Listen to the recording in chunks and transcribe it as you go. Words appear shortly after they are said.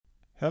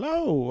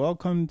Hello,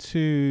 welcome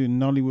to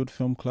Nollywood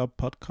Film Club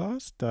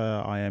podcast.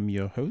 I am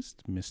your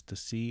host, Mr.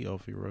 C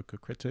of Eroka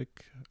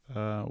Critic.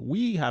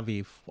 We have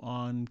a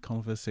fun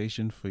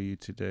conversation for you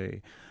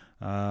today.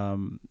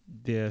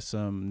 There are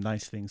some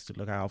nice things to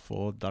look out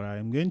for that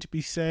I'm going to be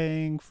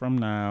saying from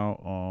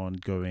now on,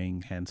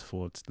 going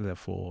henceforth.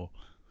 Therefore,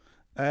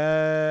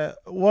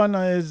 one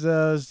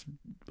is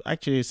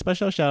actually a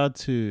special shout out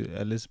to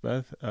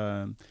Elizabeth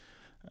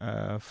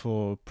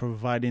for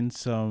providing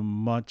some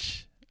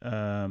much.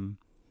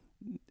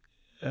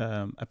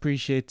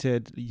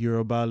 Appreciated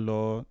Yoruba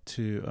law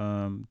to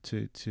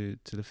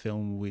the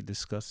film we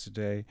discussed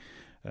today.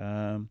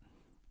 Um,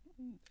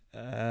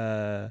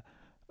 uh,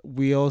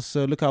 we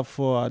also look out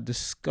for a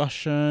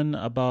discussion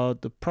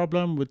about the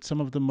problem with some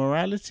of the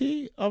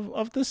morality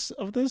of this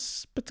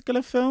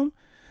particular film.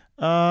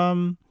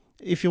 Um,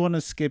 if you want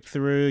to skip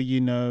through,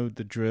 you know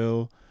the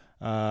drill.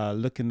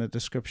 Look in the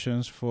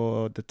descriptions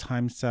for the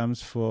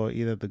timestamps for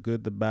either the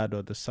good, the bad,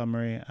 or the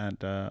summary,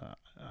 and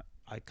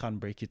I can't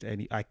break it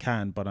any. I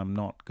can, but I'm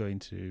not going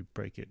to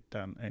break it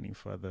down any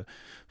further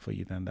for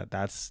you than that.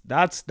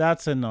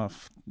 That's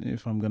enough.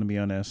 If I'm going to be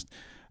honest.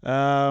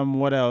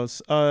 What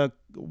else?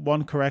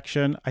 One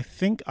correction. I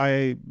think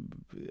I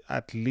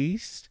at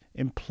least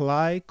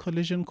imply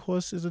Collision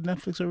Course is a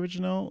Netflix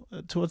original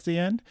towards the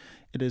end.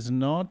 It is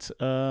not.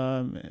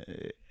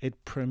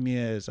 It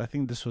premieres. I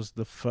think this was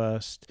the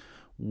first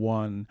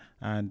one,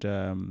 and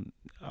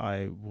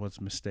I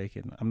was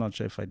mistaken. I'm not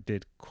sure if I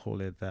did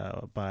call it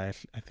that, but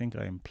I think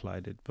I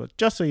implied it. But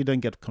just so you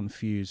don't get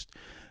confused.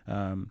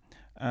 And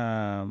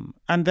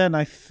then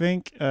I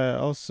think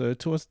also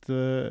towards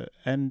the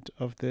end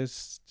of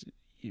this,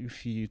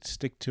 if you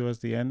stick towards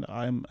the end,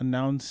 I'm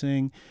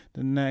announcing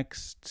the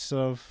next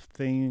sort of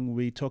thing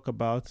we talk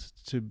about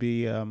to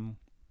be a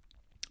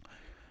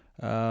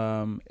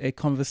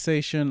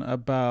conversation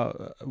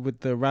about with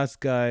the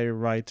Rasgai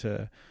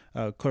writer,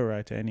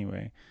 co-writer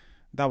anyway.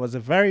 That was a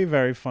very,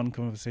 very fun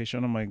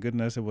conversation. Oh my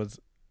goodness, it was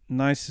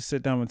nice to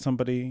sit down with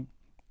somebody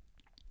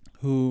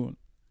who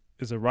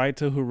is a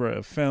writer who wrote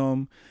a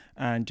film,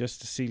 and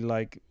just to see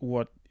like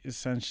what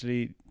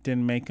essentially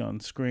didn't make it on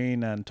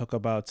screen and talk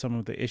about some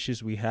of the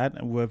issues we had.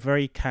 And we're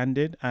very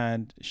candid,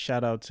 and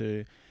shout out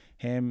to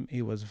him.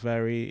 He was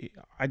very,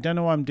 I don't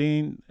know why I'm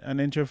doing an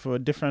intro for a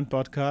different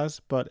podcast,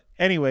 but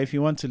anyway, if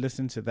you want to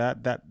listen to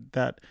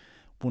that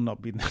will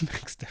not be the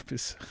next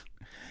episode.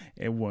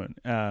 It won't.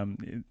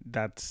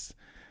 That's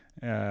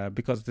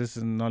because this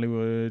is an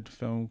Hollywood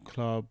Film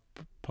Club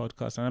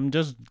podcast, and I'm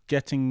just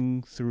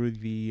getting through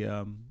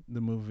the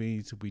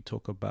movies we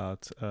talk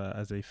about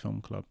as a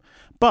film club.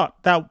 But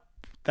that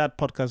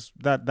podcast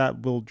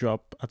that will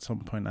drop at some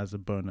point as a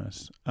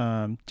bonus.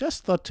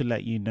 Just thought to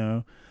let you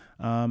know.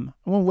 I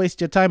won't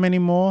waste your time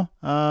anymore.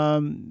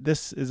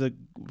 This is a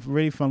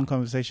really fun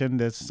conversation.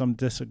 There's some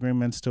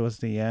disagreements towards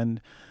the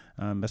end,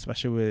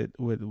 especially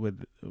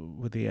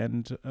with the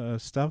end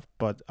stuff.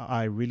 But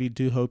I really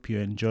do hope you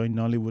enjoy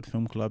Nollywood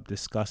Film Club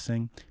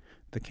discussing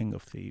the King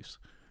of Thieves,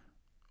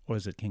 or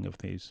is it King of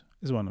Thieves?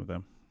 Is one of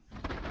them.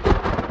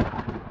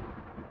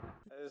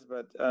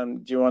 But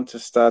do you want to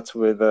start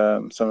with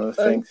some of the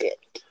things? Okay.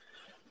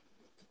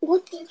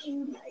 What did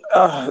you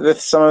like?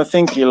 Some of the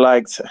things you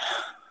liked.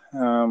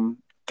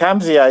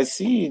 Kamzi, I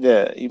see you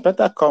there. You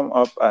better come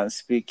up and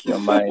speak your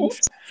mind.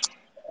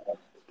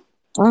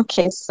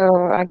 Okay,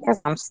 so I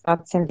guess I'm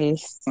starting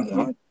this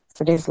Mhm.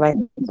 today's like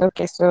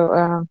okay,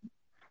 so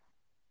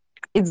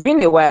it's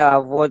been a while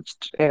I've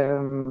watched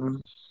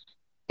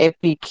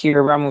epic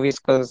Yoruba movies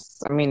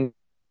because I mean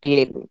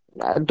the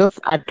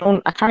I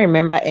can't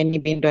remember any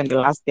being done in the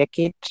last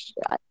decade.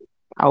 I,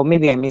 or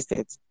maybe I missed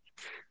it.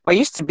 But it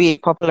used to be a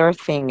popular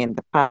thing in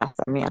the past.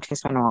 I mean, at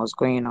least when I was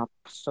growing up.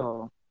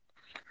 So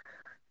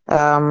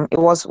it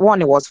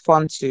was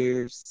fun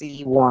to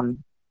see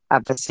one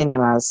at the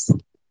cinemas.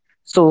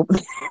 So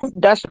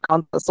that should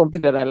count as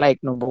something that I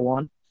like, number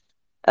one.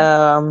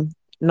 Um,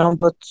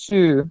 Number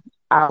two,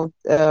 I'll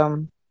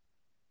um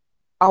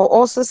I'll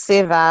also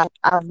say that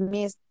I've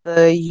missed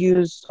the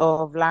use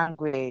of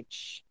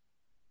language.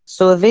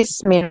 So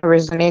this may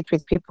resonate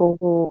with people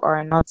who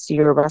are not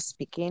Yoruba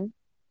speaking,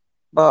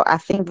 but I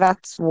think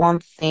that's one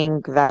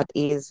thing that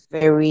is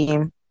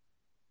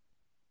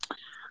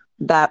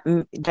that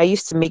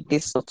used to make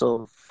this sort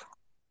of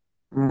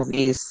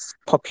movies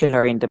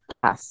popular in the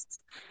past.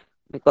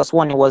 Because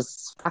one, it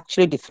was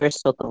actually the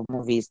first sort of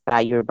movies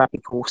that Yoruba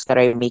people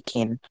started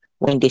making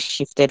when they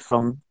shifted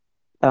from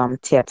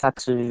theater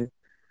to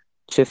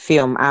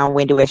film. And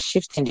when they were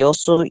shifting, they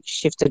also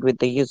shifted with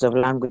the use of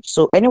language.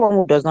 So anyone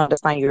who does not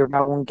understand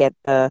Yoruba won't get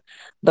the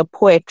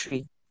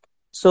poetry.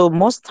 So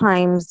most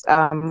times,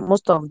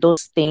 most of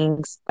those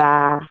things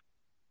that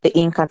the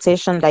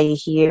incantation that you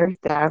hear,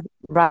 they're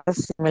rather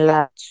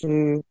similar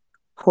to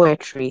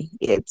poetry.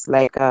 It's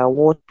like a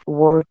word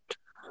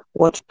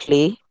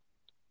play,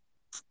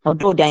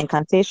 although they're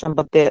incantation,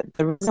 but the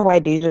reason why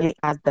they usually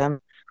add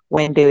them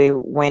when they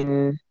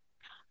when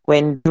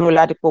Duro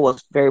Ladipo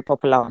was very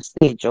popular on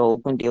stage or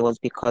when it was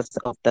because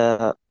of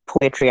the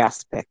poetry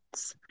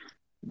aspects.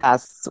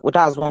 That's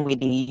one way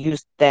they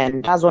used.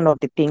 Then that's one of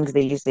the things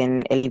they use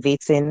in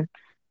elevating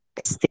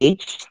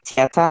stage,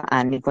 theater,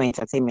 and even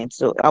entertainment.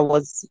 So I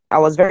was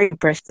very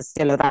impressed to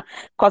see all of that.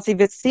 Because if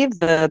you see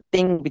the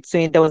thing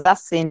between there was that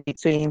scene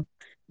between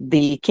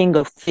the King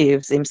of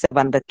Thieves himself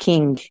and the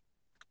king,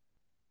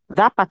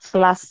 that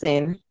particular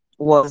scene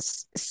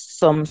was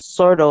some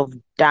sort of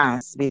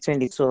dance between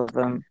the two of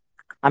them.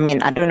 I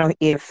mean, I don't know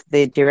if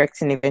the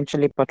directing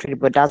eventually portrayed it,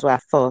 but that's what I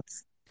thought.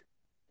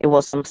 It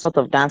was some sort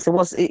of dance. It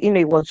was,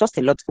 it was just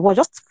a lot. It was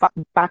just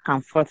back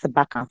and forth,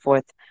 back and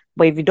forth.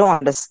 But if you don't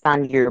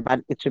understand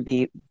Yoruba, it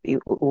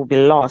will be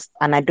lost.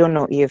 And I don't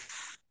know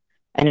if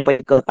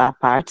anybody got that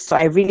part. So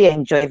I really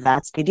enjoyed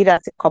that. We did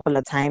that a couple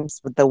of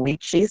times with the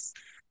witches,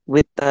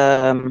 with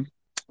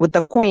with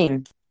the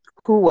queen,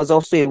 who was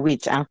also a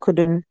witch and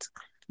couldn't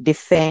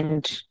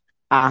defend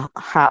her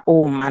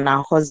home and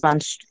her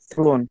husband's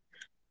throne.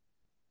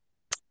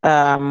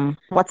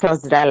 What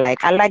else did I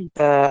like? I like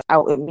I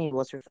mean, it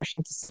was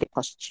refreshing to see the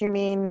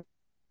costuming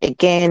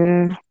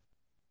again.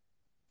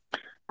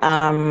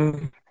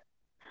 Um,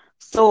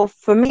 so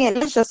for me,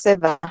 let's just say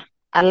that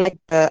I like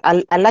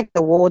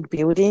the world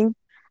building.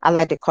 I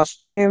like the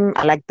costume.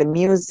 I like the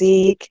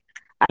music.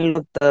 I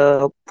love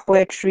the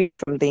poetry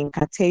from the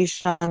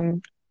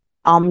incantation.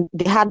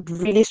 They had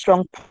really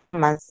strong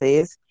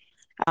performances.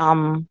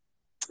 Um,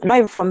 not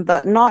even from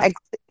the not ex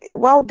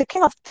well, the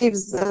King of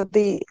Thieves,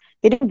 the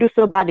he didn't do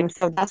so bad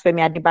himself. That's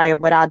Femi Adebayo,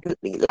 but I'd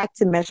like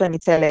to mention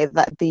it earlier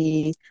that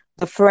the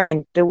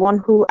friend, the one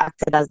who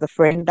acted as the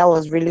friend, that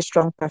was really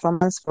strong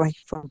performance from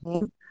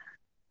him.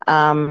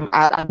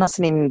 I've not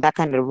seen him in that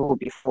kind of role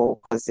before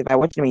because if I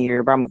watched him in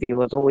Yoruba movie, he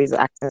was always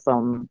acting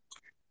some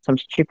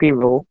stupid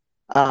role.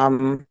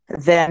 Then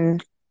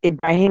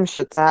Ibrahim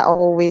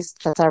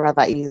Shatta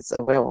rather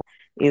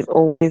is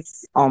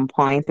always on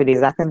point with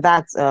his acting.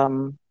 That's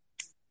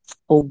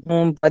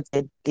Ogun, but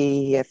I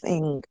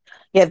think,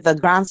 yeah, the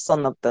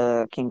grandson of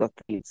the King of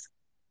Thieves.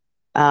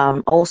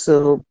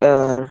 Also,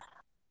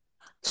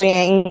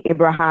 Shane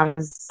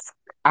Abraham's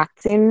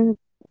acting,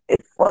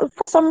 for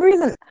some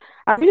reason,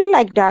 I really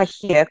like that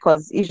here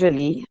because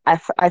usually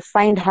I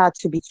find her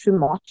to be too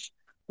much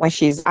when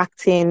she's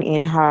acting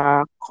in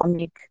her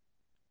comic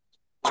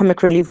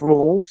relief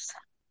roles.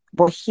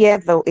 But here,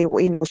 though,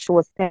 she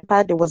was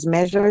tempered, it was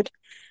measured,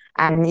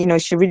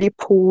 and she really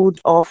pulled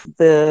off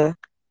the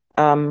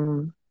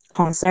um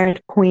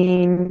concerned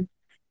queen.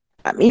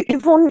 Even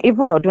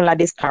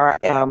Odunlade's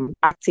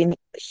acting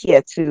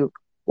here too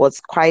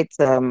was quite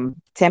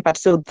tempered.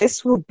 So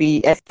this would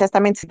be a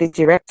testament to the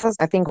directors.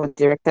 I think it was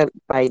directed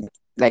by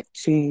like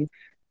two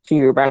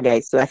Yoruba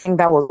guys. So I think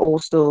that was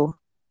also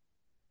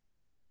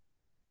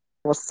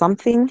was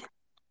something.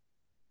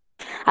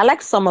 I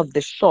like some of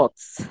the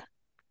shots,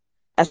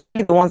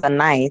 especially the ones at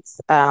night.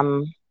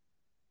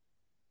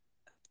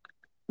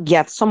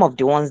 Yeah, some of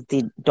the ones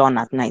did done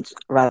at night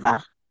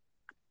rather.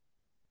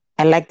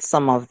 I liked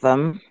some of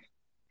them.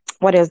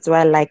 What else do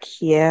I like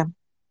here?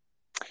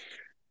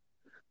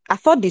 I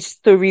thought the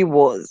story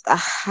was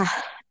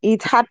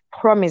it had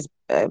promise,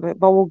 but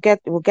we'll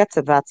get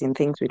to that in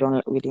things we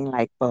didn't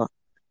like. But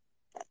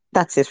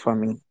that's it for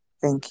me.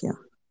 Thank you.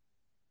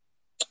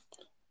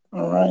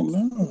 All right,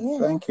 no,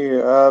 thank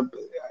you.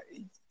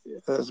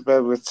 As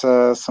well with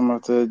some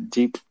of the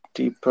deep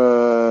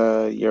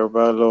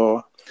Yoruba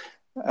law.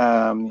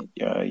 Yeah,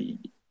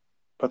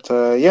 but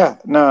yeah,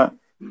 no,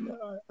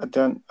 I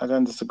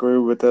don't disagree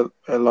with a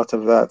lot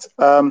of that.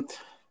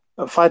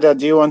 Fida,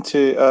 do you want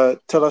to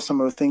tell us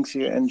some of the things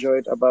you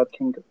enjoyed about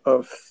King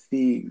of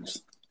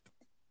Thieves?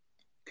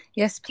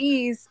 Yes,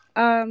 please.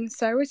 So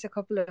I wrote a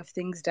couple of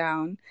things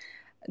down.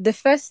 The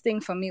first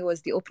thing for me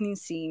was the opening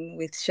scene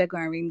with Shego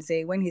and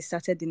Rinze when he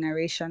started the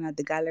narration at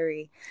the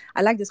gallery.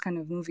 I like those kind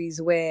of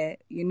movies where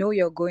you know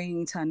you're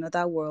going into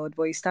another world,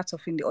 but you start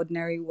off in the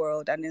ordinary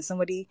world and then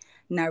somebody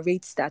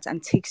narrates that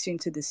and takes you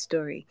into the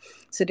story.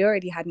 So they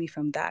already had me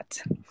from that.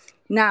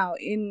 Now,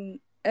 in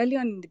early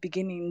on in the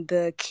beginning,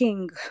 the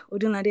king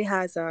Odunlade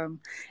has a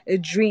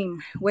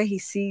dream where he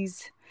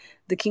sees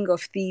the king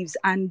of thieves,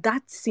 and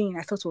that scene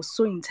I thought was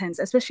so intense,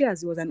 especially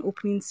as it was an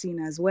opening scene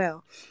as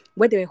well,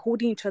 where they were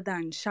holding each other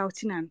and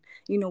shouting and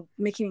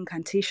making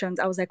incantations.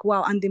 I was like,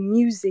 wow! And the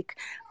music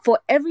for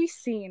every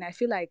scene, I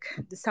feel like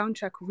the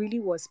soundtrack really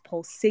was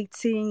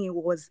pulsating. It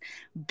was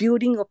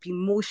building up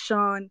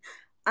emotion,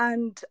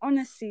 and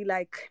honestly,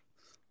 like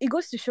it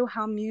goes to show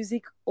how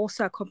music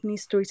also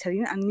accompanies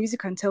storytelling, and music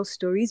can tell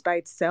stories by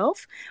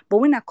itself, but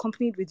when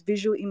accompanied with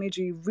visual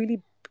imagery, it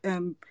really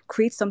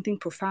creates something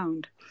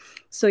profound.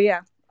 So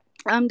yeah.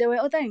 There were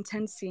other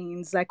intense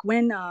scenes, like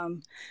when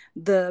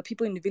the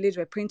people in the village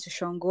were praying to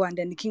Shango, and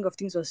then the King of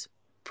Things was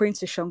praying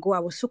to Shango. I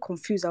was so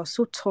confused. I was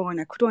so torn.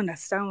 I couldn't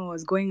understand what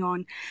was going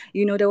on.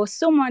 There was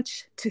so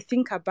much to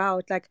think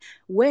about. Like,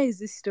 where is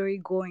this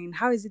story going?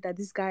 How is it that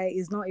this guy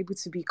is not able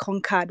to be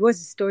conquered?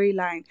 What's the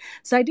storyline?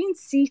 So I didn't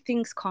see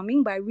things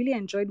coming, but I really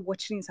enjoyed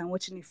watching it and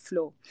watching it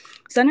flow.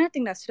 So another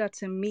thing that stood out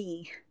to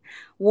me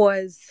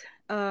was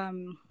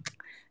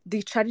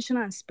the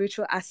traditional and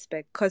spiritual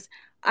aspect, because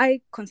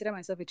I consider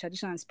myself a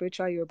traditional and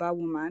spiritual Yoruba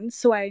woman.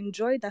 So I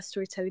enjoyed that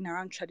storytelling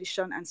around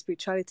tradition and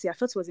spirituality. I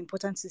thought it was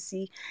important to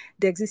see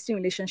the existing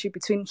relationship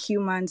between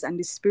humans and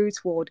the spirit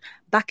world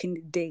back in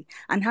the day,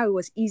 and how it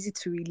was easy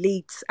to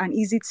relate and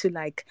easy to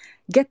like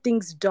get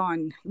things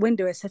done when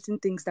there were certain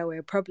things that were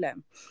a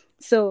problem.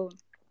 So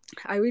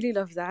I really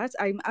love that.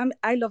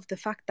 I love the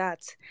fact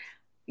that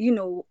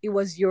it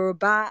was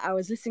Yoruba. I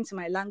was listening to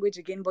my language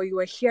again, but you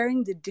were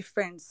hearing the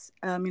difference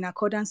in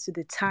accordance to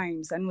the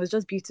times, and it was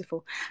just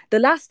beautiful. The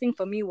last thing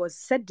for me was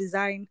set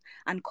design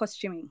and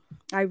costuming.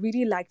 I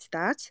really liked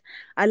that.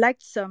 I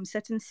liked some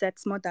certain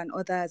sets more than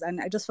others,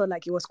 and I just felt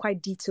like it was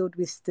quite detailed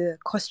with the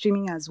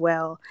costuming as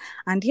well.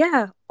 And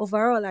yeah,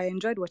 overall, I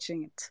enjoyed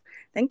watching it.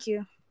 Thank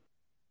you.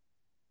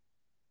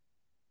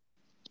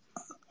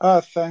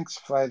 Thanks,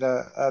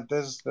 Frida.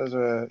 Those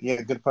are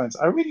good points.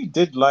 I really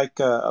did like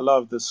a lot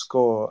of the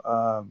score.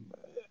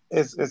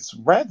 It's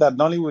rare that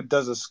Nollywood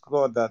does a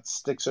score that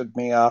sticks with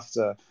me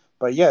after.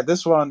 But yeah,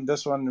 this one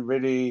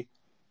really,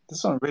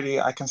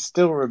 I can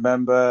still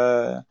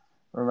remember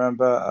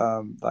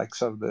like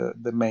some of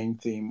the main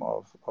theme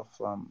of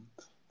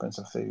Prince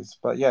of Thieves.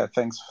 But yeah,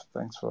 thanks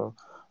for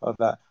all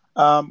that.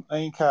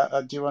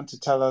 Ainka, do you want to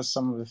tell us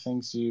some of the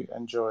things you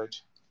enjoyed?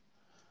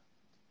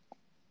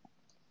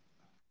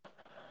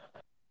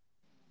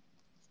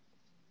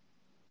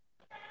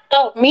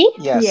 Oh, me?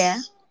 Yeah.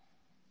 Yes.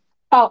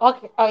 Oh,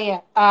 okay. Oh,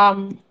 yeah.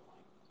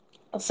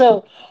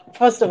 So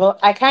first of all,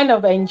 I kind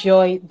of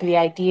enjoy the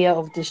idea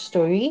of the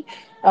story.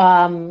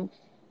 Um,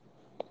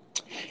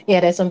 yeah,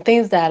 there's some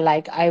things that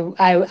like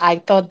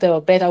I thought there were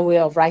better way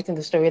of writing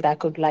the story that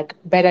could like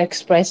better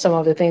express some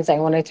of the things I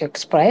wanted to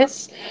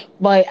express,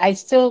 but I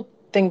still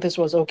think this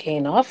was okay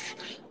enough.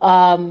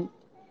 Um,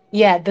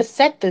 yeah, the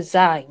set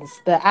designs,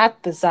 the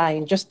art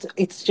design, just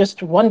it's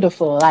just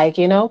wonderful.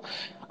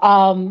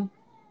 Um,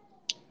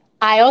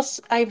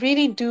 I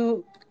really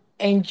do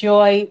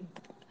enjoy.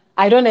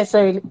 I don't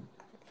necessarily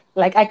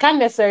like I can't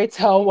necessarily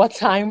tell what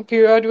time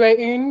period we're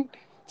in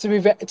to be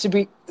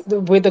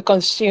with the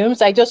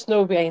costumes. I just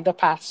know we're in the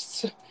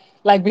past,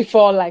 like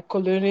before like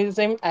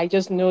colonialism. I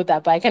just know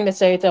that, but I can't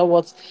necessarily tell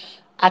what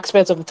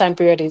aspects of the time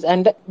period is.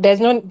 And there's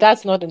no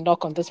that's not a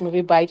knock on this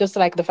movie, but I just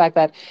like the fact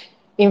that,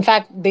 in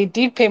fact, they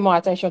did pay more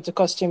attention to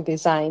costume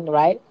design,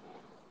 right?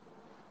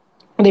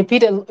 They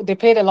paid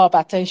a lot of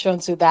attention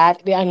to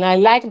that, and I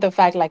like the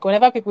fact like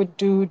whenever people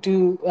do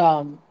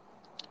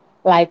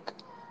like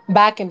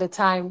back in the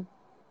time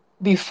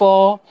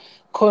before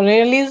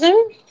colonialism,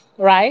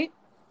 right?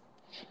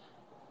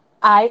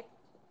 I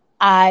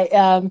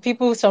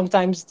people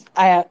sometimes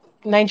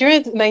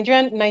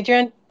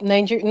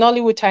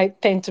Nollywood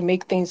tend to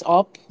make things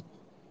up,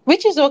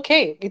 which is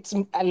okay. It's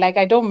like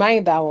I don't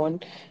mind that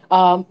one.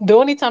 The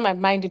only time I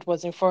minded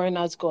was in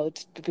Foreigners God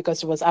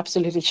because it was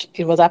absolutely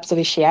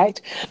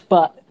shit.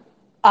 But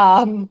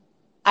um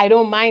I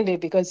don't mind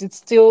it because it's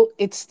still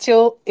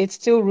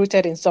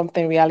rooted in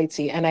something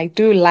reality. And I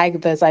do like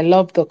this. I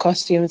love the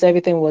costumes.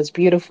 Everything was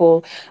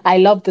beautiful. I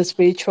love the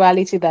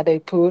spirituality that they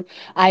put.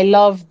 I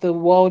love the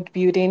world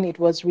building. It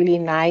was really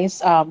nice.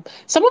 Some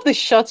of the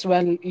shots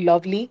were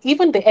lovely.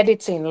 Even the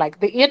editing, like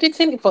the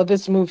editing for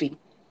this movie,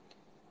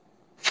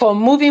 for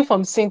moving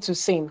from scene to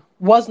scene,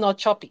 was not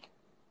choppy.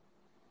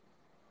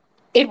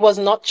 It was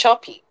not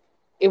choppy.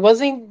 It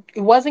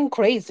wasn't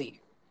crazy.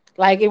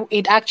 Like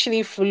it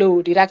actually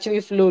flowed. It actually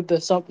flowed the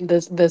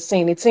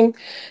scene. It seemed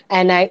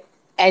and I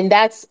and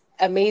that's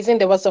amazing.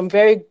 There was some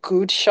very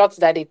good shots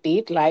that it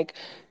did, like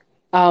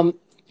um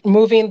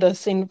moving the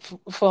scene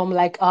from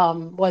like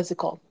what's it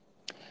called?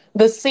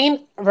 The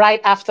scene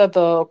right after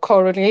the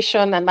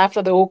coronation and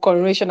after the whole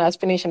coronation has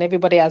finished and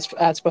everybody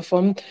has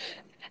performed,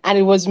 and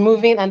it was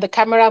moving and the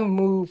camera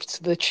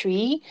moved the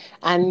tree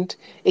and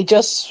it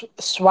just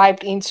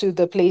swiped into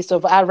the place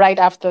of right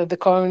after the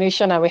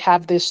coronation, and we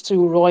have these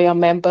two royal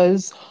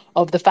members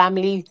of the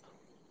family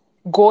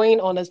going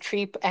on a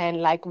trip,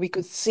 and like we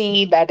could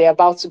see that they're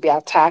about to be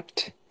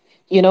attacked.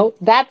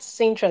 That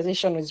scene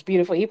transition was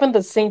beautiful. Even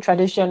the scene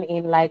tradition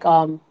in like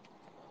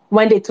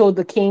when they told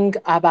the king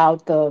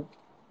about the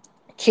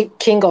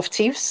king of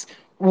thieves,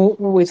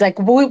 who is like,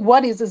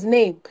 what is his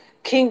name?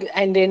 King.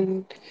 And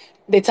then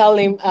they tell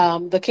him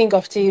the king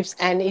of thieves,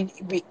 and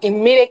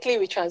immediately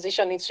we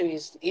transition into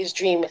his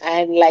dream.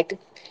 And like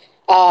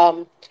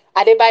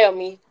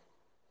Adebayomi,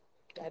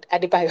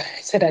 Adebayo,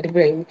 I said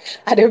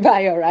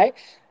Adebayo, right?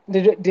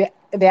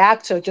 The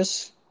actor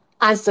just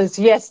answers,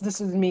 yes, this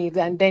is me,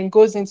 and then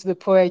goes into the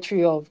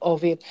poetry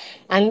of it.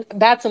 And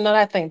that's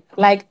another thing.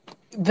 Like,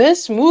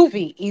 this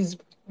movie is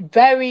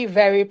very,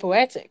 very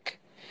poetic.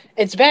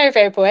 It's very,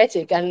 very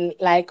poetic. And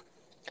like,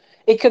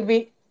 it could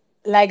be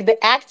like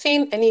the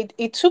acting, and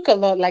it took a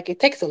lot, like, it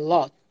takes a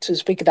lot to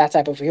speak that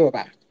type of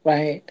Yoruba,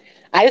 right?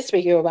 I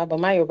speak Yoruba, but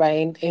my Yoruba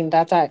in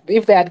that type.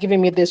 If they had given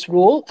me this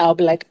role, I'll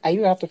be like, are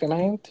you out of your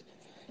mind?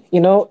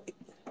 You know,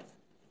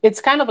 it's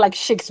kind of like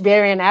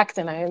Shakespearean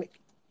acting,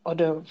 or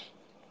the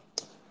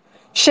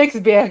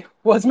Shakespeare.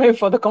 was meant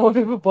for the common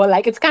people, but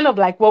like it's kind of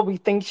like what we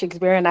think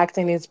Shakespearean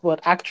acting is, but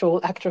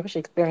actual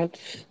Shakespearean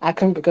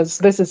acting, because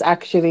this is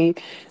actually,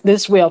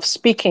 this way of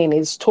speaking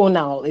is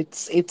tonal.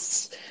 It's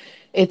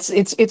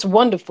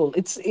wonderful.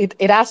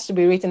 It has to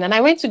be written. And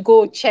I went to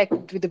go check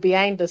the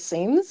behind the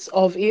scenes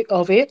of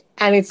it,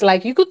 and it's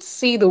like you could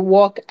see the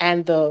work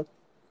and the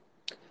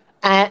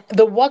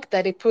work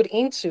that they put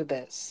into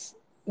this.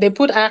 They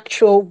put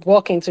actual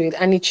work into it,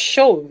 and it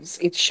shows.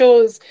 It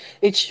shows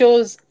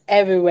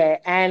everywhere.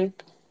 And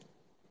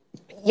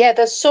yeah,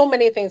 there's so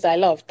many things I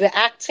love. The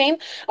acting.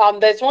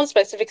 There's one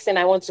specific scene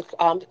I want to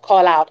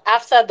call out.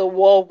 After the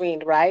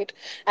whirlwind, right,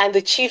 and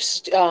the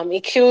chief's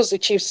he kills the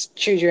chief's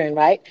children,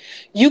 right.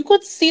 You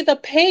could see the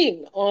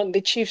pain on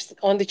the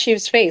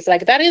chief's face.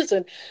 That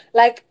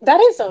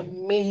is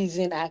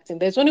amazing acting.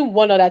 There's only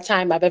one other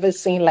time I've ever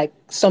seen like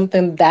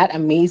something that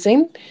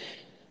amazing,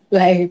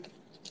 like,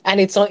 and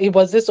it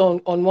was this on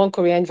one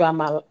Korean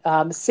drama,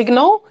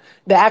 Signal.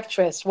 The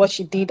actress, what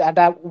she did at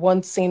that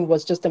one scene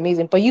was just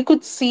amazing. But you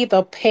could see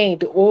the pain,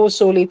 the oh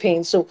solely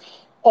pain. So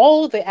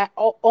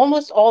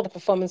almost all the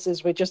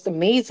performances were just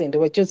amazing. They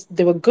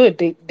were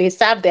good. They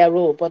served their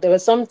role. But there were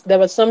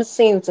some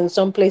scenes in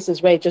some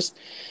places where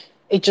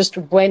it just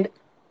went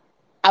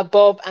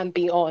above and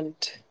beyond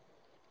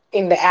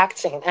in the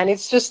acting, and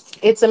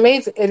it's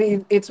amazing.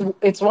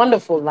 It's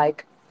wonderful.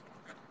 Like,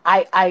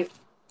 I I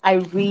I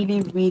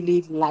really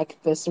really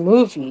like this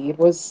movie. It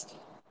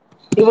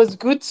was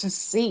good to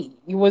see.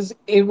 It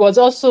was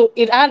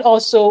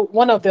also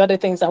one of the other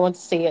things I want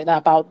to say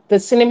about the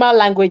cinema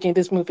language in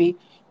this movie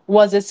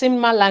was a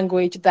cinema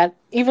language that,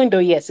 even though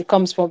yes, it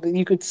comes from,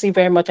 you could see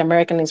very much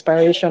American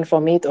inspiration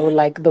from it, or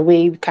like the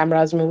way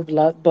cameras move,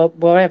 but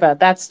whatever,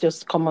 that's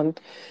just common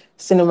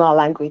cinema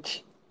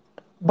language.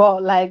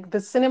 But like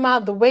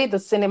the way the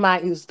cinema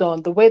is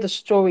done, the way the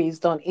story is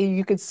done,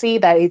 you could see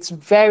that it's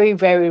very,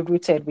 very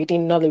rooted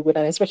within Nollywood,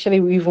 and especially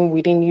even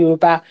within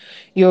Yoruba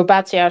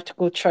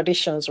theatrical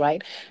traditions,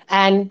 right?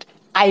 And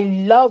I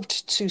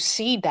loved to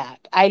see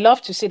that. I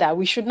love to see that.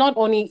 We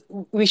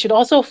should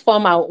also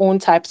form our own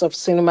types of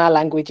cinema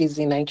languages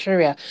in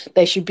Nigeria.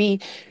 We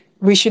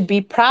should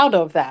be proud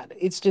of that.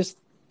 It's just,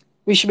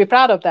 we should be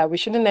proud of that. We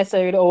shouldn't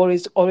necessarily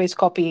always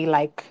copy,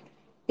 like,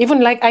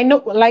 even like, I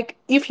know, like,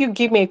 if you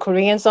give me a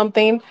Korean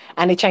something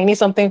and a Chinese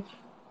something,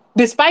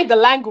 despite the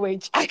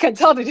language, I can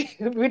tell the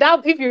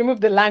without, if you remove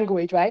the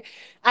language, right?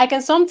 I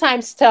can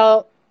sometimes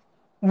tell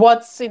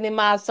what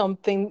cinema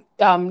something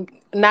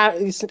now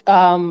is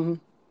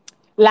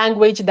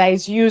language that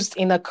is used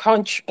in a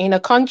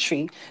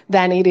country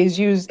than it is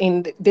used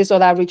in these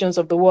other regions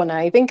of the world. And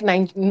I think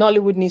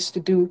Nollywood needs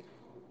to do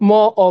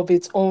more of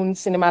its own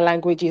cinema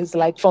languages,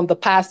 like from the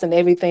past and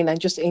everything, and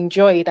just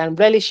enjoy it and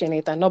relish in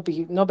it, and not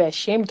be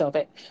ashamed of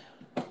it.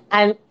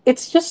 And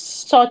it's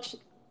just such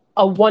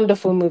a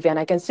wonderful movie, and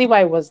I can see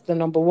why it was the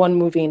number one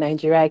movie in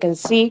Nigeria. I can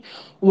see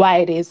why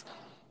it is.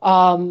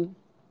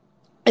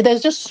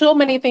 There's just so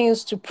many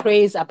things to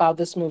praise about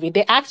this movie.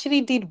 They actually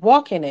did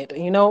work in it.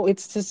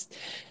 It's just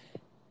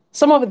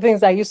some of the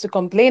things I used to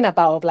complain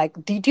about,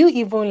 like, did you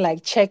even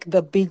like check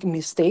the big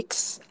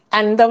mistakes?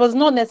 And there was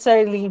not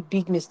necessarily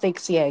big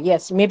mistakes here.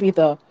 Yes, maybe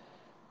the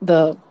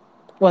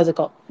what's it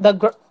called?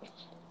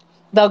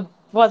 The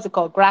what's it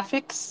called?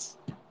 Graphics,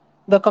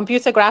 the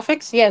computer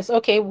graphics. Yes,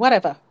 okay,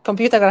 whatever.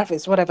 Computer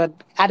graphics, whatever.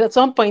 At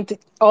some point,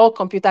 all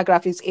computer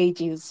graphics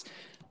ages,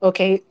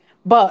 okay,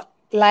 but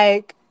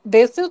like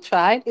they still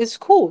tried. It's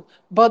cool.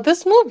 But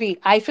this movie,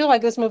 I feel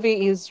like this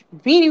movie is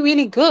really,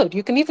 really good.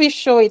 You can even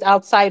show it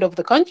outside of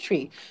the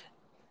country.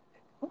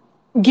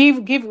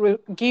 Give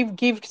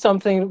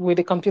something with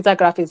the computer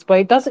graphics, but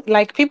it doesn't,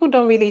 like, people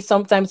don't really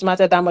sometimes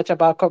matter that much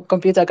about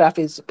computer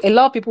graphics. A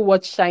lot of people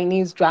watch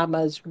Chinese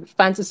dramas,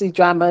 fantasy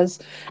dramas,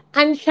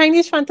 and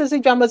Chinese fantasy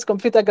dramas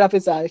computer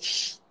graphics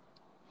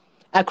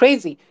are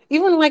crazy.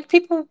 Even like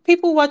people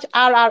watch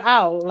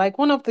RRR, like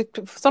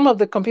some of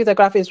the computer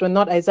graphics were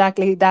not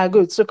exactly that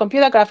good. So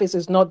computer graphics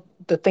is not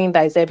the thing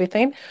that is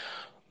everything.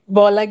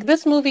 But like,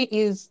 this movie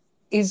is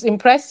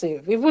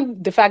impressive.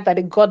 Even the fact that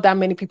it got that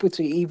many people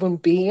to even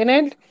be in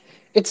it,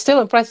 it's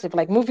still impressive.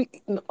 Like,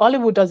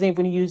 Hollywood doesn't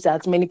even use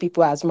as many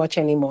people as much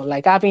anymore.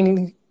 Like,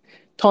 having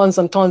tons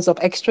and tons of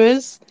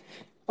extras.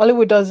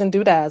 Hollywood doesn't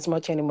do that as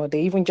much anymore.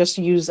 They even just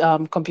use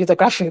computer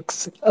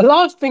graphics. A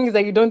lot of things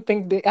that you don't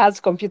think they has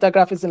computer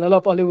graphics in a lot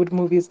of Hollywood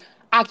movies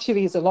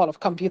actually is a lot of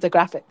computer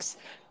graphics.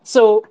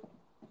 So,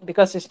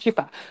 because it's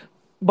cheaper.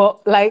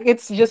 But like,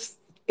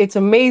 it's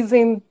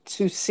amazing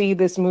to see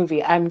this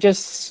movie. I'm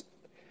just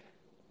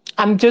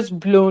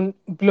blown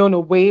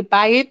away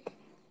by it.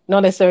 Not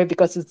necessarily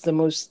because it's the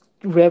most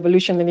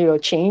revolutionary or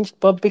changed,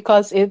 but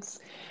because it's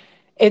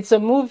a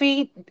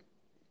movie,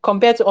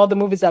 compared to all the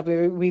movies that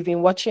we've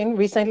been watching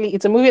recently.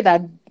 It's a movie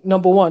that,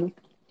 number one,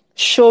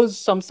 shows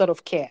some sort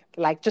of care.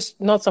 Like,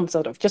 just not some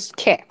sort of, just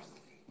care.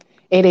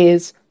 It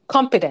is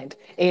competent.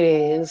 It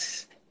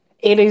is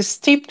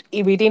steeped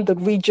within the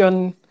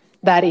region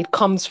that it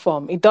comes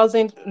from. It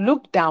doesn't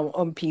look down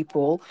on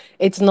people.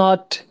 It's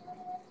not.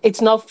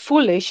 it's not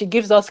foolish. It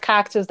gives us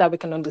characters that we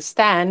can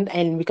understand,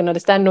 and we can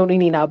understand not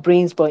only in our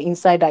brains but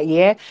inside our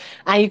ear.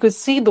 And you could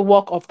see the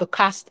work of the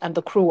cast and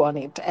the crew on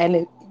it.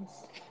 And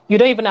you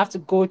don't even have to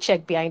go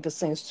check behind the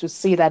scenes to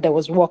see that there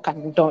was work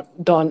and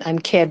done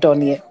and care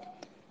done here.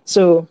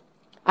 So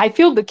I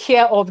feel the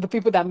care of the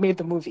people that made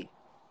the movie.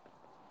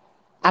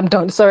 I'm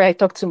done. Sorry, I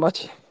talked too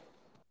much.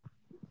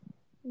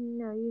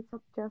 No, you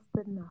talk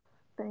just enough.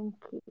 Thank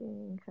you,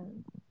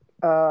 Nkan.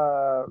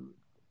 Uh,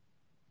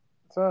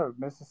 so,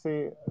 Mr.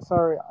 C,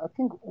 sorry, I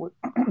think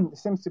it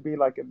seems to be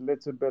like a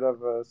little bit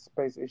of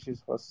space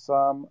issues for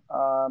some.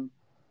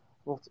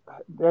 Well,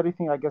 the only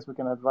thing I guess we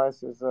can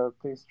advise is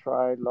please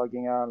try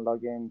logging out and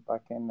logging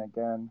back in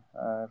again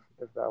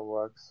if that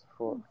works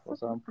for Such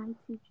some. an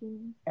IT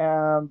genius.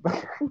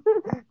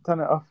 Turn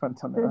it off and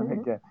turn it on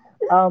again.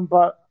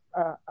 But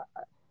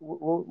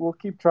we'll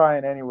keep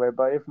trying anyway.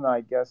 But if not,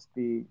 I guess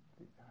the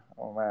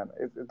oh man,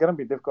 it's gonna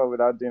be difficult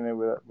without doing it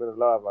with a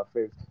lot of our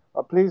faves.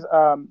 Please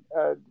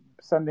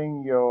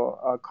sending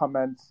your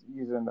comments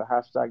using the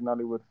hashtag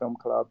Nollywood Film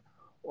Club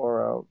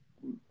or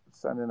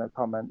send in a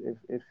comment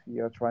if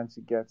you're trying to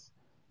get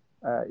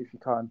if you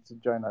can't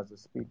join as a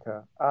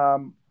speaker.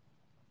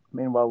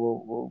 Meanwhile,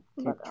 we'll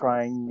keep What else?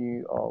 trying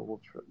new or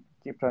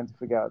keep trying to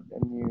figure out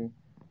a new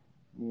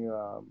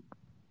new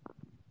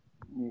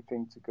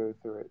thing to go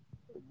through it,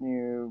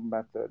 new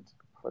method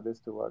for this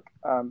to work.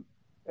 In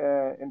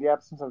the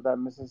absence of that,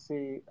 Mrs.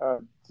 C,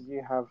 did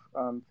you have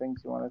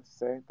things you wanted to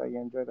say that you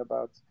enjoyed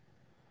about?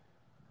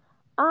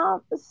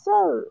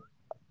 So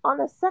on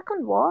a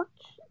second watch,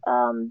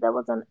 there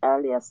was an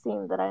earlier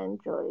scene that I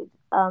enjoyed,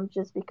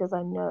 just because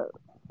I know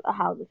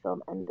how the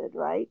film ended,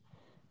 right?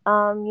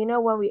 You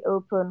know when we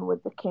open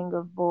with the King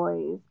of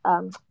Boys,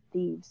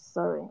 Thieves,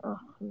 sorry. Oh,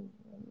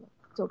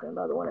 talking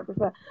about the one I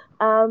prefer.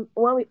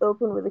 When we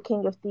open with the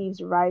King of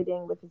Thieves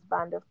riding with his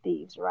band of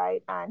thieves,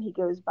 right? And he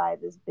goes by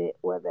this bit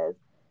where there's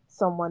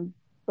someone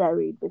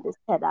buried with his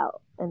head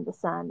out in the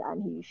sand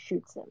and he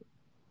shoots him,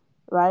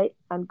 right?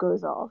 And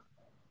goes off.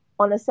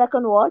 On a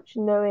second watch,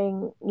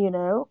 knowing,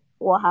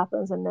 what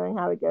happens and knowing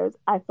how it goes,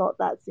 I thought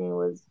that scene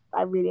was,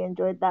 I really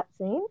enjoyed that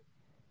scene.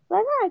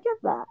 Like, yeah, I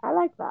get that. I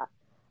like that.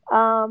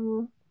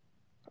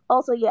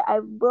 Also, yeah, I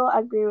will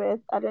agree with,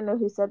 I don't know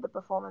who said the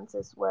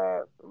performances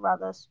were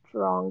rather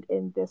strong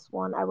in this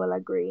one. I will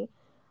agree.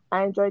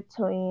 I enjoyed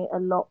Tony a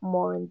lot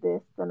more in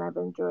this than I've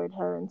enjoyed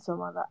her in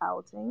some other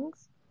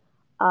outings.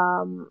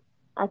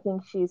 I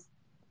think she's,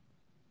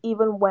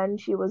 even when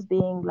she was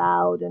being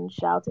loud and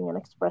shouting and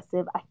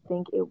expressive, I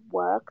think it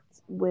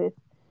worked with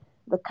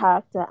the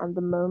character and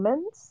the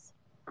moments.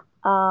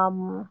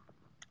 Um,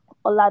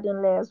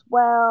 Oladunle as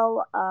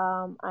well.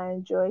 I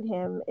enjoyed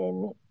him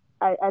in.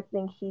 I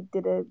think he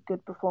did a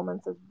good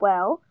performance as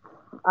well.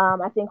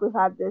 I think we've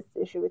had this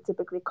issue with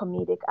typically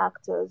comedic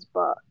actors,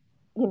 but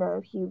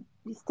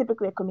he's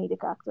typically a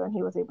comedic actor, and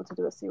he was able to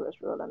do a serious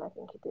role, and I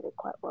think he did it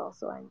quite well.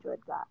 So I enjoyed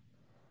that.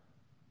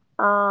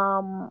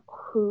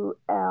 Who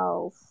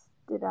else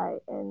did I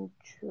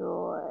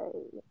enjoy?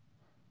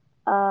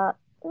 There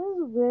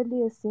was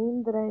weirdly a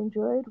scene that I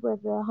enjoyed where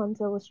the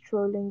hunter was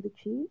trolling the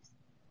chiefs.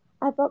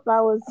 I thought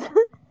that was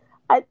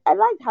I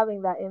liked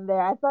having that in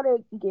there. I thought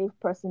it gave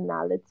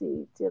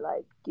personality to,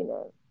 like,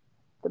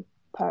 the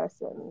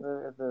person.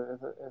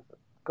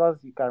 Because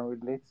you can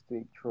relate to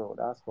a troll,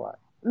 that's why.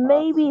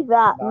 Maybe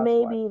That's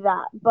maybe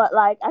that. But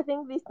like I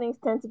think these things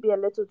tend to be a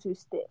little too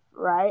stiff,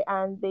 right?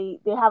 And they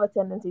have a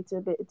tendency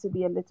to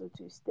be a little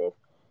too stiff.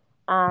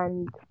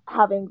 And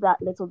having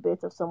that little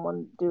bit of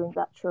someone doing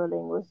that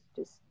trolling was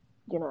just,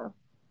 you know,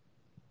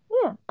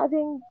 yeah, I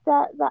think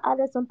that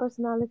added some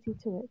personality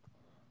to it.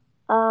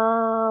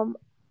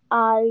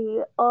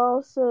 I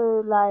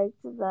also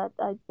liked that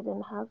I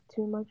didn't have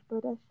too much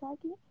British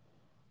Shaggy.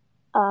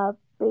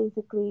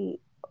 Basically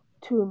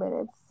 2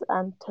 minutes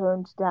and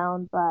toned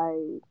down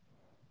by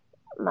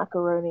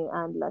Macaroni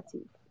and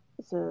Latif.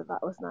 So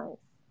that was nice.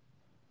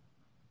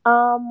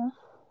 Um,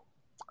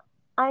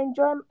 I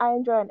enjoy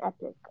an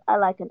epic. I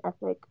like an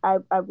epic. I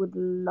would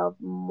love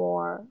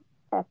more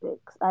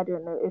epics. I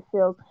don't know. It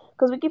feels,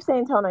 because we keep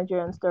saying tell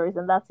Nigerian stories,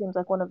 and that seems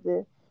like one of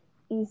the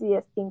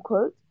easiest, in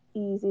quotes,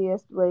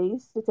 easiest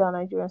ways to tell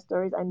Nigerian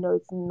stories. I know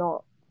it's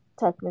not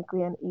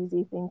technically an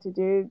easy thing to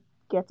do.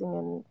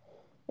 Getting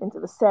into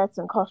the sets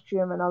and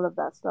costume and all of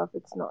that stuff,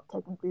 it's not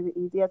technically the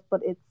easiest,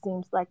 but it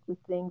seems like the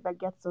thing that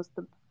gets us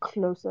the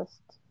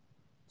closest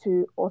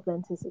to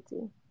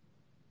authenticity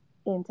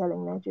in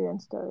telling Nigerian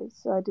stories.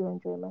 So I do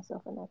enjoy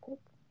myself an epic.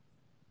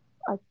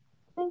 I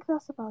think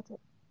that's about it.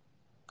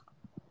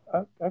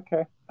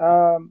 Okay.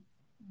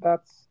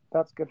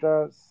 That's good.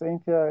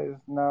 Cynthia is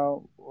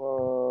now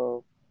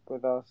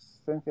with us.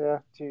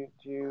 Cynthia, do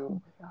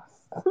you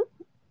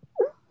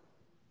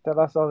tell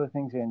us all the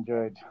things you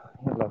enjoyed,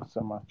 you love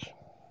so much?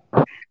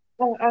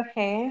 Oh,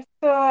 okay.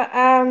 So,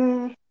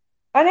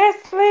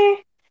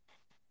 honestly,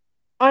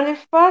 on the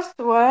first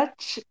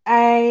watch,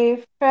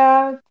 I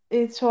felt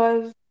it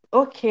was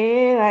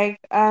okay. Like,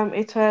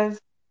 it was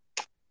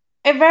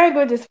a very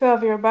good display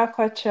of Yoruba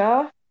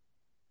culture,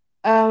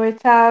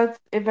 without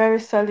a very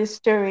solid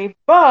story.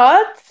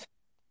 But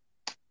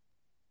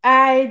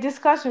I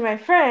discussed with my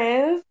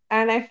friends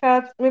and I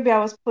felt maybe I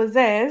was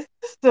possessed.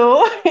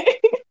 So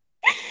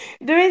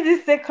during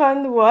this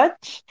second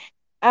watch,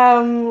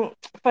 um,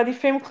 for the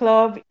film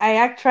club, I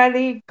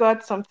actually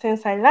got some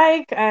things I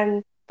like,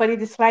 and for the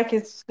dislike,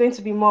 it's going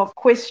to be more of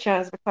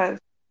questions because,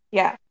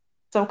 yeah,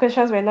 some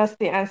questions were not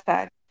still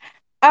answered.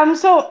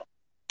 So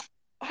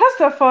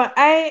first of all,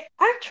 I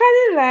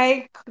actually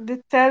like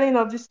the telling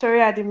of the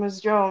story at the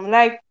museum.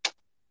 Like,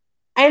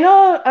 I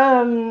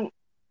know,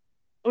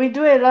 we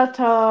do a lot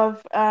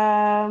of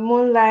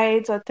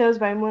Moonlight or Tales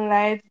by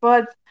Moonlight,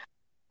 but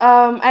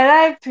I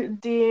liked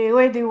the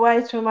way the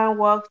white woman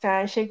walked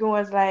and Shagun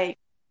was like,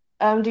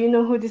 do you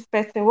know who this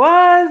person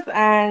was?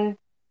 And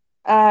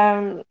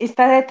he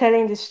started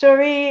telling the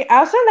story. I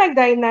also like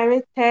that he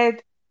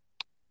narrated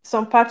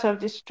some part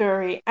of the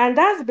story, and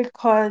that's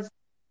because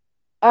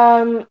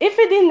if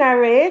he didn't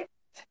narrate,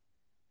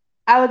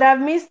 I would have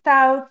missed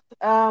out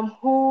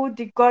who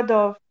the god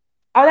of.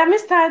 I would have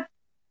missed out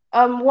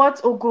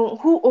what Ogun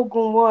who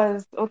Ogun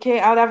was.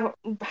 Okay, I would have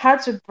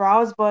had to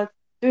browse, but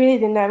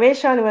during the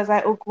narration, it was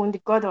like Ogun,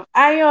 the god of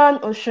iron,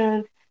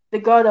 Ocean, the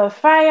god of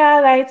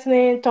fire,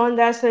 lightning,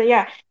 thunder. So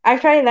yeah, I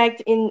actually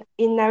liked in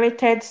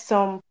narrated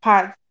some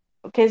parts,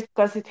 okay,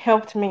 because it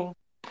helped me.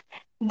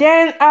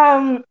 Then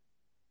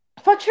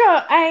for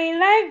sure, I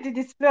like the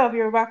display of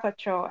Yoruba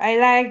culture. I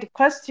like the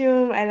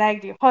costume, I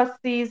like the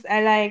horses,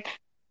 I like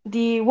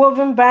the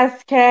woven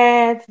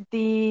baskets,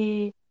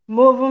 the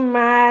woven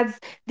mats,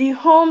 the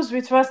homes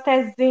with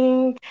rusted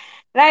zinc,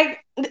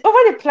 like over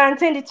the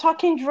plantain, the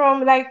talking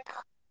drum, like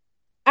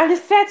and the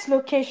set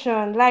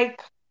location.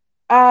 Like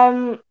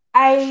I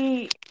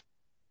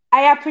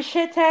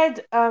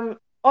appreciated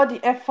all the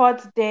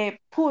effort they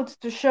put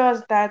to show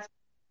us that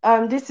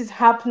this is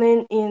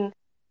happening in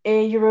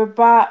a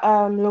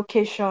Yoruba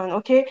location.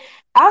 Okay,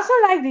 I also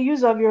like the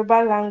use of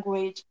Yoruba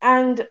language,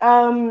 and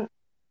I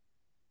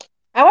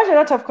watch a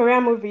lot of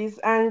Korean movies,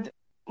 and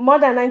more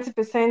than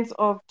 90%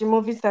 of the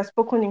movies are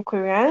spoken in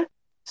Korean.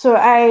 So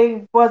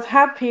I was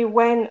happy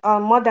when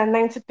more than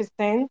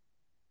 90%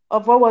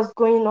 of what was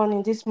going on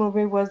in this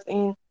movie was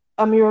in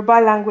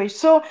Yoruba language.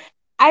 So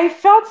I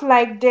felt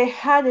like they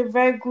had a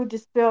very good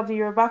display of the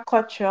Yoruba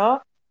culture,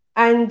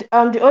 and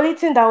the only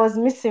thing that was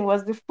missing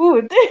was the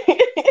food.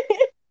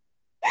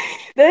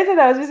 The only thing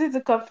that was missing to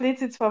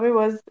complete it for me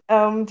was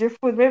the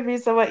food. Maybe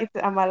someone eats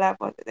amala,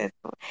 but that's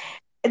all.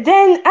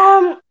 Then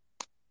another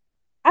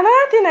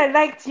thing I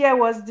liked here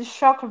was the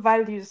shock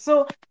value.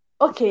 So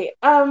okay,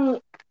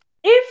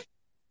 if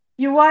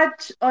you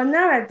watch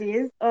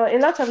nowadays a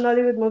lot of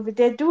Nollywood movies,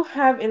 they do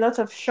have a lot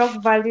of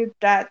shock value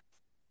that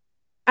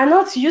are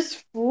not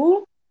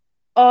useful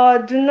or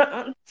do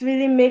not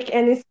really make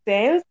any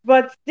sense.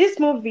 But this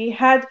movie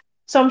had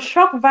some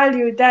shock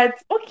value that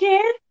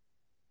okay,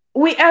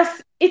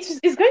 it's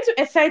going to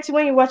excite you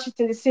when you watch it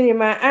in the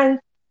cinema. And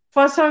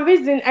for some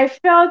reason, I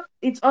felt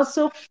it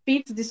also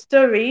fits the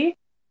story.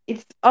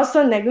 It's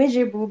also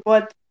negligible,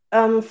 but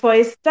for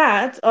a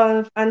start,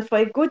 and for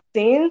a good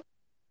thing,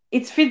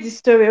 it fits the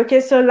story.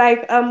 Okay, so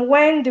like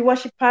when the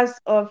worshippers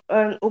of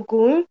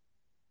Ogun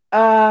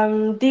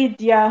did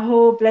their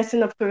whole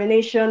blessing of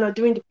coronation or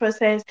doing the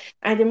process,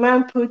 and the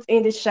man put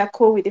in the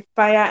charcoal with the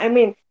fire. I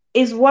mean,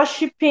 is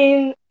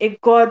worshiping a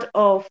god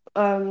of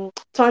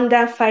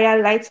thunder,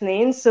 fire,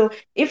 lightning. So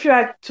if you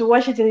are to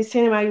watch it in the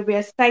cinema, you'll be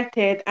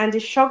excited, and the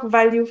shock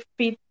value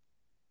fit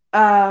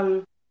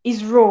um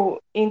his role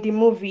in the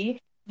movie.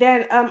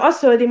 Then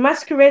also the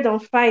masquerade on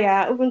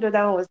fire, even though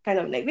that one was kind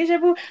of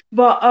negligible,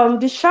 but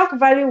the shock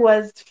value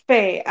was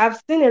fair.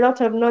 I've seen a lot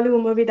of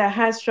Nollywood movie that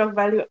has shock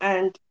value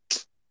and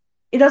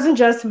it doesn't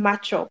just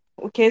match up.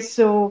 Okay,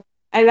 so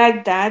I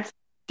like that.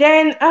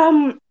 Then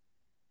I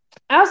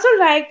also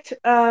liked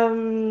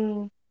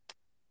Toyin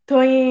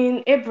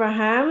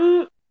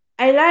Abraham.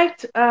 I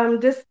liked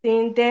this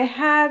thing. They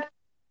had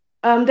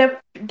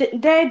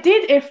they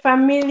did a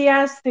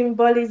familiar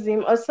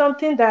symbolism or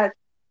something that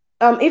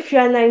if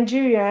you're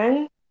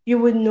Nigerian, you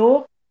would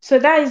know. So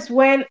that is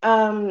when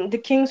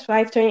the king's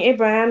wife, Tony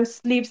Abraham,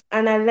 sleeps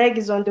and her leg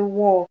is on the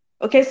wall.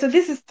 Okay, so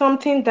this is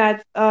something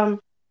that a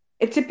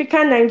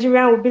typical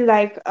Nigerian would be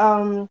like,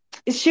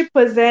 is she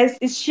possessed?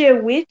 Is she a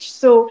witch?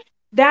 So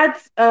that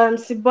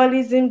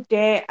symbolism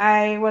there,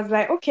 I was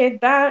like, okay,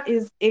 that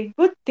is a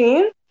good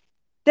thing.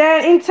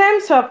 Then in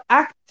terms of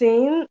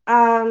acting,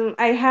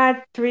 I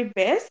had three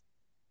best.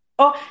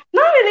 Oh,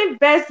 not really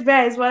best,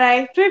 but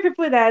like three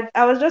people that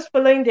I was just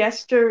following their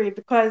story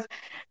because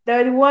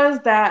they're the ones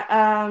that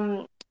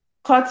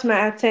caught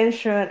my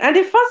attention. And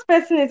the first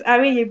person is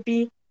Ari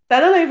B. So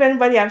I don't know if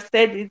anybody have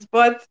said it,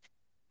 but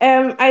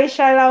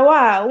Aisha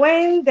Lawa,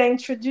 when they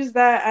introduced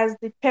her as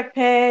the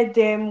Pepe,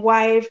 the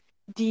wife,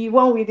 the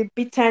one with the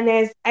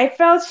bitterness, I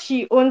felt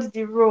she owned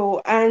the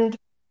role and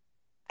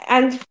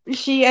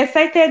she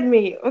excited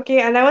me.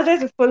 Okay, and I wanted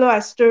to follow her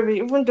story,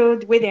 even though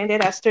the way they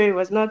ended her story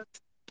was not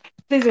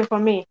pleasing for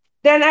me.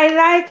 Then I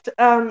liked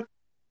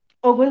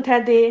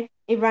Oguntade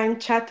Ibrahim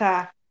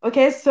Chata.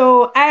 Okay,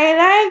 so I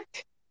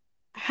liked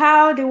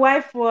how the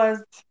wife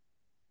was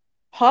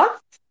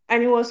hot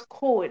and it was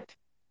cold.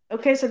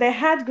 Okay, so they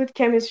had good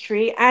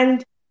chemistry,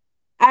 and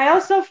I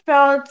also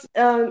felt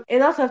a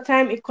lot of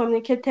time it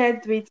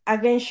communicated with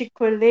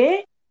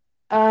Agenshikole,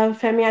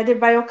 Femi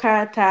Adebayo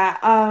character.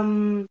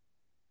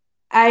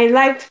 I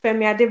liked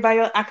Femi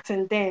Adebayo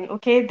acting then.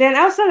 Okay, then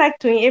I also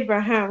liked Twin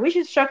Abraham, which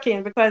is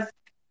shocking because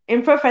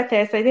in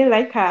Prophetess I didn't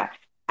like her,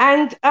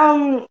 and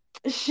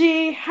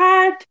she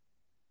had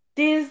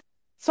this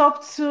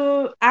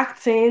subtle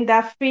acting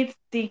that fits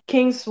the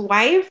king's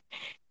wife,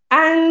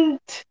 and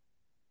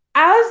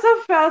I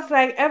also felt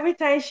like every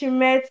time she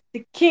met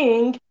the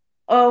king,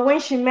 or when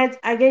she met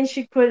again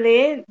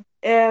Shikole,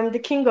 the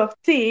king of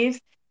thieves,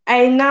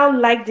 I now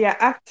like their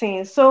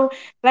acting. So,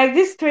 like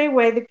these three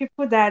were the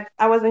people that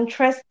I was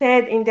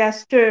interested in their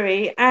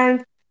story.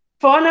 And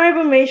for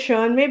honorable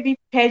mention, maybe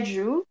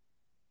Pedro,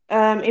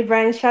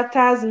 Ibrahim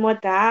Shatta's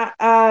mother.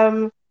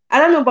 I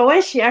don't know, but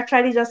when she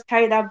actually just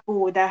carried that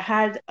bowl that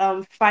had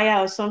fire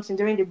or something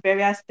during the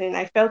burial scene,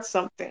 I felt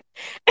something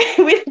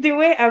with the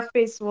way her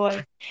face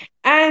was.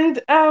 And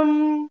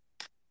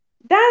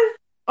that's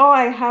all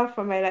I have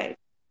for my life.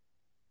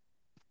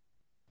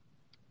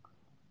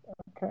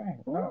 Okay.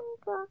 Mm,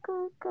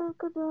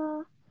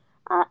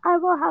 I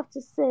will have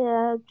to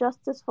say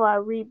justice for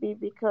Aribi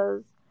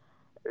because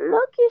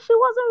Loki, she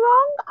wasn't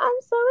wrong.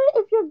 I'm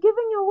sorry if you're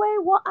giving away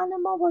what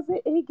animal was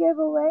it he gave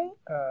away?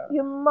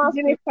 You must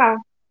be Guinea fowl.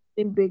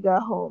 in bigger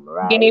home,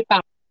 right? Guinea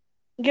fowl.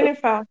 If Guinea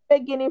fowl. you're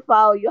a guinea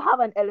fowl, you have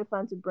an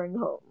elephant to bring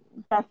home,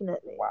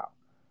 definitely. Wow.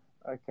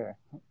 Okay.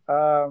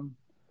 All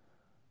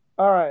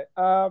right.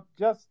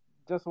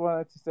 Just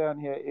wanted to say on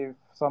here if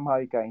somehow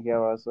you can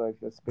hear us or if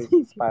your space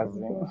is If you can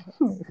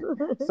spazzing.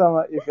 hear us.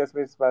 Some if your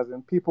space is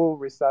spazzing, people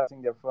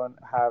restarting their phone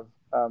have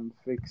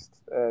fixed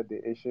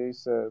the issue.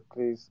 So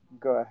please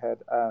go ahead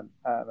and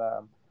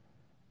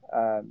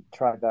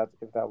try that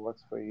if that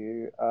works for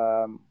you.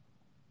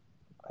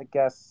 I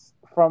guess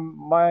from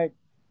my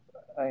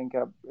I think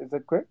is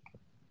it quick?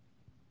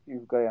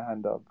 You've got your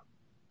hand up.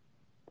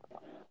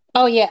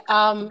 Oh yeah.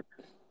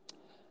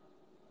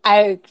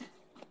 I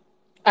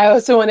I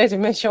also wanted to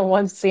mention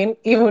one scene,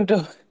 even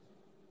though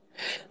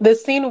the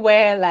scene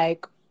where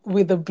like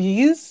with the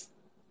bees,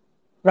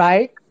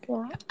 right?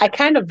 Yeah. I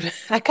kind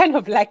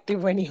of liked it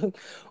when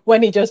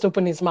he just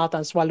opened his mouth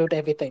and swallowed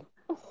everything.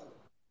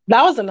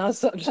 That was an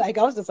answer. Like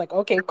I was just like,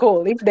 okay,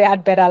 cool. If they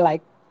had better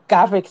like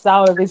graphics, that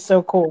would be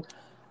so cool.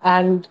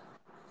 And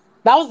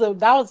that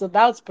was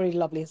a pretty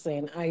lovely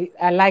scene.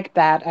 I like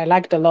that. I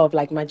liked a lot of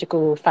like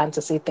magical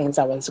fantasy things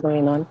that was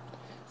going on.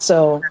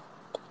 So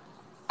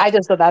I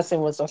just thought that scene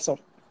was awesome.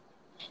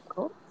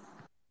 Cool.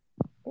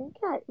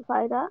 Okay.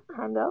 Vida,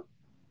 hand up.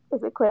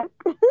 Is it quick?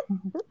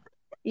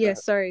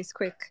 Yes, sorry, it's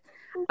quick.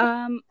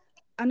 Um,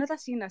 Another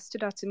scene that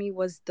stood out to me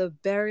was the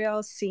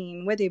burial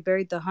scene where they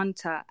buried the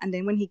hunter, and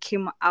then when he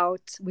came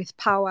out with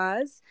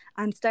powers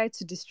and started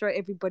to destroy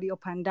everybody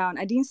up and down.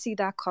 I didn't see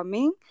that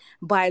coming,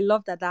 but I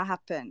love that that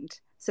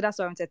happened. So that's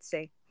what I wanted to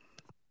say.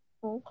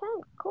 Okay,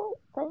 cool.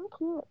 Thank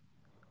you.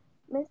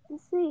 Mr.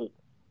 C.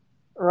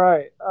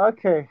 Right.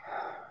 Okay.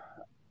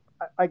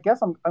 I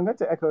guess I'm going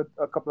to echo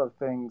a couple of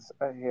things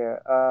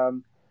here.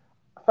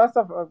 First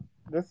off,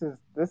 this is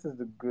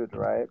the good,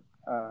 right?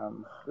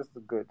 This is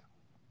the good.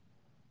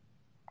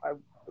 I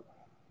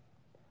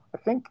I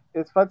think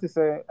it's fair to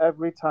say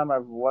every time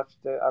I've watched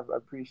it, I've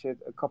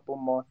appreciated a couple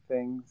more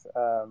things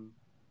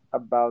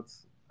about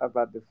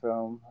about the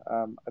film.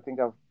 I think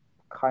I've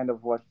kind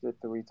of watched it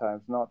three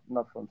times, not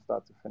from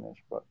start to finish,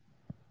 but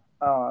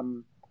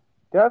um,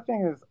 the other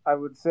thing is I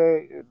would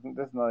say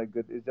this is not a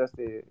good. It's just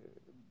a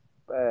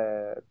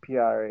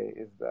PRA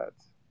is that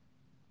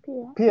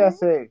PSA.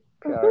 PSA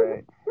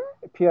PRA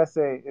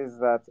PSA is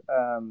that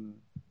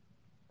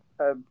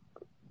uh,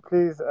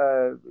 please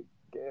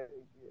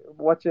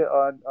watch it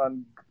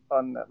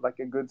on like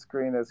a good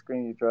screen, a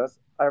screen you trust.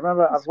 I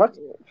remember I've watched.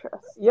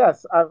 Trust.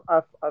 Yes,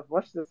 I've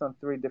watched this on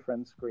three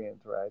different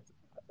screens, right?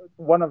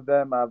 One of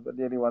them are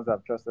the only ones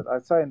I've trusted. I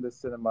saw in the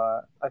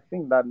cinema. I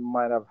think that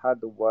might have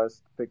had the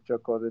worst picture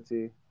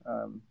quality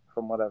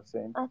from what I've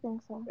seen I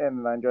think so.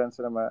 in Nigerian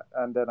cinema,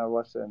 and then I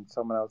watched it in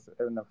someone else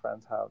in a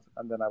friend's house,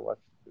 and then I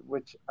watched,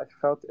 which I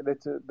felt a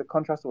little, the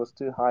contrast was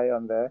too high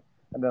on there,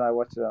 and then I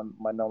watched it on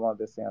my normal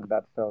this thing, and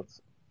that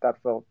felt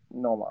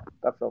normal,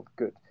 that felt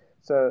good.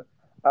 So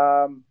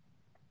um,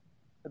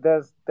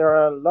 there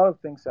are a lot of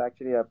things to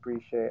actually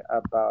appreciate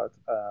about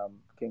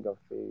King of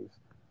Thieves.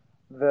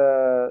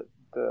 The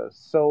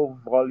sole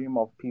volume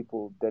of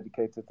people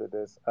dedicated to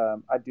this.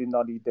 I do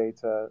Naughty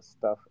Data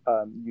stuff.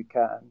 You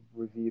can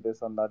review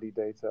this on Naughty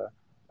Data.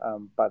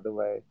 By the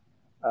way,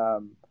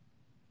 um,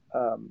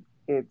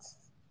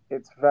 it's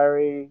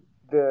very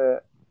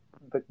the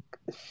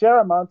sheer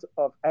amount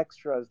of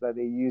extras that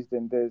they used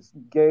in this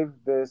gave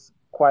this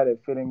quite a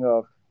feeling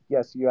of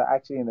yes, you are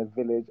actually in a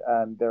village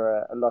and there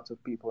are a lot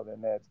of people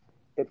in it.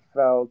 It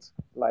felt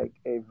like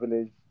a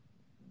village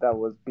that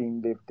was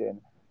being lived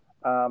in.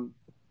 Um,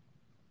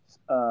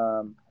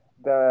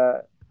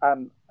 the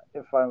and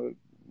if I'm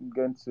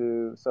going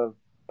to sort of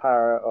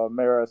para or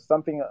mirror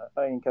something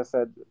Inka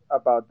said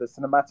about the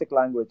cinematic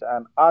language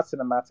and our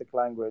cinematic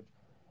language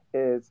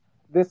is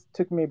this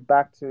took me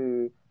back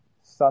to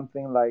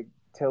something like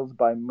Tales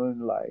by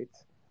Moonlight,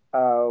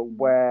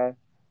 where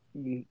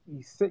you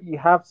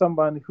have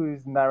someone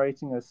who's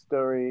narrating a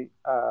story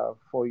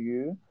for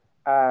you,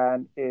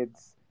 and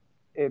it's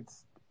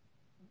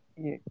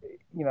you,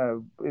 you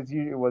know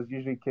it was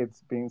usually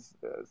kids being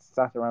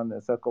sat around in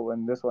a circle,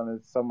 and this one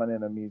is someone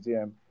in a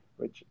museum,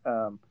 which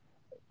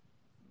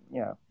you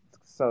know,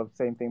 sort of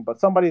same thing, but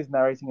somebody is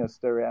narrating a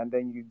story, and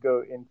then you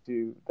go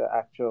into the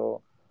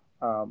actual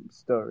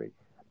story.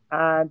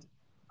 And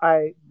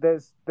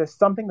there's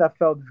something that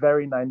felt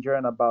very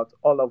Nigerian about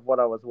all of what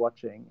I was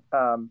watching.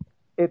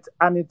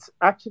 It's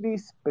actually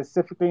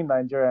specifically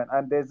Nigerian,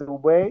 and there's a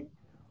way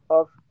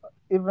of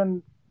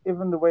even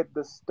even the way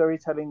the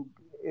storytelling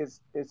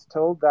is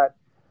told that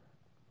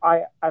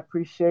I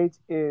appreciate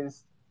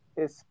is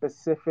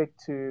specific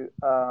to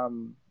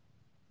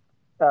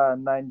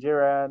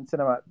Nigerian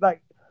cinema.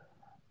 Like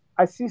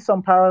I see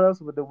some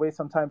parallels with the way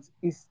sometimes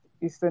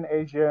Eastern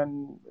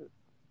Asian.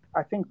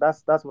 I think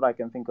that's what I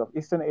can think of.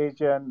 Eastern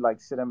Asian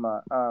like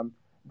cinema.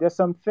 There's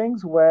some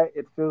things where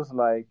it feels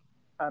like,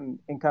 and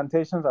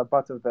incantations are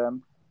part of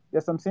them.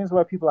 There's some scenes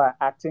where people are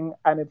acting,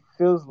 and it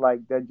feels like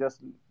they're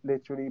just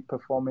literally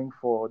performing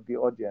for the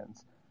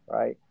audience,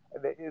 right?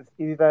 It's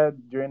either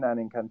during an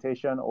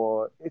incantation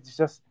or it's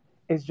just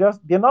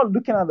they're not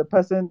looking at the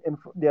person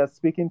they're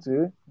speaking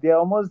to. They're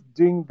almost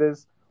doing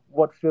this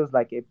what feels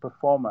like a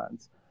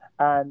performance,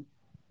 and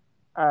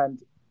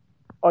and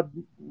or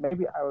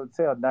maybe I would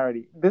say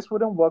ordinarily, this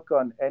wouldn't work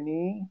on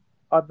any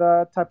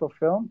other type of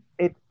film.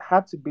 It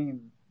had to be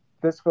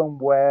this film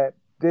where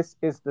this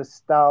is the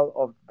style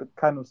of the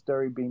kind of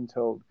story being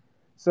told.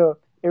 So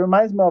it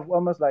reminds me of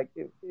almost like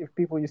if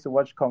people used to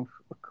watch kung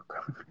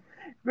fu,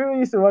 people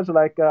used to watch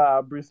like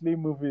Bruce Lee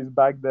movies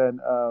back then,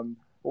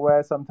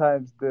 where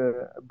sometimes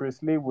the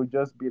Bruce Lee would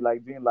just be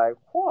like doing like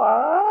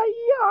 "Hua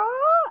ya,"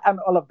 and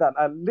all of that,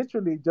 and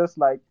literally just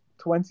like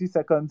 20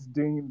 seconds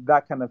doing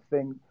that kind of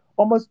thing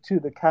almost to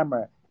the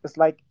camera. It's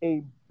like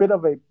a bit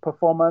of a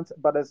performance,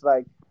 but it's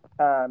like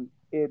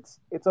it's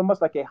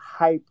almost like a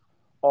hype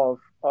of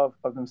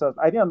themselves.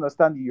 I didn't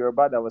understand the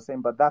Yoruba that was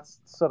saying, but that's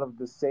sort of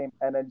the same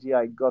energy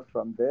I got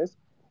from this.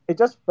 It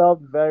just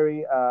felt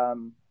very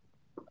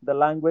the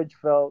language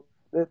felt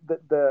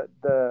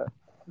the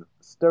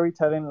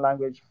storytelling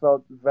language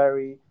felt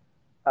very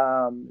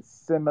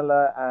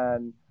similar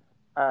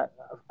uh,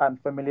 and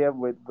familiar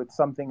with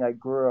something I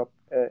grew up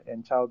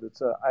in childhood.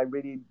 So I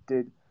really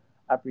did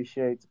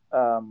appreciate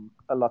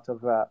a lot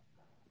of that.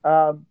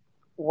 Um,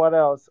 what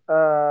else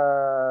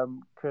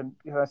can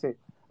I say?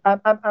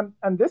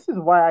 And this is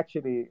why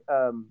actually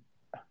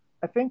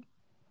I think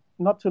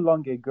not too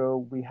long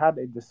ago we had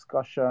a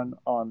discussion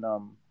on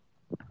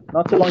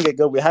not too long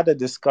ago we had a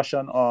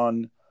discussion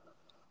on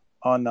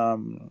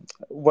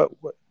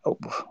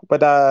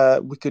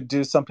whether we could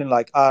do something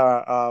like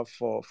RRR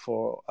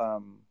for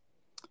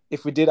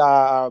if we did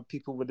RRR,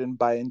 people wouldn't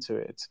buy into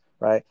it,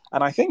 right?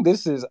 And I think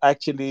this is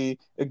actually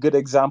a good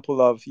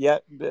example of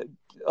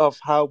of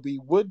how we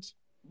would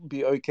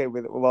be okay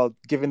with well,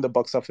 given the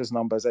box office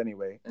numbers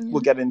anyway.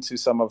 We'll get into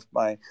some of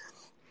my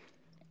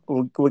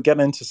we'll get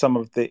into some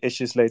of the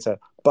issues later,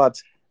 but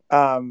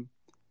um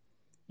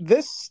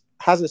this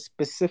has a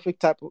specific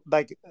type of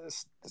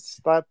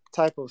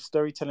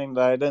storytelling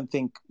that I don't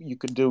think you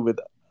could do with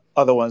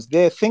other ones.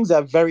 There are things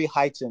that are very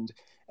heightened.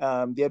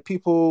 There are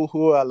people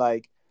who are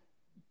like.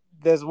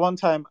 There's one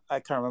time I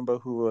can't remember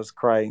who was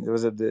crying. It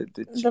was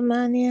The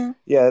man, yeah.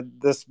 Yeah,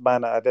 this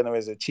man I don't know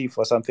is a chief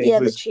or something. Yeah,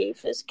 the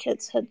chief. His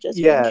kids had just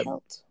been yeah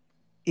killed.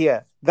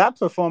 yeah. That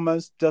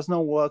performance does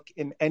not work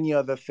in any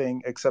other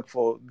thing except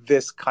for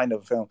this kind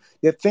of film.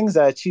 There are things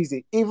that are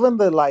cheesy. Even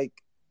the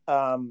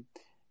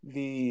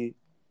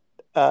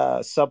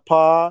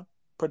subpar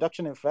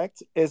production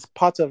effect is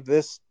part of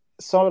this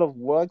sort of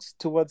works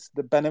towards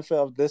the benefit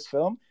of this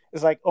film.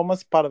 It's like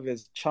almost part of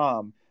its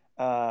charm.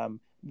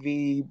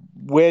 The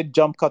weird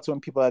jump cuts when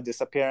people are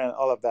disappearing and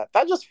all of that.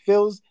 That just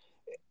feels.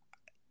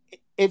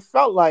 It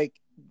felt like.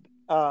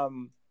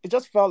 It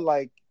just felt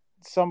like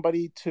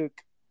somebody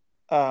took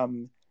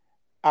um,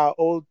 our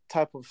old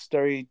type of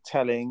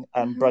storytelling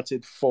and brought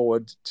it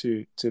forward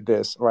to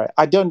this. Right.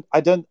 I don't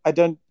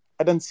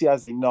see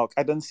as a knock.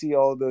 I don't see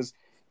all those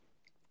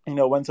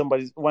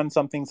when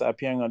something's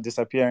appearing or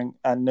disappearing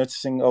and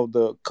noticing all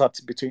the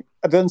cuts between.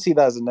 I don't see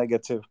that as a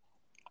negative,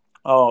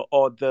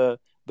 or the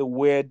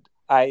weird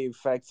eye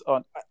effects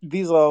on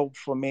these are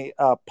for me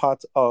are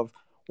part of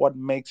what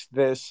makes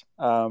this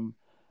uh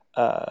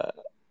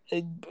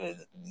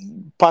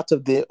part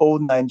of the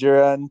old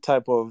Nigerian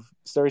type of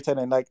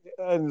storytelling. Like,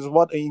 and it's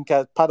what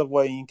Inka part of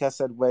what Inka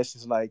said, where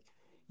she's like,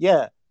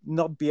 yeah,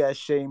 not be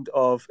ashamed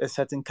of a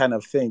certain kind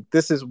of thing.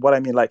 This is what I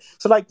mean. Like,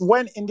 so like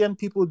when Indian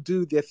people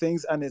do their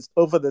things and it's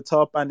over the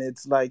top and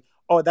it's like,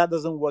 oh, that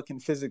doesn't work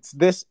in physics.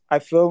 This I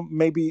feel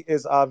maybe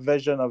is our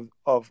version of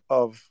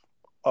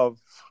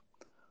of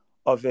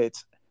it.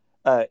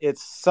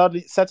 It's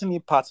certainly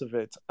part of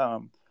it.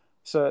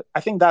 So I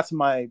think that's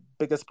my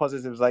biggest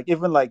positives. Like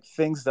even like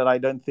things that I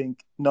don't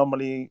think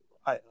normally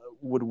I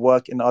would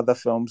work in other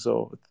films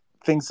or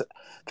things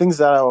things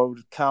that I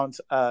would count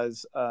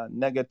as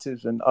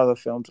negatives in other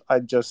films, I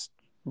just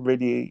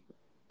really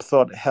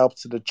thought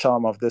helped the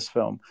charm of this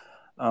film.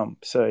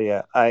 So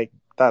yeah, I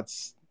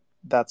that's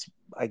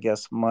I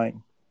guess my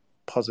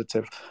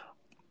positive.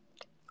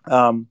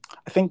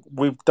 I think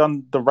we've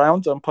done the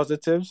rounds on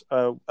positives.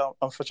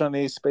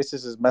 Unfortunately,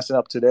 Spaces is messing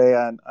up today,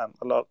 and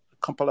a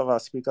couple of our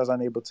speakers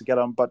aren't able to get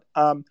on. But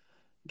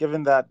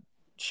given that,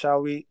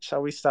 shall we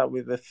start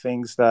with the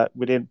things that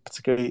we didn't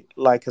particularly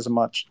like as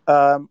much?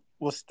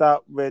 We'll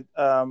start with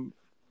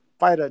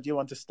Fighter. Do you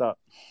want to start?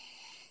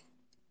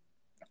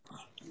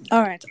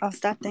 All right, I'll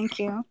start. Thank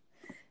you.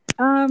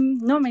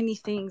 Not many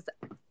things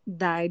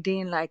that I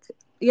didn't like.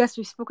 Yes,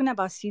 we've spoken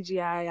about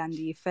CGI and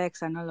the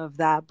effects and all of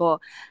that, but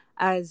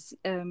as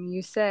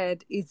you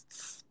said,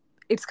 it's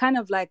kind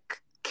of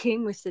like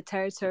came with the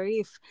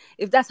territory.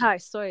 If that's how I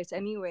saw it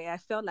anyway, I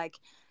felt like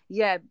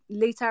yeah,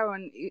 later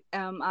on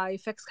our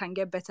effects can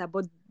get better,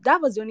 but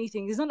that was the only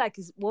thing. It's not like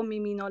it's what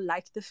made me not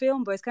like the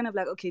film, but it's kind of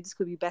like okay, this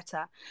could be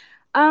better.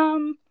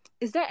 Um,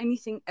 is there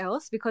anything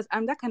else? Because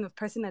I'm that kind of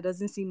person that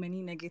doesn't see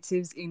many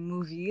negatives in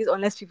movies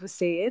unless people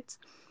say it.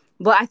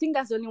 But I think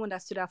that's the only one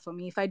that stood out for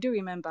me. If I do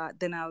remember,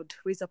 then I would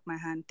raise up my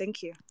hand.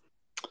 Thank you.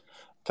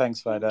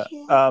 Thanks, Vida.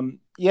 Thank you.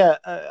 Yeah,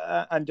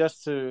 and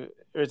just to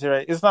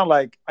reiterate, it's not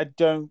like I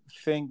don't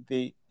think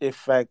the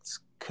effects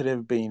could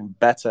have been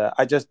better.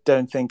 I just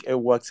don't think it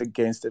works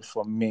against it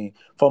for me.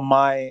 For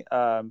my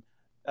um,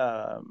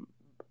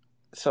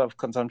 sort of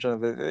consumption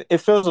of it, it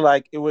feels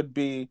like it would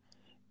be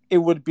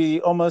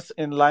almost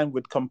in line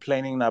with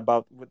complaining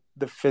about with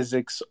the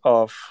physics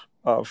of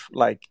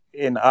like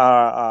in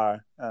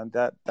RRR and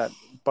that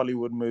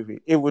Bollywood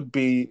movie. It would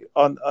be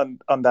on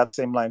that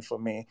same line for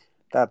me.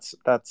 That's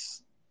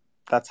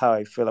how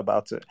I feel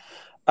about it.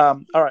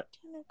 All right.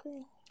 I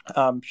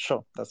agree.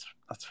 Sure. That's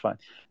fine.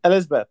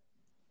 Elizabeth.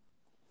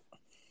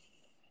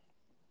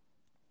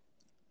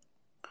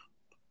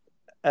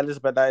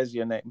 Elizabeth, that is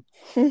your name.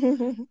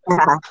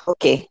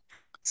 Okay.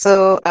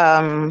 So,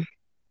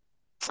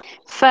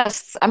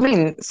 first, I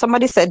mean,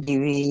 somebody said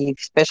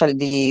especially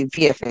the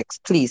VFX.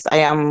 Please,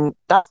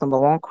 that's number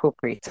one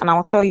culprit, and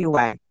I'll tell you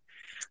why.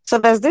 So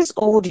there's this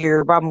old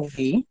Yoruba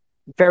movie,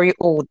 very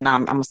old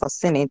now. I must have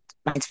seen it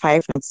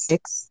 95,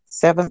 96,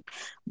 7.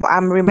 But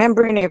I'm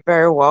remembering it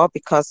very well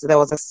because there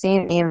was a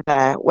scene in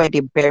there where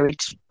they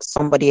buried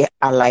somebody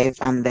alive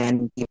and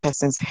then the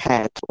person's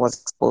head was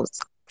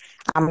exposed.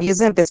 I'm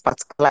using this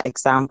particular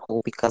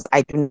example because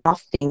I do not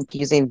think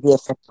using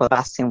VFX for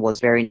that scene was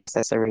very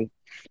necessary.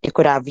 They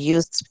could have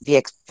used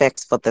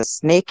VFX for the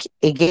snake.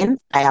 Again,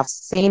 I have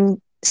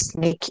seen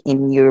snake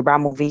in Yoruba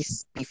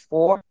movies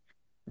before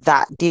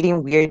that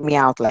didn't weird me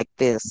out like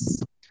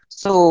this.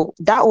 So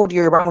that old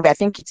Yoruba movie, I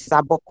think it is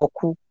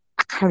Abokoku.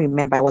 I can't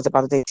remember. It was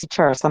about the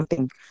teacher or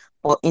something.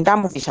 But in that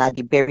movie,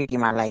 they buried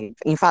him alive.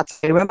 In fact,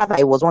 I remember that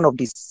it was one of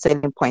the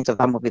selling points of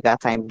that movie that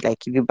time.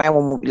 Like if you buy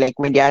one movie, like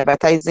when they're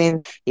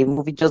advertising a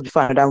movie just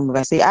before another movie,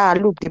 I say,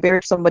 look, they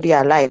buried somebody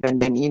alive, and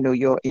then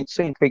you're it's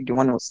so intrigued you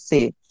want to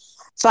say.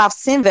 So I've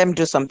seen them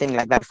do something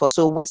like that before.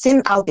 So we've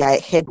seen how their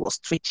head was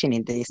twitching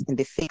in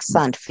the fake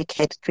sand. Fake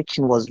head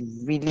twitching was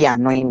really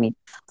annoying me.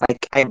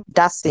 Like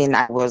that scene,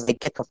 I was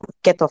like,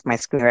 get off my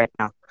screen right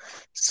now.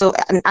 So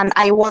and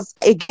I was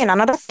again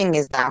another thing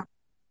is that,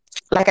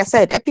 like I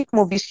said, epic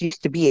movies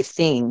used to be a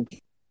thing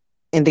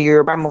in the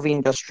Yoruba movie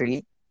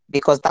industry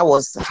because that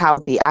was how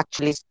they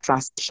actually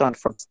transitioned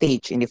from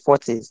stage in the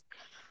 40s.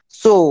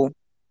 So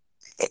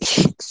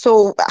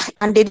so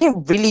and they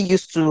didn't really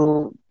used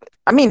to.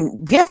 I mean,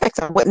 VFX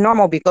are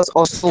normal because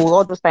also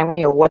all those time when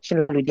you're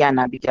watching Lydia and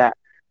Abija,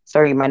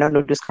 sorry, you might not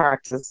know those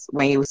characters.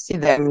 When you see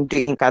them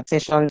doing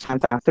incantations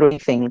and throwing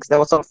things, there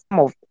was some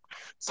form of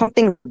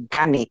something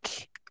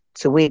organic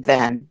to it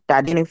then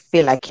that didn't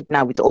feel like it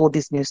now with all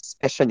these new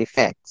special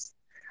effects.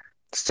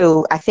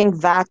 So I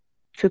think that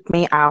took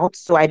me out.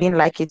 So I didn't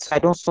like it. So I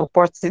don't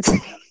support it.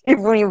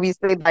 Even if we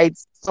say that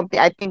it's something,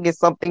 I think it's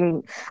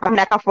something. I mean,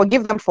 I can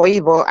forgive them for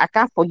it, but I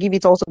can't forgive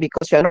it also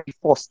because you're not the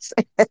first.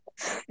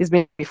 It's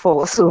been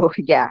before. So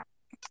yeah,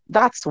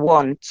 that's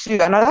one. Two.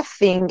 Another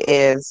thing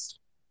is,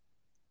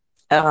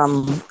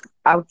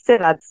 I would say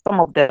that some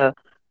of the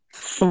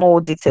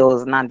small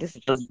details. Now this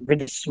is just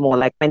really small.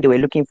 Like when they were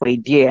looking for a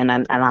deer, and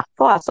I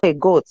thought I saw a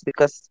goat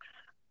because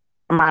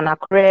man, a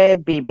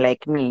Akure babe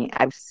like me,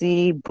 I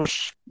see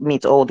bush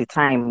meat all the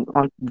time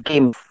on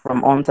game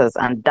from hunters,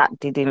 and that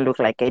didn't look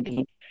like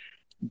any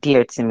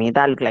deer to me.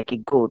 That looked like a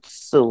goat.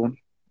 So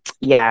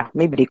yeah,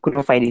 maybe they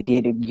couldn't find a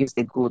deer, they used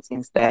the goat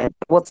instead.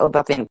 What's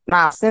other thing?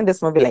 Now I've seen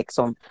this movie like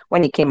some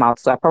when it came out,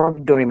 so I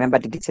probably don't remember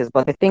the details,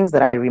 but the things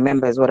that I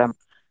remember is what I'm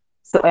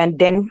so and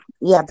then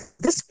yeah,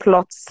 this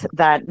plot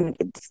that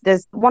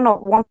there's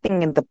one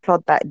thing in the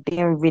plot that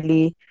didn't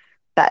really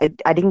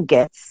I didn't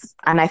get,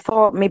 and I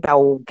thought maybe I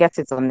will get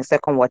it on the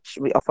second watch.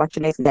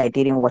 Unfortunately, I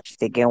didn't watch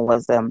it again.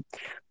 Was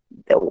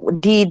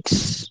did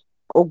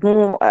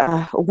Ogun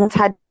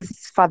had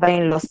his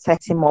father-in-law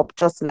set him up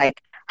just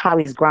like how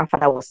his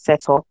grandfather was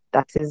set up?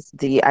 That is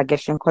the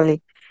Ageshin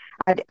Koli,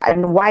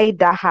 and why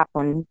that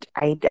happened,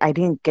 I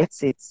didn't get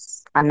it.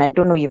 And I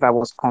don't know if I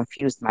was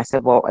confused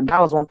myself, but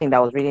that was one thing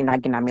that was really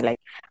nagging at me. Like,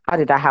 how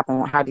did that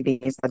happen? How did they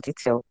miss the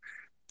detail?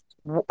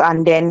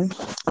 And then,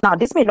 now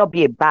this may not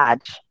be a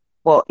bad,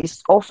 but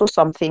it's also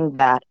something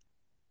that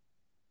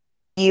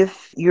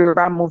if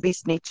Yoruba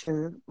movies need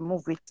to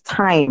move with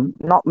time,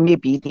 not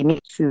maybe they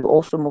need to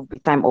also move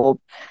with time or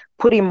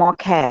put in more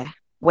care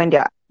when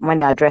they're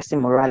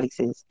addressing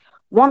moralities.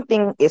 One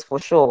thing is for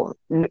sure,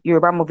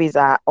 Yoruba movies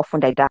are often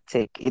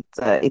didactic.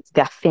 It's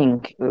their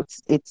thing.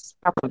 It's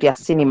part of their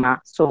cinema.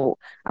 So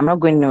I'm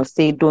not going to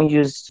say don't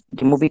use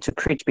the movie to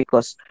preach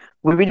because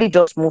we really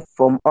just move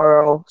from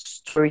oral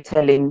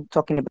storytelling,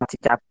 talking about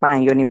it,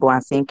 and Yonibo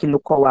and saying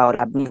Kilukowa or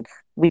Abin,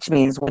 which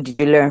means what did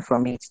you learn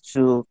from it,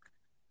 to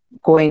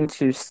going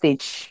to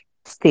stage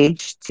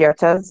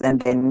theaters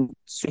and then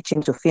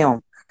switching to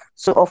film.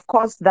 So of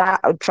course that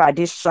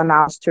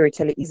traditional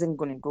storytelling isn't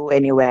going to go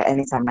anywhere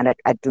anytime, and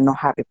I do not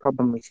have a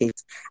problem with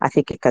it. I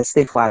think it can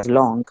stay for as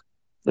long.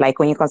 Like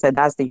when you consider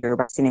that's the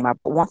Yoruba cinema.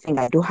 But one thing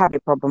I do have a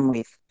problem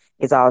with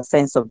is our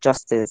sense of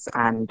justice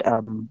and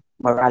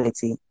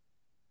morality.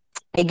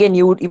 Again,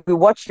 if you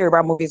watch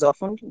Yoruba movies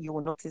often, you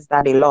will notice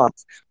that a lot.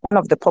 One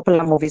of the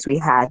popular movies we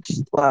had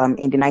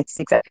in the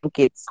 96, I think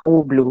it's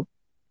All Blue,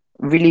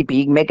 really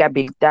big, mega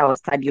big. That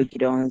was Tadio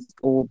Gideon's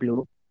All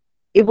Blue.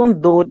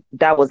 Even though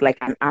that was like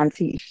an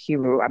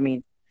anti-hero, I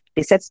mean,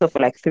 they set stuff for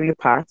like 3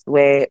 parts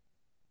where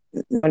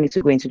no need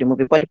to go into the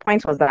movie. But the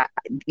point was that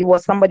it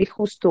was somebody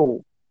who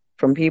stole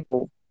from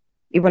people,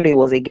 even though it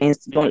was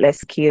against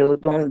let's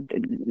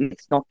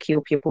not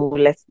kill people,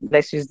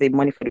 let's use the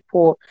money for the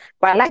poor.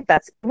 But I like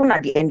that even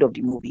at the end of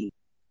the movie,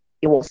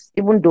 it was,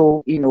 even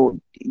though,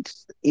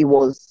 it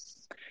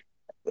was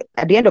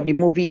at the end of the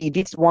movie, he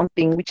did one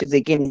thing, which is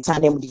again in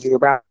tandem with the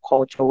Yoruba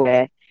culture,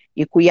 where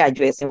Ikuya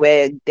addressing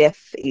where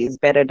death is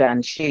better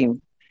than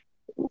shame.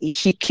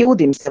 He killed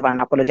himself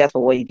and apologized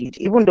for what he did,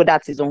 even though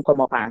that's his own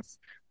come up pants.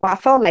 But I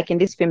felt like in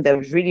this film there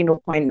was really no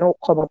point, no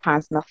come up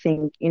pants,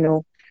 nothing. You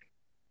know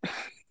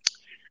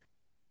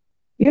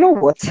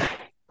what?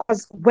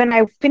 Because when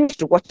I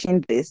finished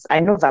watching this, I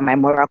know that my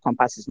moral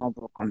compass is not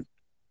broken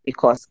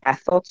because I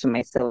thought to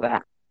myself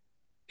that,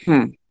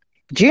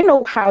 do you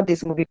know how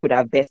this movie could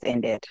have best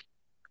ended?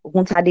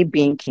 Oguntade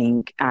being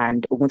king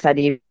and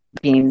Oguntade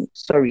being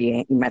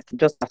sorry, he might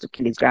just have to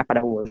kill his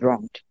grandfather who was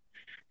wronged.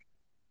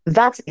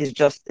 That is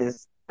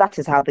justice. That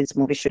is how this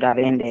movie should have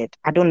ended.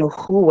 I don't know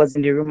who was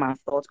in the room and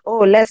thought, oh,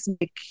 let's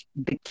make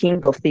the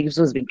king of thieves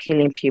who's been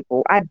killing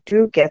people. I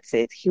do get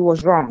it. He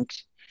was wronged.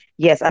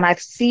 Yes, and I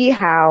see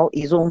how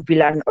his own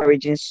villain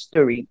origin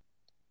story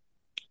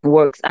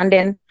works. And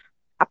then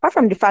apart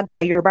from the fact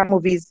that Yoruba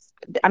movies,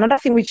 another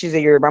thing which is a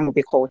Yoruba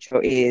movie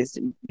culture is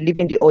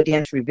leaving the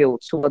audience reveal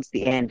towards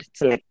the end,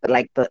 to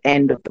like the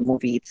end of the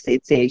movie.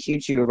 It's a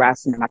huge Yoruba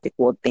cinematic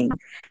world thing.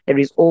 There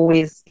is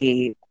always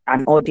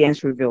an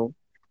audience reveal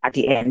at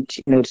the end,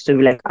 to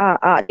be like,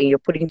 and you're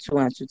putting two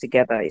and two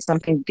together. It's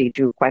something they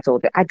do quite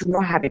often. I do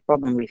not have a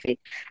problem with it.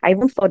 I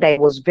even thought that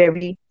it was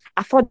very.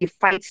 I thought the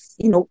fights,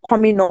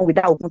 coming on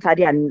without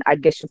Oguntade and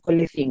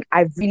Ageshukole thing.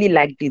 I really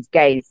like these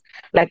guys.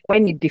 Like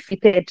when he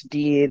defeated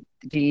the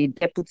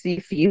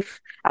deputy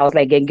thief, I was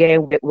like,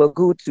 again, we're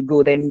good to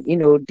go. Then,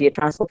 they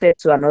transported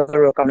to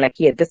another rock. I'm like,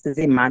 yeah, this is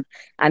it, man.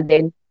 And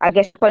then I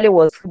guess Kole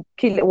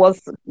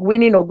was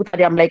winning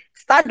Ogutade. I'm like,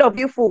 stand up,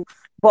 you fool.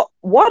 But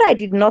what I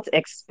did not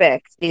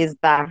expect is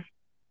that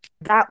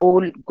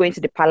all going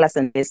to the palace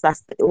and this,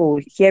 oh,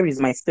 here is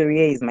my story,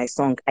 here is my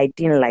song. I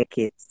didn't like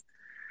it.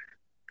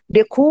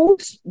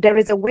 There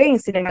is a way in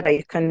cinema that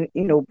you can,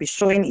 be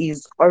showing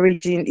his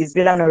origin, his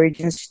villain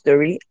origin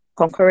story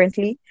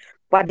concurrently.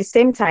 But at the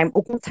same time,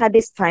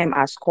 Oguntade's time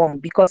has come,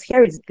 because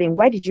here is the thing: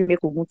 why did you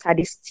make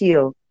Oguntade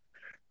steal?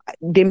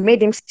 They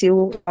made him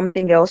steal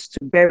something else to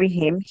bury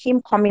him.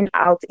 Him coming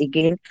out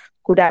again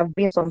could have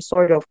been some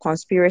sort of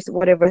conspiracy,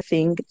 whatever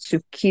thing, to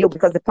kill,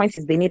 because the point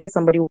is they needed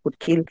somebody who could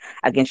kill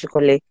against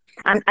Shikole.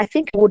 And I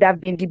think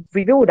the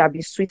review would have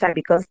been sweeter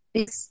because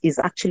this is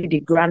actually the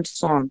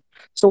grandson.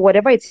 So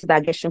whatever it is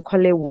that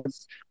Ageshokole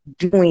was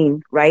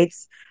doing, right?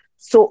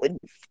 So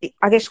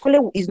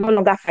Ageshokole is no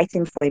longer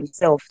fighting for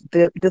himself.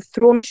 The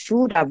throne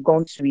should have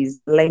gone to his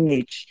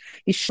lineage.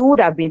 He should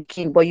have been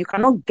king, but you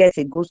cannot get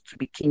a ghost to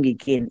be king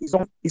again.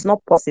 It's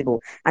not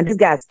possible. And this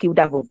guy has killed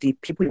half of the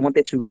people he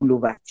wanted to rule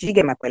over. Do you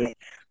get my point?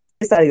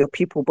 These are your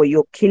people, but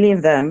you're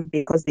killing them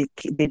because they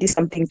did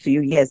something to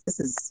you. Yes, this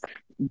is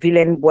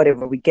villain,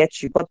 whatever, we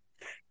get you. But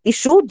it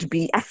should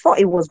be, I thought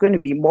it was going to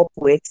be more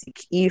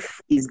poetic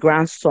if his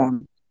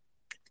grandson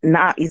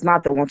now is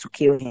not the one to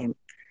kill him.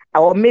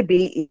 Or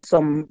maybe in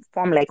some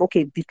form, like,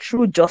 okay, the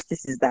true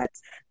justice is that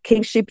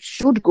kingship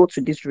should go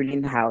to this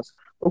ruling house.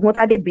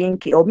 Oguntade being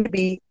king, or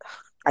maybe,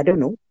 I don't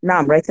know. Now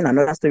I'm writing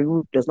another story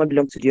who does not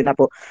belong to the other.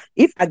 But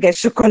if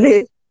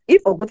Ageshokole,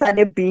 if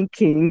Oguntade being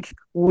king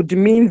would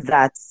mean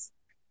that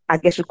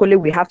Ageshokole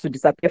will have to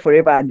disappear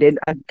forever, and then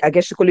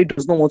Ageshokole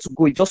does not want to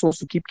go, he just wants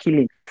to keep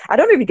killing. I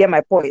don't know if you get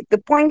my point. The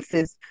point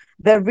is,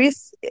 there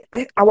is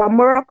our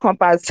moral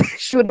compass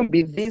shouldn't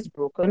be this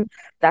broken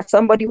that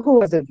somebody who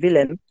was a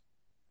villain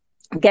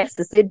gets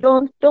to say,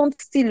 don't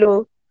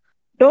steal,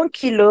 Don't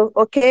kilo,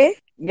 okay?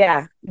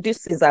 Yeah,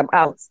 this is I'm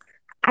out.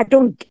 I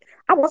don't.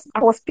 I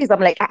was pissed. I'm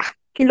like,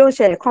 kilo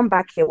shell, come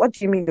back here. What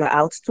do you mean you're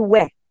out? To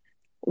where?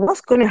 What's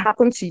going to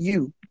happen to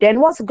you? Then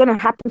what's going to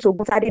happen to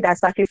Butadi that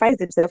sacrificed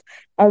himself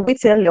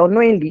unwittingly or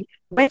knowingly,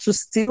 went to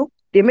steal?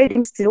 They made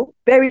him steal,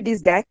 buried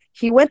this guy.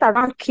 He went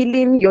around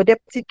killing your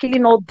deputy,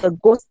 killing all the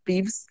ghost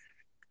thieves.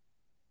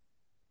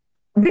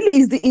 Really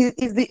is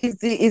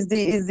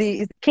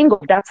the king of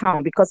that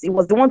town because he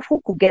was the one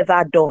who could get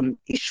that done.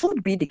 He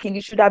should be the king.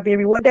 He should have been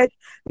rewarded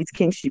with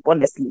kingship,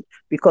 honestly.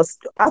 Because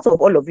out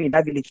of all of you in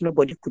that village,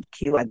 nobody could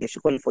kill and they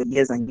should call it for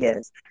years and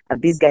years. And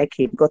this guy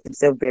came, got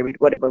himself buried,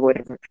 whatever,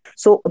 whatever.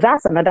 So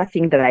that's another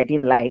thing that I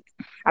didn't like.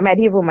 I mean, I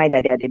didn't even mind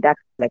that they had that.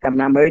 Like I'm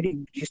already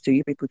used to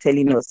you people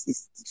telling us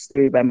this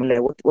story by me.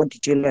 Like, what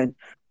did you learn?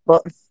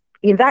 But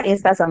in that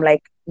instance, I'm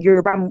like,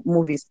 Yoruba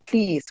movies,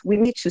 please, we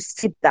need to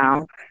sit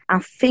down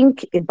and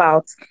think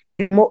about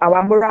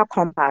our moral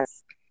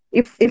compass.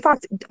 If, in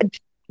fact,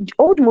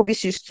 old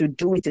movies used to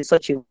do it in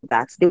such a way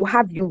that they will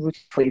have you root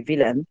for a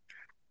villain,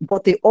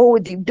 but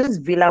those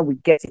villain will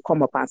get a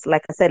come up as,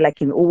 like I said, like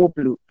in Owo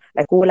Blue,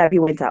 like Olabi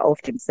went off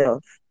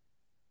himself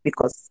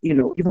because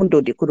even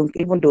though they couldn't,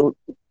 even though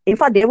in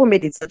fact they even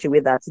made it such a way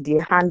that the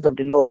hands of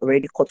the law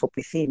already caught up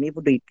with him,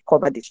 even though he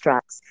covered his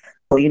tracks,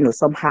 but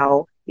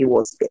somehow it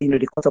was they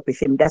caught up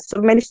with him. There's so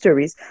many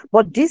stories,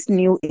 but these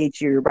new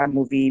age Yoruba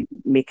movie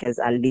makers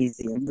are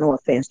lazy. No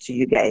offense to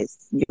you guys,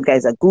 you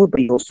guys are good,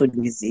 but you're also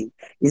lazy.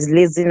 It's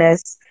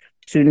laziness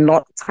to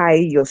not tie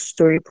your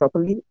story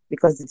properly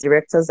because the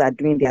directors are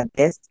doing their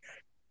best,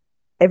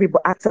 every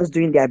actors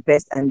doing their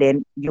best, and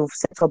then you've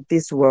set up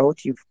this world,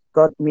 you've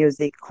got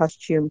music,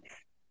 costume,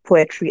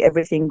 poetry,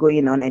 everything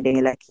going on, and then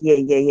you're like, yeah,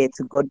 yeah, yeah,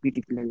 to God be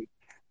the glory.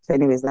 So,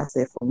 anyways, that's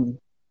it for me.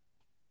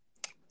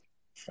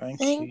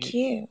 Thank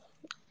you.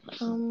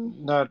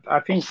 No, I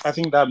think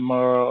that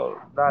moral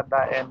that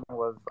end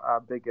was our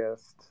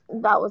biggest.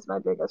 That was my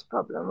biggest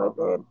problem with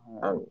it,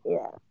 and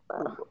yeah, I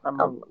mean,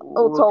 I'll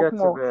we'll talk get to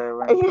more. there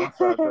when it comes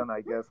to our turn,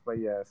 I guess. But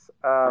yes.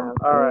 All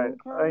right,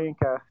 Inka.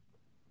 Ayinka,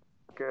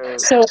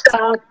 good. So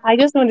I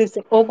just want to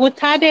say,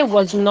 Ogutade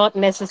was not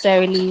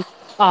necessarily.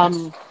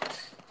 Um,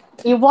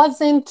 it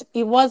wasn't.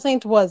 What's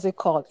it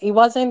called? It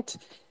wasn't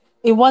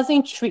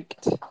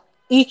tricked.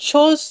 He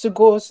chose to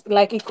go.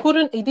 Like he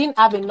couldn't. He didn't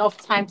have enough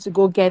time to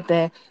go get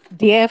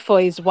there for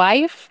his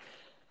wife.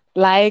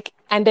 Like,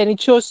 and then he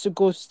chose to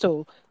go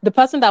steal. The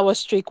person that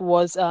was tricked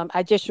was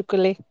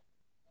Ajeshukule.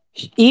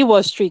 He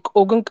was tricked.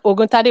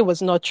 Oguntade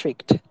was not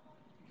tricked.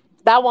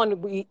 That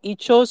one, he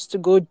chose to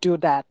go do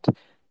that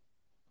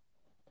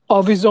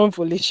of his own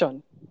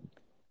volition.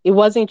 It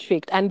wasn't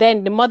tricked. And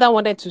then the mother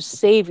wanted to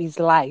save his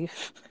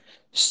life.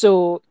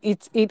 So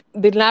the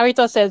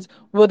narrator says,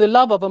 will the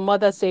love of a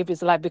mother save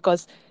his life?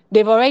 Because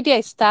they've already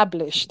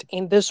established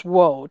in this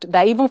world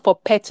that even for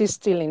petty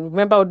stealing,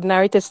 remember how the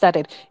narrator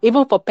started,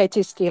 even for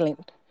petty stealing,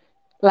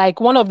 like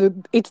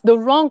it's the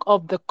wrong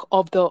of the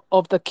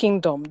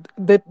kingdom.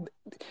 The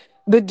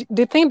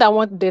thing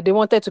that they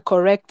wanted to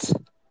correct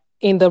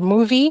in the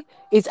movie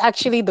is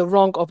actually the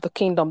wrong of the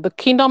kingdom. The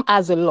kingdom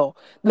has a law.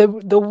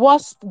 The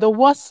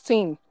worst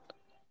thing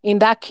in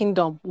that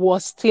kingdom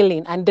was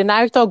stealing, and the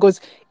narrator goes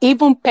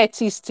even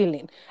petty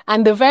stealing.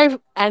 And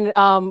the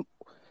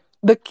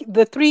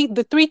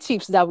three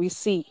thieves that we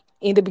see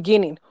in the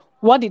beginning,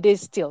 what did they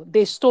steal?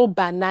 They stole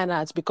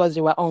bananas because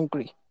they were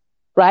hungry,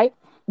 right?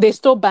 They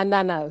stole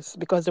bananas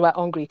because they were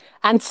hungry.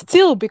 And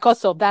still,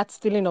 because of that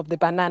stealing of the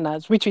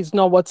bananas, which is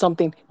not what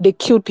something, they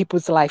killed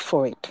people's life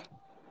for it.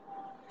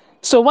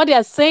 So what they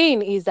are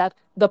saying is that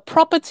the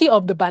property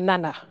of the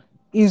banana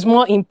is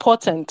more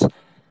important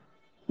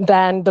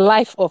than the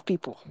life of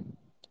people.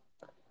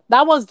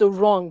 That was the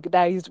wrong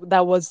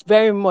that was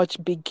very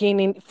much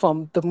beginning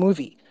from the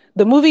movie.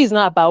 The movie is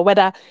not about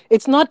whether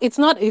it's not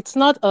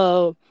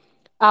how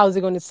was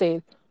it going to say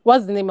it?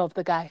 What's the name of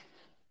the guy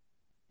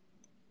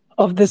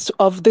of this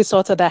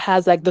author that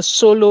has like the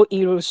solo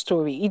hero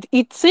story?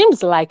 It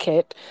seems like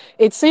it.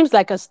 It seems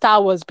like a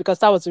Star Wars, because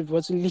Star Wars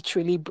was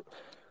literally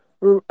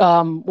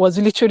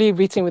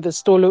written with the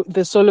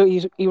solo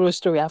hero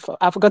story.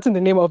 I've forgotten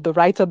the name of the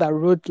writer that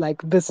wrote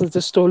like this is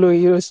the solo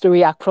hero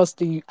story across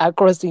the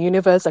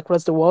universe,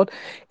 across the world.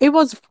 It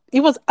was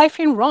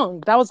effing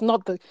wrong. That was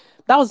not the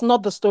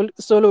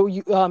solo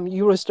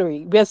hero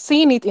story. We are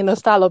seeing it in the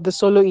style of the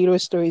solo hero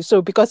story.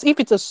 So because if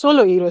it's a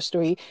solo hero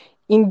story,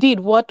 indeed,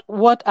 what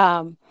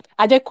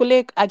Ajay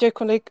Kule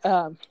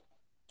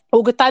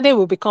Ogutade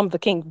will become the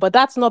king, but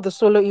that's not the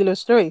solo hero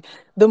story.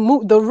 The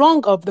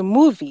wrong of the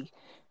movie,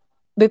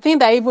 the thing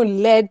that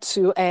even led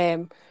to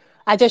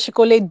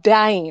Ajeshikole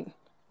dying,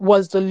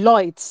 was the law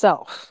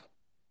itself.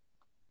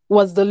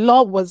 Was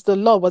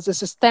the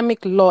systemic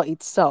law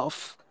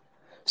itself.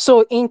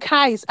 So in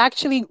Kai's,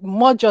 actually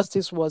more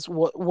justice was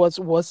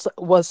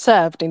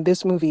served in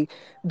this movie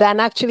than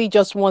actually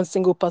just one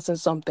single person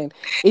something.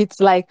 It's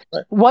like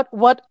Right. what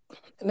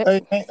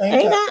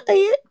Ayinka, Are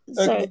you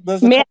sorry?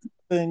 there's a may couple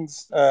of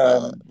things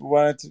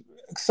wanted to.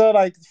 So,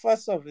 like,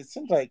 first off, it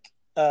seems like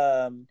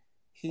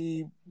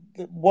he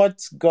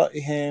what got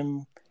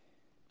him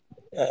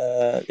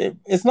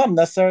it's not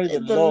necessarily the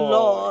The law.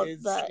 law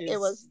that it It's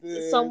was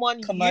the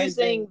someone conniving.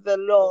 using the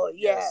law.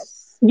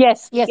 Yes.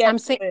 Yes, Yes, to yes, get I'm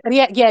to saying, it.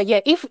 yeah, yeah, yeah.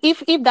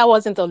 If that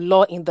wasn't a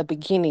law in the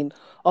beginning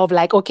of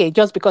like, okay,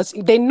 just because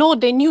they knew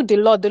the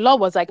law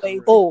was like, Way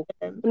to oh,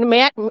 kill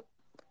him.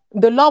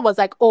 the law was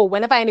like, oh,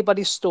 whenever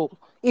anybody stole,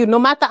 no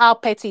matter how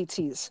petty it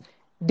is,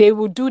 they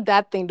will do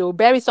that thing. They will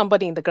bury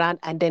somebody in the ground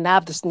and then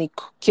have the snake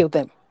kill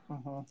them.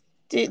 Mm-hmm.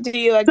 Do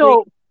you agree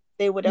So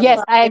they would have yes,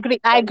 found I a agree.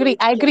 I different agree. way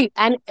to I kill him? agree.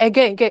 And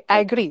again, I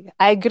agree.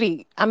 I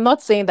agree. I'm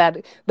not saying that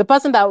the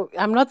person that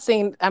I'm not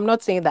saying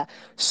that.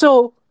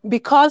 So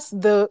because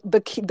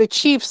the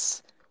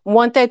chiefs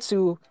wanted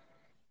to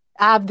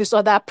have this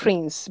other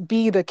prince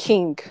be the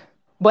king,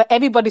 but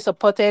everybody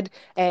supported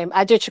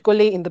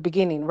Ajay in the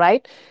beginning,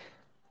 right?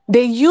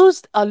 They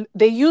used a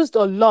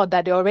law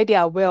that they're already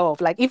aware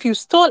of. Like if you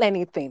stole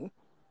anything,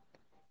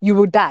 you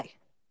will die.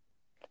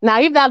 Now,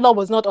 if that law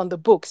was not on the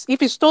books,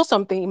 if you stole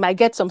something, you might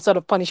get some sort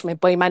of punishment,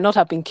 but you might not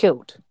have been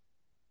killed,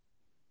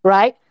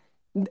 right?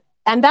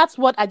 And that's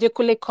what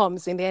Ajekule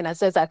comes in the end and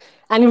says that.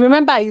 And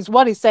remember, is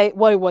what he said.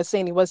 What he was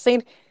saying. He was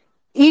saying,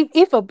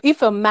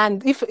 if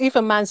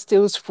a man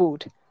steals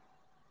food,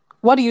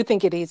 what do you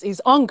think it is? He's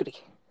hungry.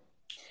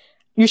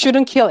 You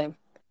shouldn't kill him,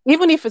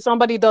 even if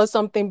somebody does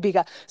something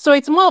bigger. So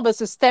it's more of a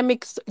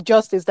systemic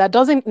justice that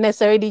doesn't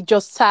necessarily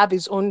just serve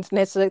his own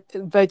necessary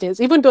vengeance.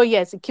 Even though,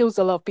 yes, it kills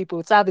a lot of people,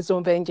 it serves his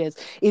own vengeance.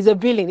 He's a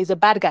villain, he's a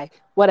bad guy,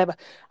 whatever.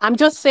 I'm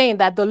just saying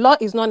that the law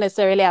is not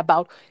necessarily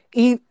about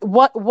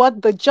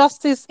what the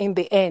justice in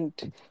the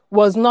end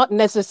was not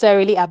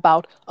necessarily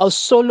about a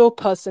solo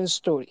person's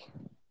story.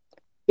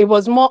 It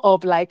was more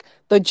of like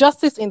the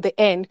justice in the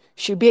end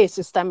should be a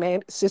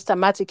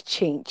systematic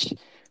change.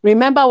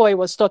 Remember what he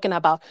was talking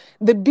about.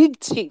 The big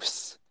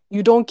thieves,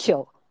 you don't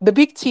kill. The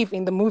big thief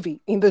in the movie,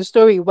 in the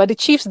story, were the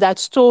chiefs that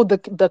stole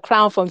the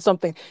crown from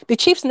something. The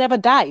chiefs never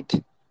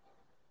died.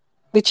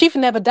 The chief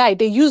never died.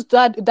 They used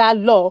that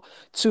law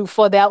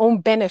for their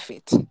own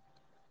benefit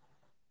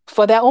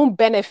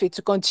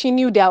to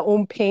continue their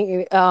own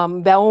pain,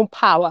 their own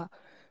power.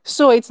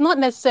 So it's not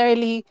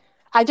necessarily.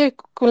 Ajay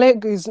Kule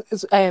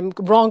is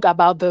wrong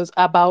about this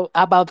about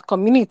the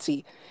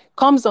community.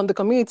 Comes on the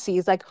community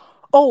is like,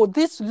 oh,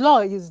 this law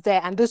is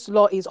there and this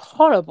law is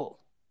horrible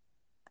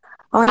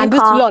and this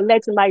Oinka, law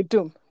led to my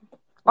doom.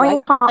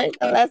 Right? Oinka, Like,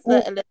 let's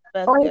let Elizabeth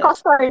go. Oinka,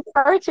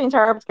 sorry to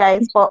interrupt,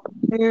 guys, but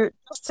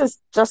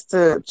just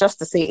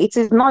to say, it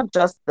is not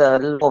just the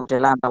law of the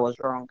land that was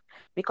wrong.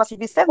 Because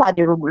if you said that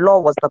the law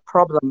was the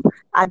problem,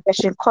 and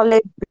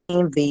College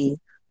being the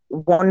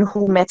one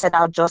who meted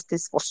out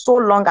justice for so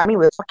long, I mean,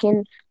 we're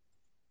talking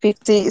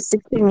 50,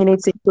 60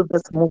 minutes into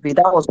this movie.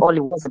 That was all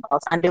it was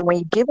about. And then when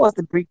he gave us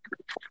the brief,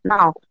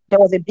 now there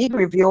was a big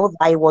reveal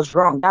that he was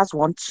wrong. That's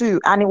one, too.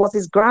 And it was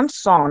his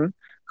grandson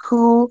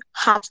who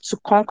had to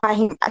conquer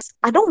him.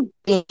 I don't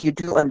think you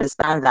do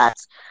understand that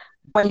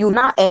when you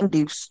now end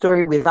the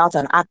story without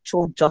an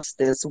actual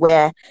justice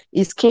where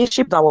his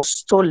kingship that was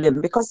stolen,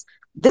 because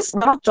this we're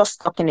not just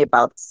talking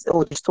about,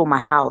 oh, they stole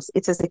my house.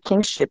 It is a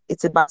kingship.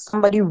 It's about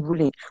somebody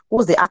ruling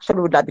who's the actual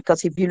ruler.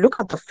 Because if you look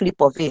at the flip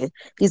of it,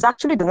 he's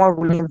actually the one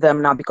ruling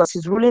them now because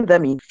he's ruling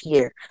them in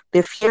fear.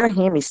 They fear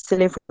him, he's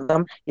stealing from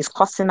them, he's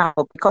cussing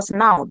out because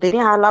now they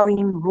didn't allow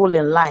him rule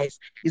in life.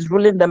 He's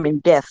ruling them in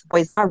death, but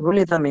he's not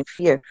ruling them in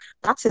fear.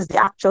 That is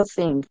the actual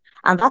thing.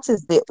 And that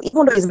is the,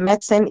 even though he's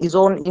meting his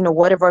own,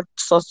 whatever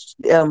such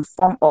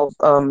form of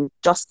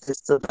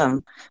justice to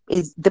them,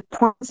 is the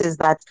point is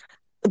that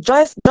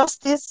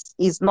justice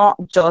is not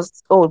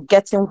just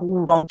getting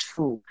who wronged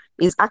who,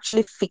 is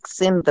actually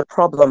fixing the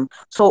problem.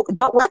 So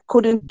why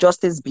couldn't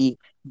justice be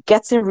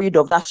getting rid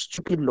of that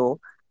stupid law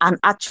and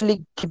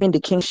actually giving the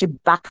kingship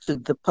back to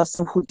the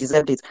person who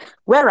deserved it?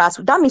 Whereas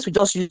that means we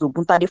just used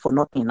Oguntade for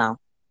nothing now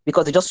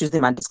because they just used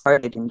him and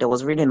discarded him. There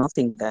was really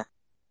nothing there.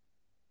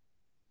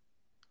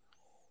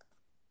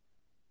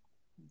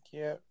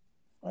 Yeah.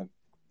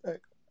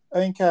 I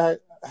think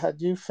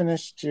had you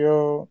finished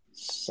your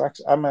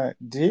sex? I mean,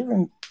 do you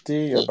even do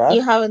your bad?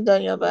 You haven't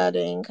done your bad,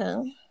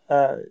 Inca.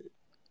 I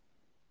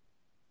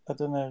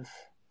don't know if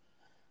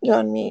You're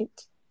on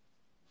mute.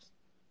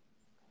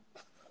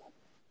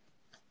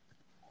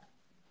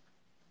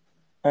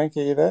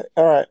 okay, you there?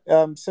 All right.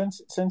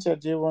 Cynthia,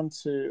 do you want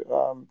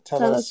to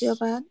tell us your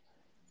bad?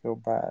 Your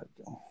bad.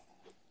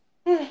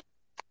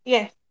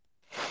 Yes.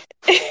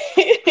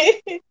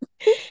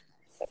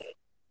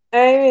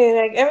 I mean,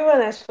 like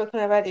everyone has spoken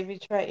about the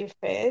visual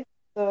effect,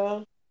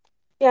 so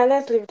yeah,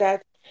 let's leave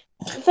that.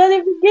 So the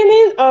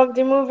beginning of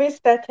the movie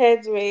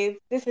started with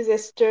this is a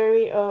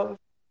story of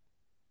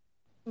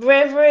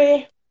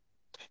bravery,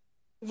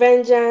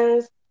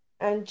 vengeance,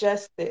 and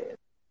justice.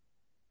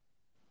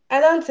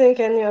 I don't think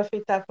any of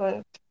it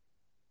happened.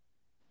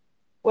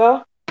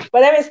 Well,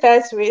 but let me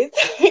start with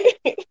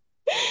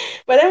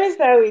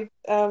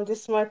the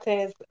small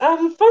things.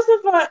 First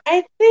of all,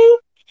 I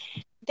think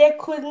they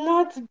could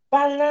not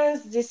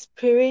balance the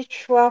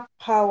spiritual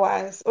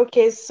powers.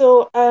 Okay,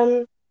 so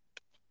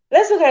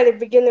let's look at the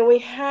beginning. We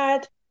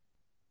had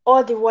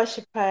all the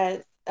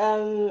worshippers,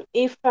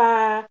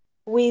 Ifa,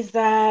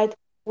 Wizard,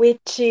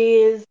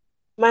 witches,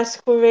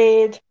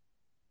 masquerade.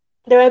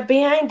 They were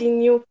behind the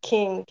new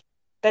king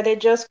that they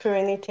just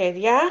coronated,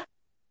 yeah?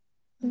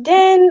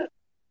 Then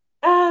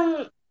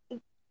um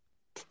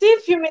still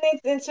a few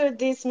minutes into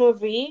this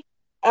movie,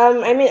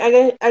 I mean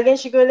again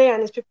Shigole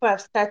and his people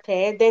have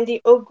started. Then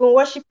the Ogun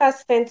worshippers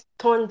sent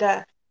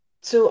thunder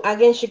to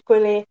again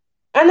Shigole.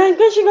 And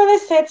again Shigole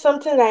said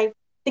something like,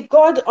 the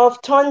god of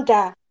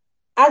thunder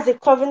has a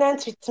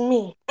covenant with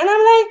me. And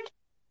I'm like,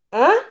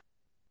 huh?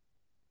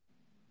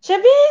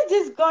 Shebi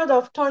this god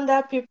of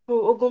thunder people,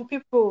 Ogun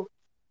people,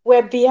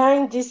 were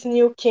behind this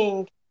new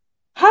king.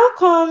 How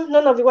come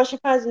none of the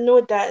worshippers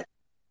know that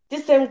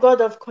this same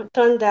god of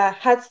thunder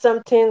had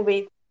something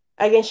with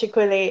again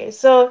Shikole?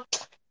 So,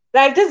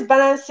 like this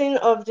balancing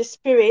of the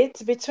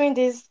spirit between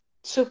these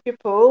two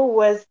people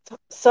was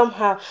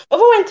somehow.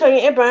 Even when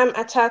Tony Abraham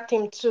attacked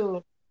him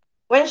too,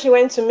 when she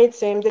went to meet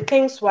him, the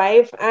king's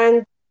wife,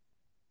 and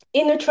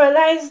he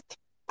neutralized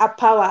her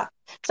power.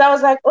 So I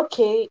was like,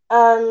 okay,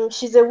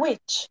 she's a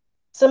witch.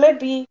 So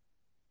maybe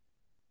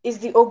it's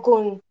the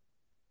Ogun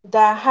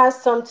that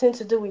has something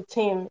to do with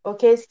him.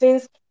 Okay,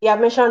 since you have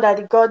mentioned that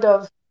the god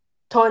of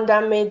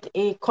thunder made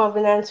a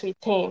covenant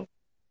with him.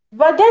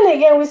 But then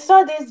again, we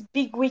saw this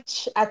big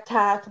witch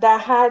attack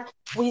that had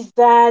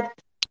wizard,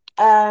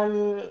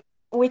 um,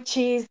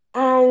 witches,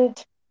 and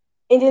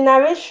in the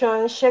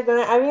narration,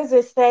 Shegun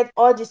Arinze said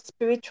all the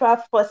spiritual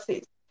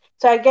forces.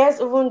 So I guess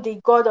even the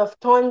god of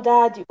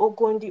thunder, the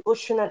Ogun, the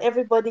ocean, and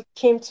everybody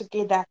came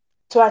together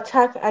to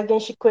attack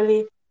against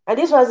Shikoli. And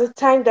this was the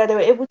time that they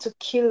were able to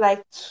kill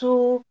like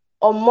two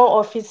or more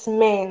of his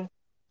men.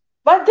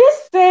 But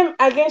this same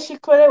against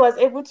Shikole was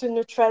able to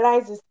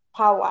neutralize his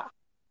power,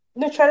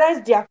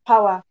 neutralize their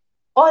power,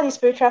 all the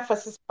spiritual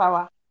forces'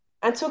 power,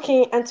 and took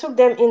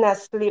them in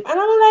as slave. And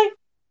I'm like,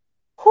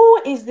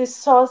 who is the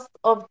source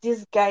of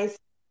this guy's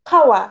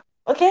power?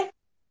 Okay,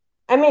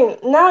 I mean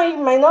now it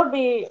might not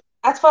be.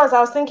 At first, I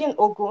was thinking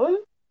Ogun,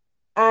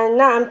 and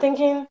now I'm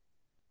thinking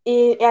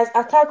he has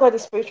attacked all the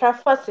spiritual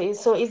forces.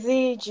 So is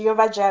he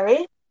Jehovah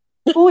Jireh?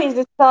 Who is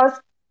the source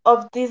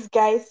of this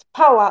guy's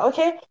power?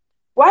 Okay,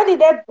 why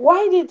did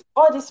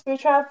all the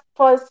spiritual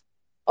force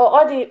or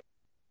all the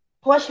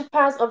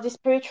worshippers of the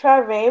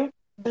spiritual realm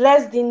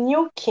bless the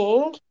new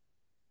king,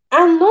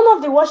 and none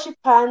of the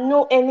worshippers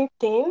know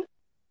anything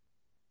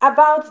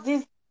about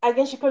this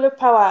Agenshikolo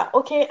power?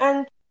 Okay,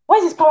 and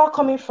where's his power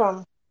coming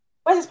from?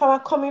 Where's his power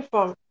coming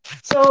from?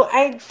 So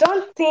I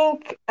don't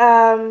think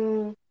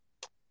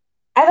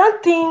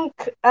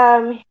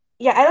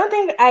yeah, I don't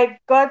think I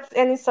got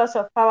any source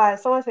of power.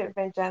 Someone said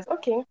vengeance.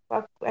 Okay,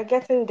 well, we're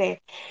getting there.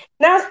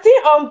 Now,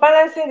 still on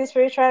balancing the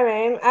spiritual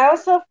realm, I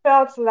also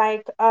felt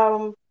like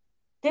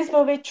this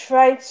movie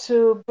tried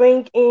to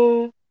bring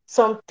in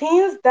some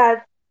things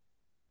that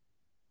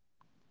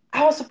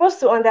I was supposed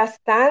to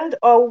understand,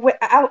 or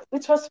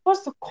it was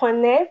supposed to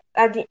connect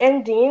at the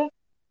ending,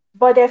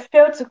 but they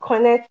failed to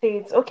connect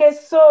it. Okay,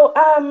 so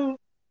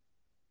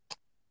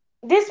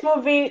this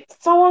movie,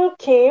 someone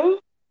came,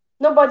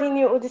 nobody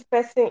knew who this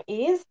person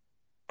is,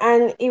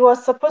 and it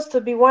was supposed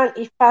to be one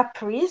Ifa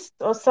priest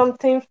or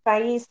something,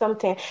 Fayi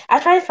something. I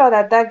actually felt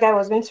that that guy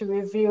was going to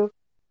reveal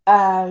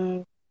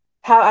um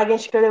how Agen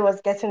Shikole was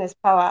getting his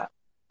power.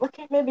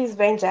 Okay, maybe it's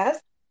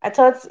vengeance. I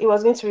thought it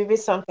was going to reveal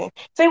something.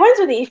 So he went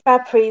to the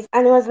Ifa priest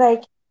and he was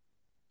like,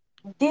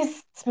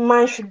 this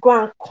man should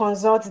go and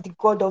consult the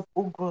god of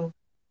Ogun.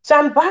 So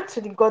I'm back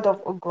to the god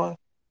of Ogun.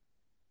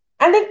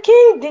 And the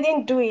king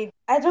didn't do it.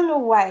 I don't know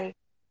why.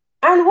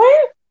 And when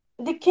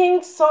the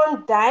king's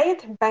son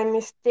died by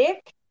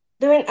mistake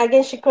during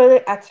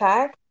Agenshikore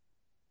attack,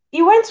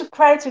 he went to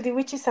cry to the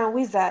witches and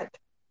wizards.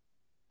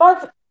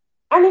 But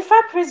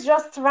Anifa priest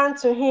just ran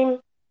to him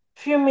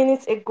few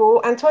minutes ago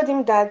and told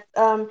him that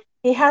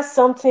he has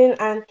something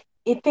and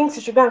he thinks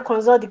he should go and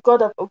consult the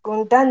god of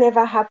Ogun. That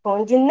never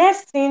happened. The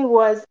next scene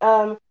was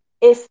a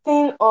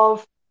scene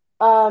of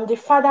the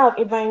father of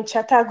Ibrahim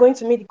Chata going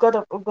to meet the god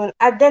of Ogun.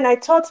 And then I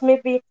thought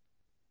maybe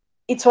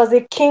it was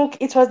the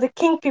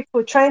king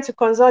people trying to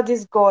consult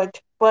this god,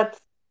 but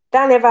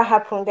that never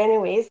happened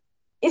anyways.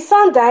 His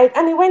son died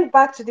and he went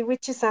back to the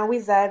witches and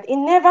wizards. He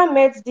never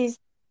met this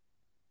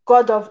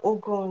god of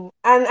Ogun.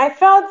 And I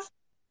felt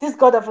this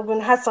god of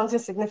Ogun had something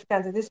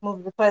significant in this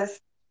movie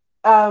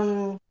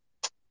um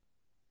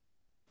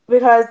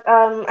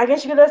I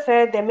guess you could have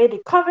said they made a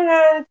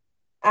covenant,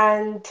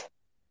 and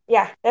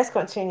yeah, let's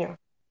continue.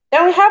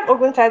 Then we have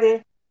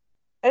Oguntade.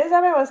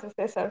 Elizabeth wants to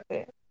say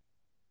something.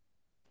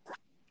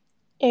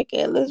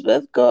 Okay,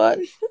 Elizabeth, go on.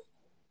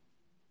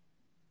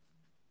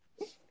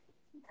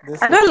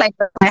 This I is don't like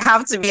that I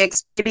have to be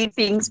explaining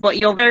things, but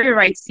you're very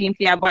right,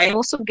 Cynthia. But I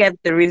also get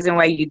the reason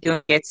why you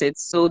don't get it.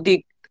 So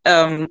the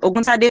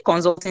Oguntade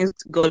consulting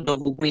god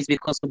of Ogun is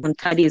because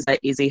Oguntade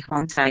is a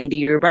hunter in the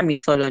Yoruba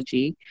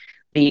mythology.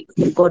 The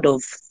god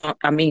of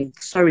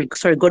sorry,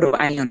 god of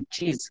iron.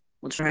 Jeez,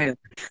 what's wrong?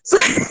 So,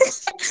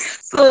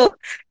 so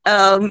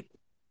um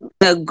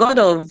the god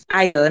of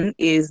iron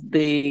is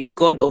the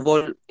god of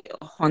all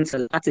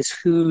hunters. That is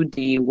who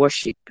they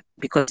worship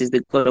because he's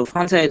the god of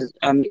hunters,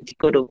 the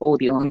god of all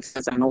the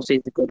hunters, and also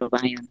is the god of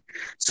iron.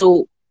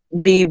 So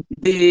the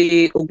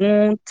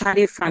Ogun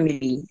Tade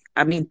family,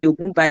 I mean the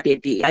Ogun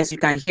Bade, as you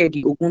can hear,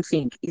 the Ogun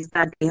thing is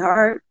that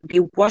they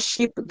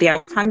worship their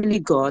family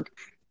god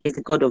is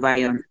the god of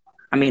iron.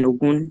 I mean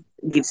Ogun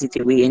gives it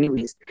away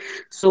anyways.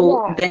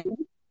 So Yeah. then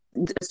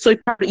so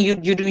probably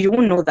you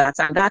won't know that,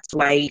 and that's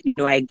why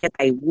I get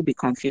I will be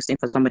confusing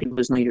for somebody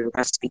who's not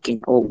Yoruba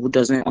speaking or who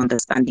doesn't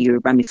understand the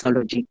Yoruba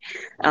mythology.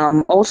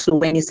 Also,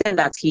 when he said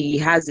that he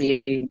has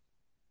a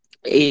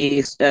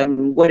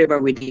whatever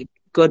with the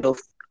god of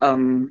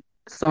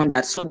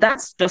thunder, so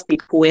that's just a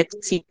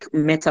poetic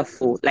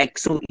metaphor. Like,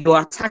 so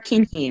you're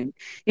attacking him.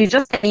 He's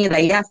just saying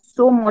that he has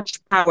so much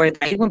power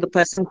that even the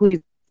person who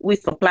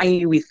is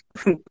supplying you with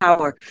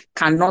power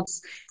cannot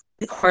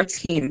hurt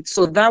him.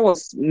 So that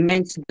was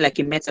meant to be like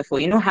a metaphor.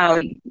 You know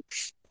how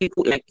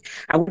people, like,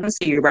 I wouldn't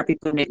say Yoruba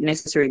people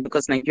necessarily,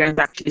 because Nigerians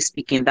actually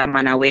speak in that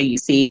manner where you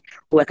say,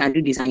 "Oh, I can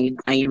do this," and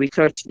you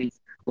refer to it.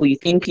 Or you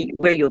think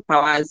where your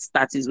power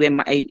starts is where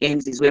my it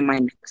ends is where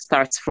mine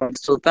starts from.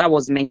 So that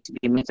was meant to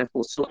be a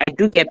metaphor. So I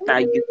do get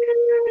that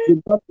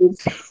you got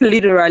it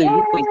literally,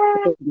 but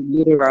Yeah.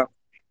 you literal.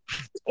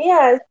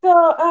 Yeah.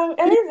 So,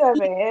 Did he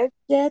Elizabeth.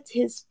 get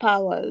his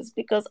powers?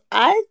 Because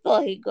I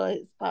thought he got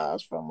his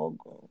powers from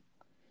Ogun.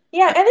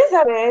 Yeah,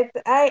 Elizabeth.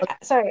 I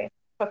sorry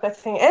for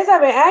cutting.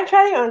 Elizabeth, I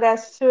actually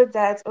understood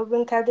that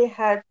Oguntade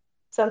had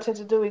something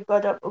to do with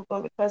God of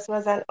Ogun because he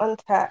was an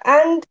hunter.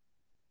 And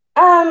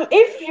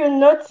if you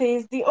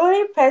notice, the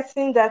only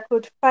person that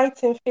could fight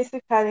him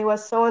physically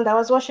was someone that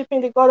was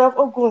worshiping the God of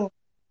Ogun.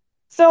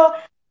 So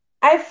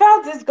I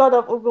felt this god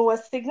of Ogun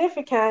was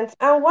significant,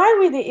 and why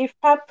would the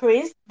Ifa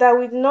priest that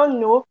we did not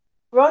know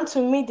run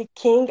to meet the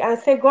king and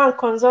say, "Go and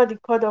consult the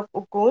god of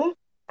Ogun"?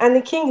 And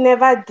the king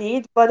never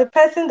did, but the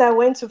person that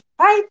went to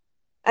fight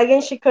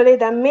against Shikole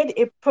that made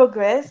a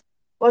progress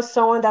was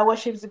someone that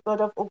worships the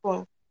god of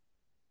Ogun.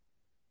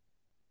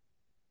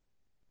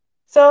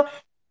 So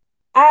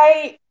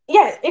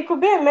yes, it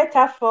could be a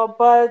metaphor,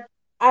 but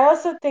I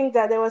also think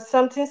that there was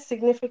something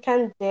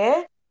significant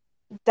there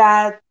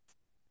that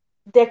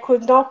they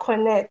could not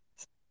connect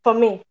for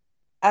me.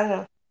 I don't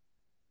know.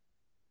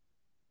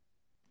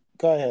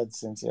 Go ahead,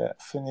 Cynthia.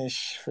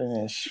 Finish,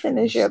 finish,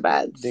 Finish your finish.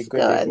 bags. They go,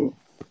 Go they on. go.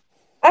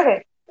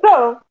 Okay,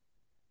 so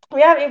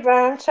we have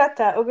Abraham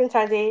Chatta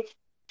Oguntade,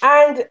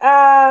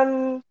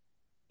 and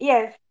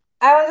yes,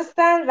 I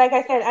understand. Like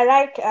I said, I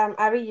like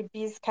Ari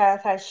B's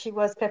character. She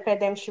was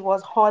pepperdem, she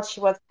was hot, she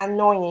was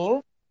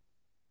annoying,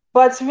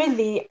 but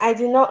really, I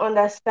did not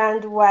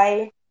understand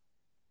why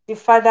the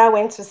father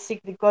went to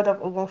seek the god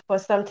of Ogun for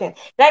something.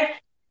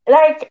 Like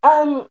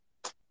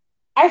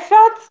I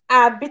felt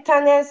our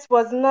bitterness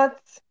was not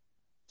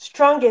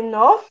strong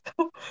enough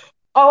or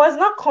was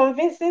not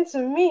convincing to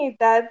me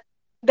that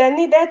they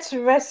needed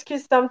to rescue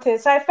something.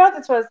 So I felt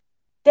it was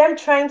them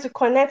trying to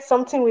connect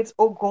something with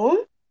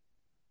Ogun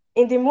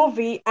in the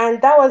movie,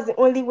 and that was the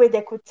only way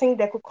they could think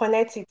they could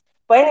connect it.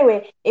 But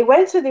anyway, it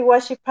went to the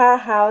worshipper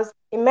house,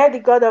 he met the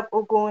god of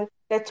Ogun.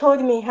 They told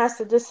him he has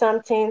to do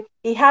something.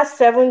 He has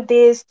 7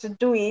 days to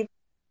do it.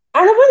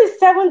 And even the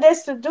 7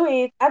 days to do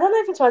it, I don't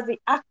know if it was the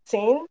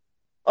acting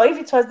or if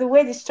it was the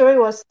way the story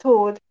was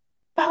told,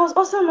 but I was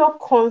also not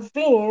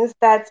convinced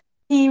that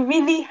he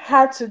really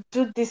had to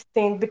do this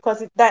thing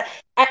because I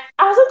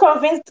wasn't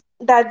convinced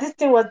that this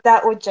thing was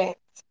that urgent.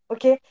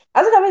 Okay,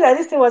 I wasn't convinced that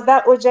this thing was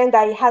that urgent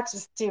that he had to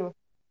steal.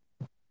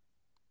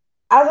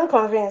 I wasn't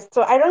convinced,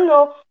 so I don't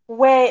know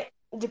where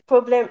the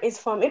problem is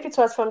from. If it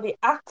was from the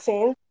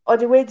acting or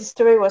the way the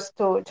story was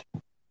told.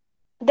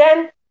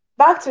 Then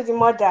back to the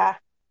mother.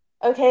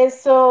 Okay,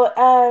 so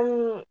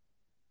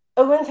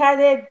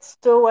Oguntade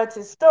stole what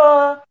he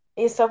stole.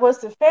 He's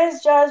supposed to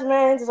face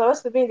judgment. He's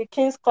supposed to be in the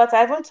king's court.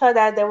 I even thought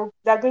that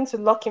they're going to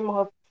lock him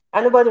up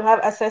and nobody will have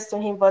access to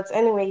him. But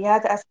anyway, he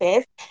had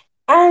access.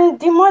 And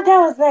the mother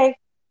was like,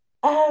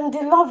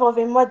 the love of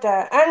a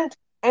mother. And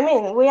I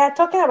mean, we are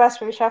talking about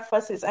spiritual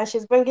forces, and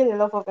she's bringing the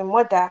love of a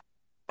mother.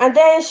 And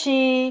then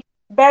she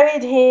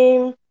buried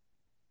him.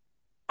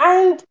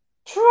 And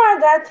throughout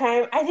that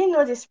time, I didn't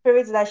know the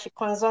spirits that she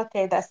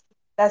consulted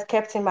that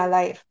kept him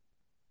alive.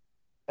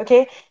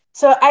 Okay,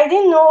 so I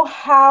didn't know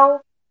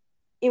how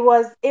he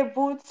was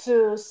able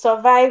to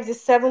survive the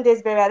 7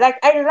 days burial. Like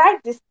I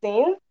like this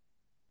scene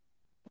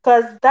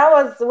because that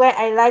was where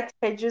I liked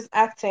Peju's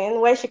acting,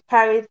 where she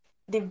carried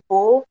the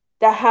bowl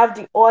that have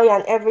the oil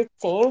and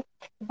everything.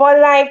 But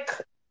like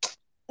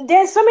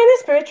there's so many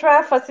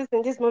spiritual forces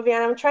in this movie,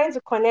 and I'm trying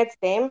to connect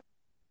them.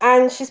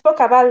 And she spoke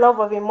about love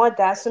of a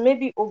mother, so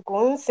maybe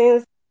Ogun,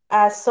 since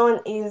her son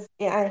is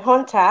a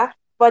hunter,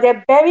 but they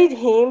buried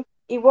him.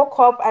 He woke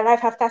up alive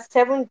after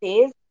 7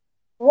 days.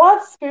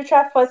 What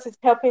spiritual force is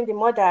helping the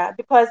mother?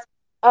 Because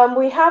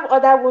we have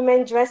other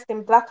women dressed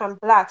in black and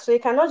black, so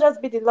it cannot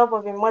just be the love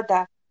of a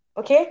mother.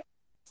 Okay,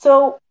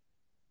 so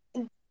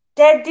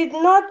they did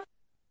not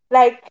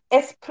like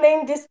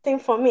explain this thing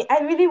for me. I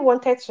really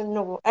wanted to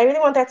know. I really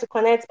wanted to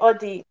connect all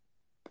the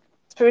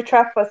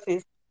spiritual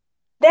forces.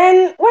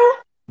 Then, well,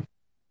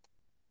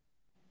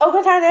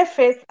 Oguntade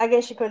faced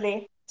against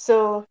Shikole.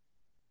 So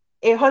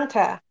a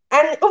hunter.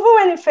 And even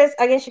when he faced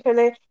against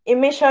Shikole, he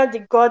mentioned the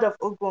god of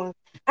Ogun.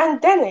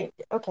 And then,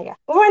 okay, yeah.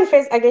 Even when he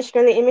faced against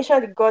Shikole, he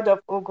mentioned the god of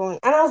Ogun.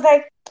 And I was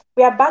like,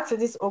 we are back to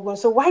this Ogun.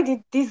 So why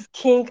did this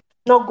king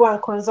not go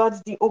and consult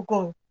the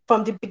Ogun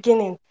from the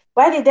beginning?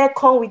 Why did they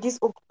come with this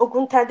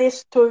Oguntade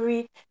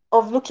story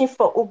of looking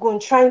for Ogun,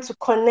 trying to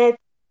connect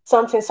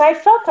something? So I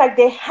felt like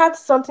they had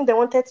something they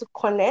wanted to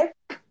connect,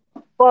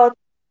 but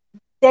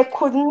they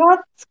could not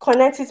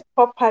connect it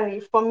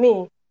properly for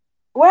me.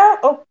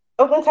 Well,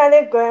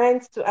 Oguntale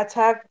went to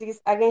attack this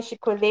against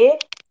Shikole.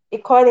 He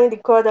called in the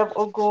god of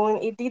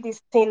Ogun. He did this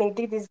thing, he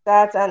did this,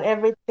 that, and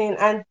everything.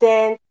 And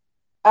then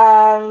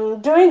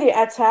during the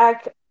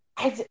attack,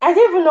 I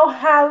didn't even know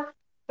how,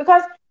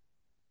 because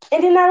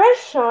in the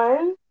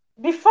narration,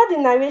 before the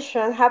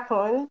narration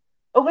happened,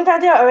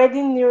 Oguntade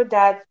already knew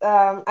that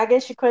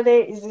against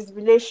Shikole is his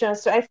relation.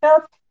 So I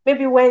felt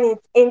maybe when it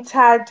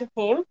entered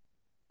him,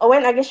 or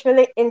when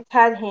Ageshwele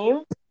entered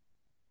him,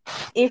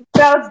 he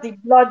felt the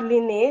blood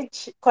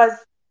lineage because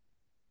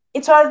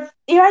he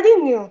already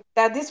knew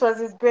that this was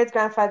his great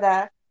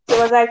grandfather. So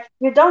it was like,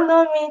 you don't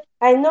know me,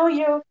 I know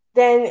you.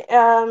 Then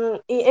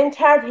he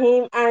entered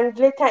him, and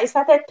later he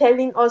started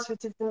telling us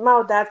with his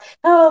mouth that,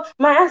 oh,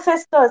 my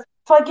ancestors,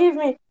 forgive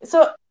me.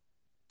 So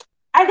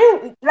I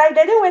didn't like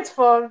they didn't wait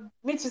for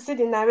me to see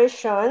the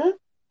narration,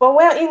 but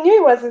well, he knew he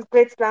was his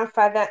great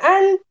grandfather,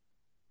 and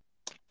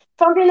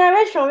from the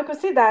narration we could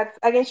see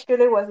that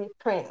Agenshikele was a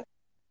prince.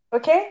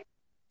 Okay?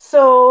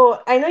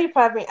 So I know you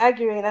have been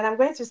arguing, and I'm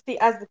going to still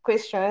ask the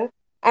question.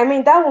 I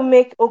mean, that will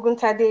make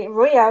Oguntade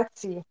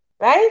royalty,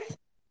 right?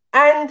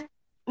 And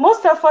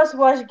most of us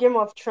watch Game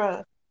of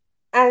Thrones,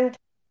 and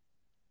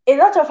a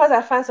lot of us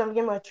are fans of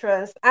Game of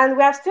Thrones, and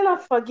we have still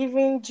not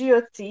forgiven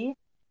GOT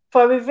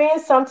for revealing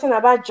something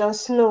about Jon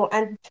Snow,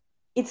 and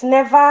it's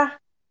never,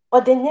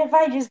 or they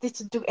never used it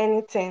to do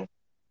anything.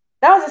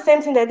 That was the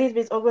same thing they did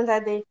with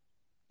Oguntade,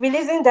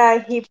 releasing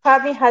that he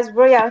probably has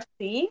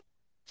royalty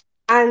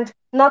and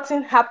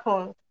nothing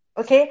happened.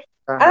 Okay.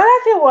 Uh,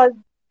 Another thing was,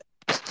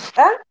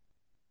 uh,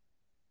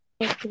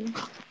 Okay.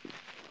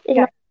 yeah.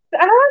 Yeah. So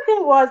another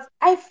thing was,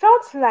 I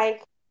felt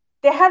like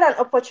they had an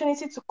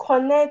opportunity to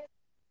connect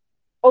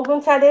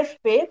Oguntade's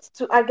fate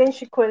to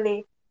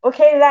Agenshikole.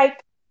 Okay,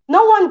 like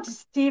no one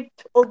deceived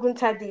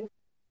Oguntade,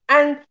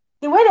 and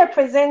the way they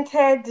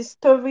presented the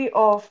story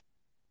of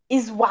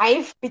his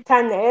wife,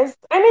 bitterness.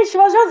 I mean, she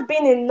was just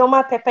being a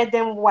normal pepper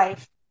dem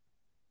wife.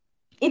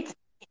 It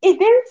it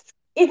didn't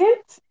it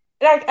didn't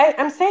like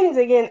I'm saying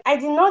it again. I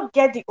did not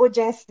get the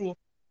urgency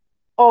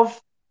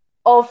of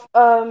of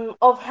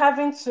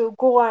having to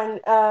go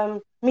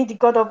and meet the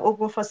god of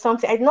Ogun for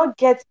something. I did not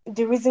get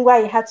the reason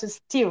why he had to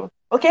steal.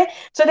 Okay,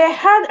 so they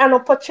had an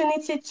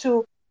opportunity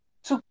to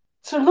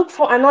to look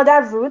for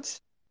another route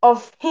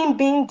of him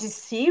being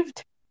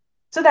deceived,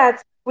 so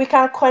that we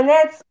can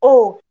connect.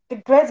 Oh, the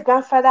great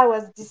grandfather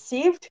was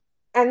deceived,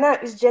 and now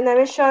his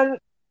generation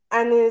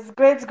and his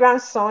great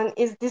grandson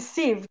is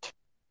deceived.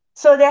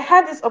 So they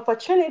had this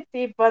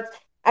opportunity, but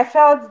I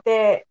felt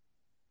they,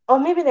 or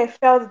maybe they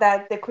felt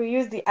that they could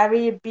use the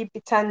Arabic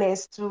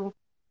bitterness to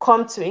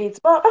come to it.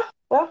 But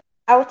well,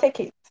 I will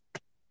take it.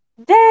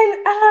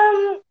 Then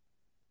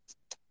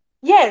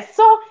yes,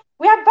 so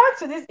we are back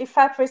to this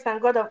Ifa priest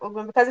and God of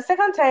Ogun, because the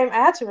second time I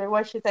had to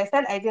rewatch it. I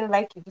said I didn't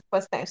like it the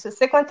first time. So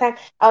second time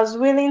I was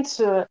willing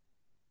to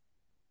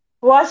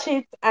watch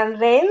it and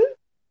learn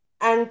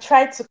and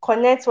try to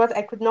connect what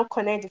I could not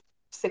connect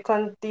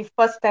the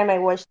first time I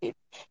watched it.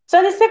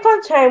 So the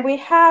second time we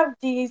have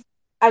this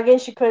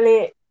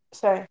Agenshikole,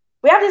 sorry,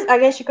 we have this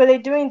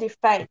Agenshikole during the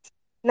fight,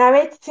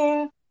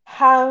 narrating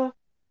how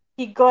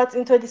he got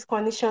into this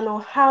condition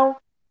or how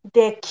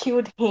they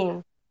killed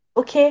him.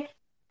 Okay,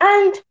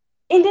 and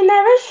in the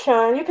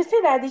narration, you can see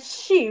that the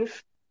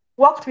chief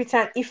worked with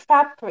an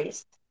Ifa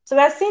priest. So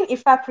we're seeing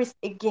Ifa priest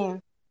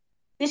again.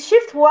 The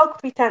chief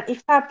worked with an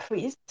Ifa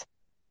priest,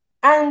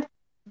 and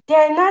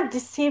they not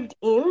deceived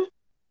him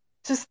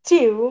to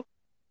steal,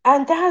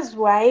 and that's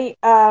why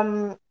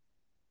um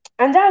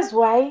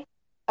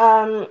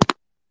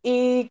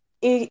he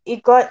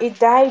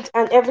died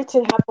and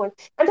everything happened.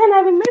 And then I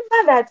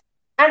remember that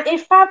an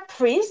Ifa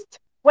priest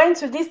went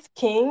to this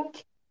king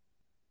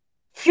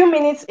few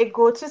minutes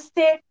ago to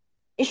say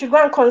he should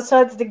go and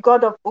consult the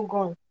god of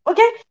Ogun.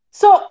 Okay,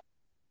 so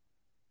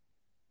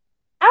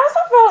I also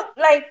felt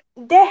like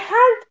they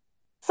had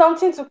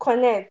something to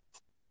connect.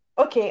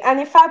 Okay, and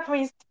Ifa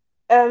priest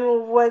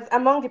was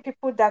among the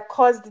people that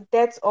caused the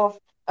death of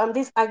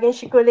this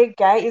Agenshikole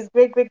guy, his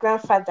great great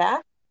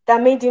grandfather,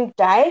 that made him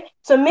die.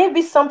 So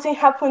maybe something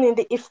happened in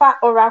the Ifa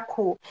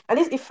oracle, and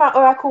this Ifa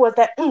oracle was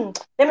that,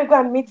 let me go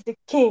and meet the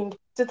king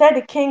to tell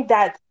the king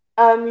that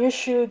you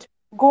should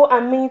go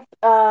and meet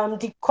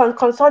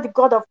consult the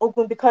god of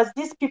Ogun, because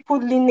these people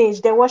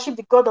lineage, they worship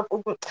the god of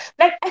Ogun.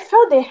 Like I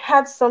felt they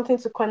had something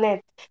to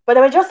connect, but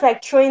they were just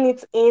like throwing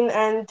it in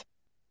and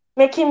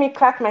making me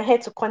crack my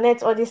head to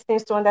connect all these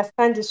things to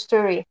understand the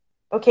story.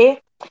 Okay.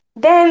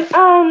 Then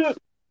in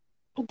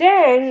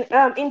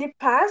the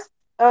past,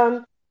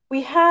 um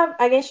we have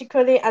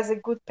Ageshikole as a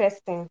good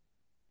person.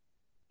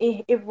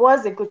 It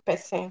was a good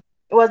person.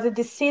 It was the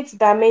deceit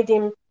that made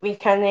him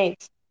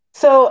reincarnate.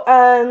 So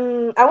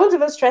I won't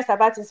even stress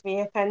about his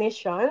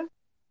reincarnation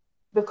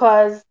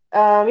because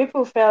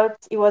people felt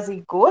it was a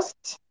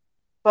ghost.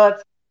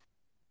 But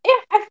yeah,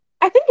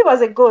 I think it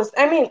was a ghost.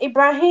 I mean,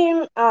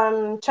 Ibrahim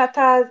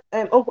Chatta's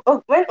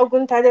when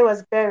Oguntade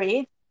was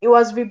buried, he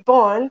was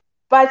reborn,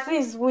 but at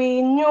least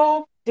we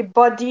knew the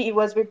body he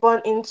was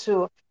reborn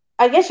into.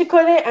 I guess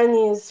Shikole and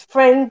his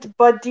friend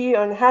body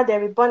on how they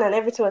reborn and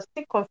everything was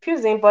still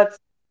confusing, but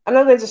I'm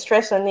not going to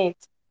stress on it.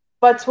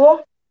 But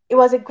well, he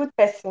was a good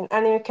person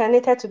and he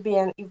incarnated to be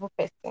an evil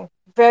person.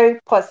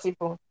 Very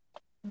possible.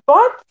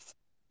 But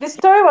the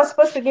story was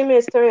supposed to give me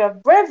a story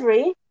of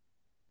bravery,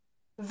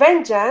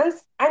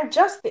 vengeance, and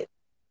justice.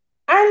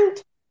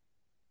 And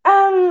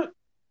I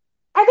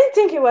didn't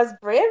think he was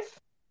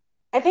brave.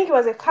 I think he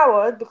was a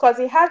coward because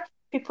he had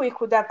people he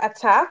could have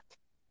attacked.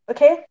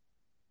 Okay,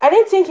 I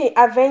didn't think he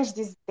avenged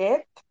his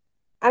death,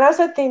 and I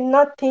also did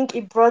not think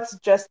he brought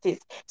justice.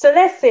 So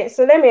let's say,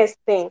 so let me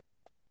explain.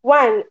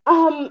 One,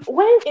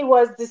 when he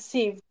was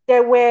deceived,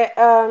 there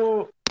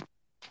were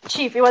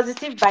chief. He was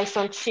deceived by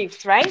some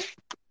chiefs, right?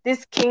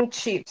 These king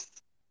chiefs.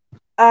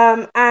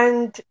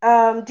 And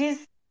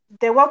these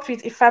they worked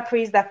with Ifa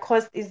priest that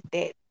caused his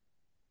death.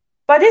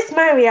 But this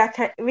man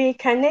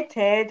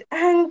reincarnated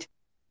and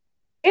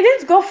it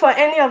didn't go for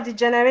any of the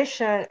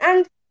generation.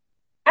 And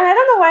I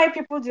don't know why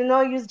people do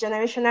not use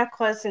generational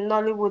curse in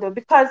Nollywood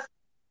because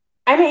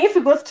I mean if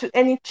you go to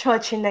any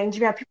church in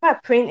Nigeria, people are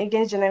praying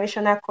against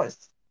generational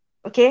curse.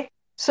 Okay?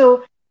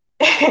 So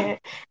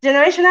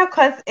generational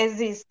curse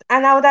exists.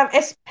 And I would have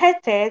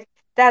expected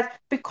that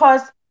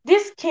because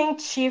these king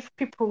chief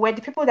people were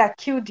the people that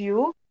killed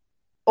you,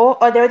 or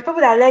they were the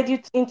people that led you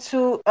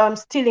into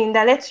stealing,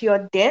 that led to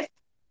your death,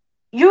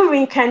 you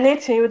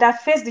reincarnating, you would have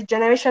faced the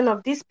generation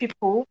of these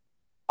people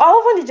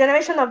or even the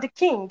generation of the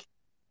king.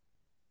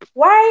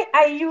 Why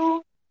are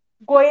you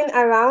going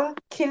around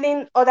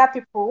killing other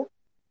people?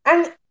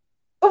 And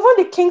even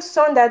the king's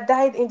son that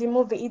died in the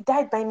movie, he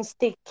died by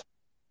mistake.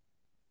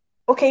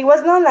 Okay, it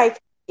was not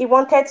like he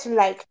wanted to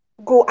like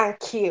go and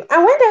kill.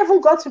 And when they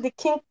even got to the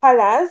king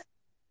palace,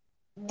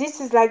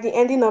 this is like the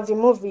ending of the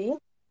movie.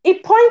 He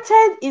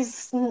pointed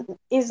his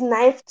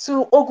knife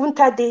to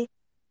Oguntade,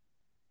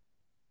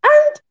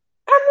 and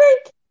I'm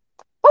like,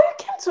 oh, you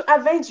came to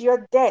avenge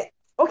your death.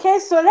 Okay,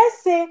 so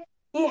let's say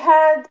he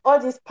had all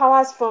these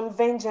powers from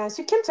vengeance.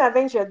 You came to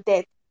avenge your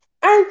death.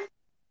 And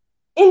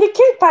in the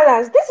king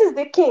palace, this is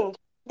the king.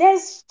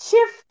 There's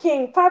chief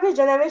king, probably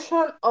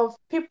generation of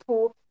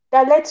people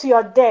that led to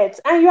your death.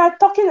 And you are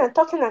talking and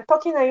talking and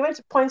talking, and you want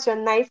to point your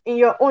knife in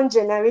your own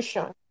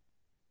generation.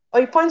 Or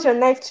you point your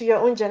knife to your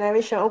own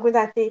generation.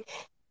 Ogudate.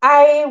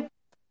 I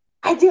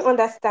I didn't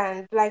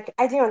understand. Like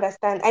I didn't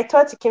understand. I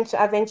thought he came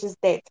to avenge his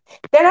death.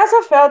 Then I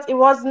also felt it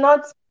was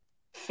not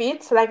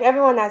fit, like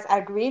everyone has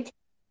agreed.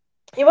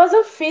 It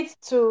wasn't fit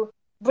to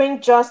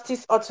bring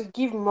justice or to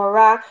give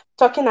morale,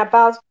 talking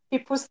about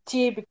people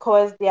steal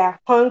because they are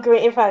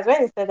hungry. In fact,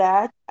 when he said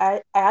that,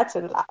 I had to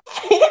laugh.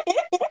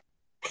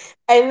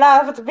 I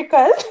laughed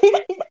because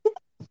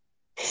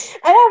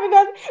I laughed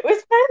because we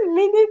spent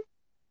minutes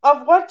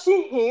of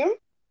watching him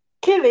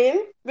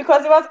killing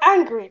because he was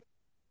angry.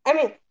 I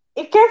mean,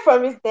 he came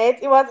from his death.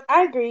 He was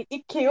angry.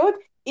 He killed.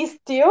 He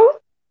stole.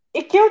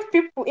 He killed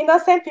people,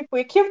 innocent people.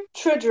 He killed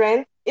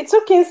children. He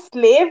took in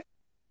slaves.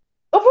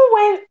 Even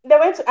when they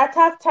went to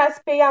attack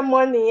taxpayer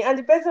money, and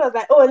the person was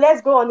like, "Oh,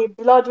 let's go on a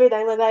blood raid,"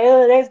 and he was like,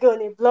 "Oh, let's go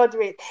on a blood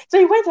raid." So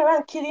he went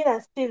around killing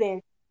and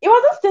stealing. He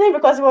wasn't stealing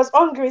because he was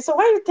hungry. So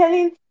why are you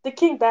telling the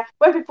king that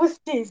when people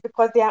steal it's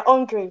because they are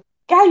hungry?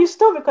 Guy, you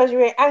stole because you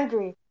were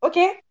angry.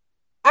 Okay,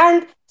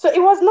 and so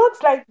it was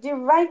not like the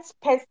right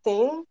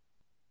person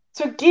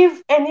to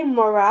give any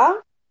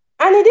moral,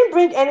 and he didn't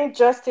bring any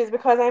justice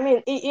because I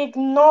mean he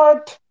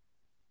ignored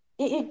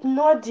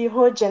the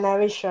whole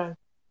generation.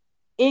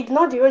 He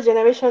ignored the whole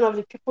generation of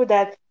the people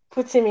that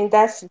put him in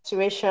that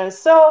situation.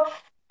 So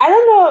I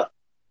don't know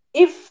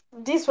if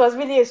this was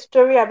really a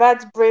story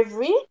about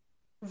bravery,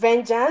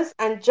 vengeance,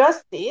 and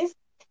justice.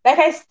 Like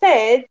I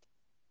said,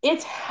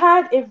 it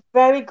had a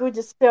very good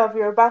display of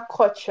Yoruba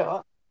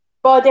culture,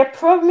 but they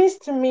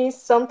promised me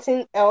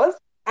something else,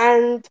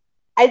 and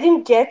I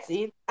didn't get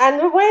it.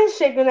 And when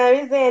Shegun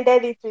Arize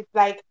ended it with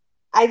like,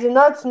 I do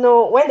not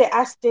know when they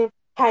asked him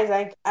how is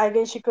like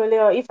Again Shikole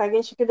or if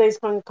Again Shikole is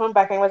going to come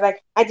back, and he was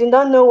like, I do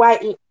not know why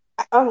he.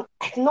 I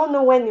did not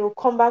know when he will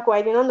come back, or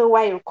I did not know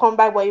why he will come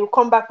back, but he will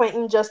come back when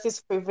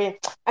injustice prevails.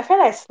 I felt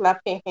like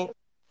slapping him.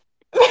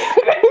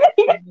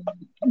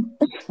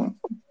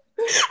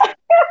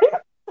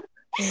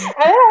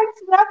 I like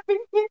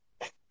slapping him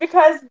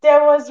because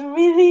there was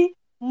really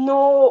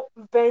no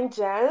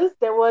vengeance,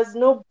 there was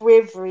no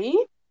bravery.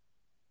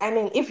 I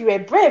mean, if you were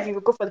brave, you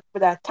would go for the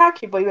people that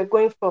attack you, but you were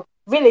going for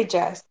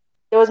villagers.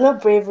 There was no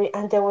bravery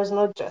and there was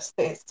no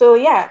justice. So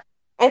yeah,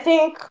 I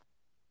think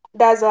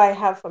that's all I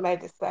have for my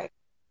dislike.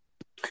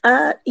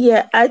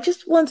 Yeah, I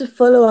just want to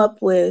follow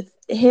up with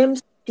him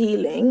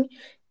stealing.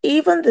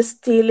 even the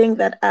stealing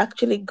that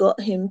actually got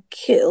him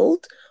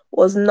killed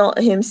was not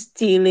him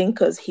stealing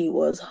because he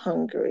was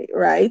hungry,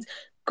 right?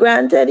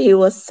 Granted, he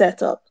was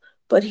set up,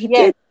 but he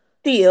Yes. did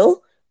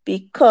steal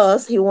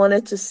because he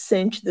wanted to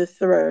cinch the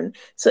throne.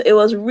 So it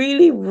was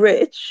really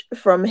rich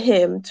from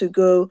him to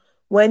go,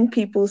 when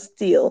people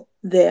steal,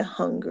 they're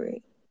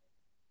hungry.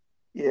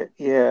 Yeah,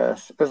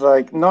 yes. It's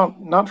like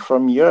not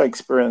from your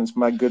experience,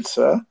 my good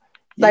sir.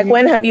 Like,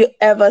 when have you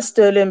ever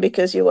stolen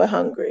because you were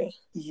hungry?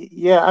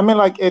 Yeah, I mean,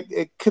 like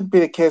it could be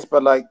the case,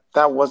 but like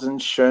that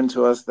wasn't shown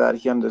to us that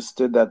he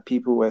understood that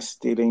people were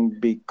stealing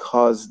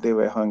because they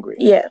were hungry.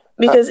 Yeah,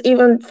 because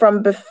even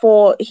from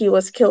before he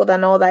was killed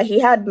and all that, he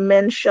had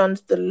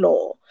mentioned the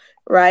law,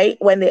 right?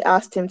 When they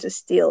asked him to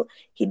steal,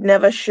 he'd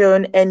never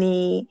shown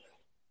any,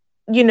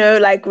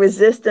 like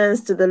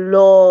resistance to the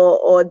law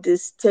or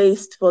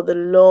distaste for the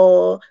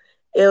law.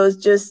 It was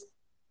just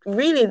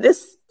really,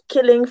 this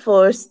killing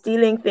for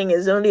stealing thing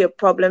is only a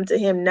problem to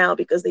him now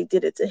because they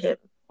did it to him.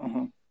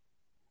 Mm-hmm.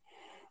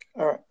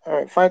 All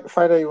right.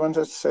 Fighter, you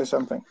wanted to say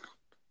something?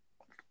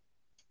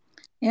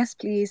 Yes,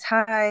 please.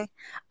 Hi.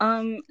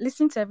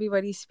 Listening to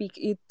everybody speak,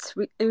 it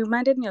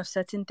reminded me of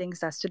certain things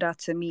that stood out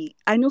to me.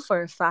 I know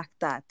for a fact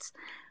that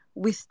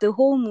with the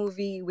whole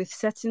movie, with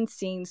certain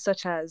scenes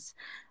such as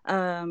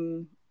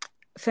Femi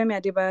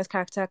Adebayo's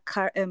character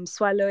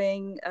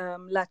swallowing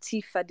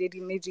Lateef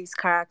Adedimeji's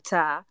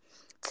character,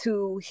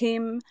 to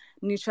him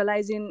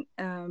neutralizing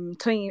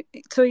Tony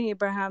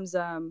Abraham's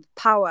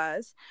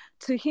powers,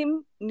 to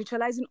him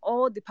neutralizing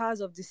all the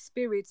powers of the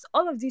spirits.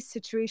 All of these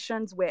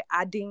situations were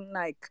adding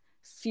like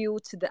fuel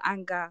to the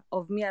anger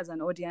of me as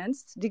an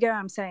audience. Do you get what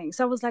I'm saying?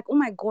 So I was like, oh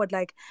my God,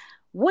 like,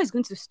 what is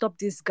going to stop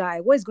this guy?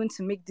 What is going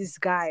to make this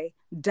guy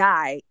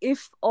die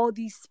if all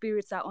these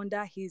spirits are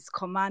under his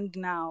command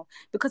now?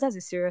 Because that's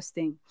a serious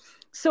thing.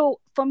 So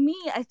for me,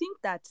 I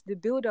think that the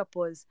build-up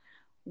was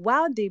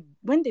when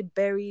they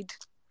buried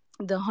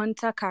the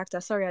hunter character,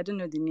 sorry, I don't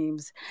know the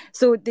names.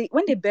 So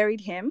when they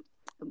buried him,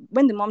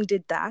 when the mom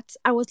did that,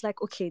 I was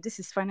like, okay, this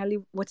is finally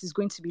what is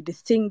going to be the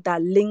thing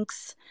that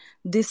links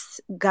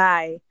this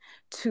guy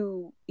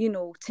to,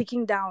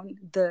 taking down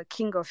the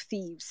King of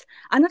Thieves.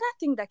 Another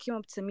thing that came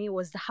up to me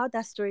was how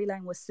that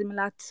storyline was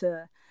similar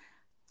to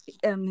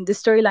the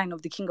storyline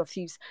of the King of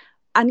Thieves.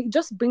 And it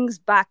just brings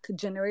back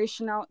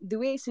the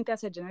way Cynthia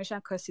said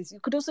generational curses.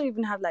 You could also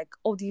even have like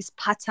all these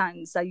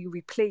patterns that you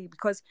replay,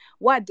 because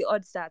what are the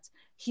odds that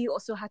he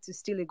also had to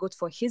steal a goat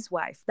for his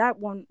wife? That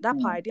part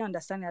I didn't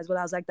understand it as well.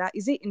 I was like,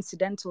 is it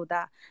incidental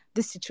that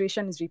this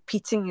situation is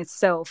repeating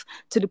itself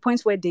to the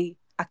point where they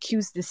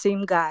accuse the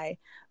same guy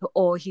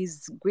or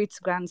his great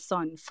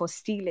grandson for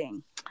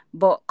stealing?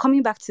 But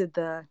coming back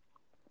to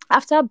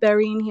after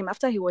burying him,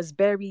 after he was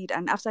buried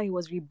and after he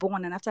was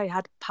reborn and after he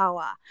had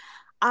power,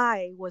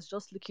 I was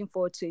just looking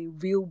forward to a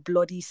real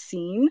bloody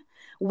scene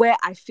where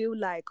I feel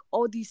like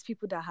all these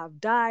people that have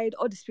died,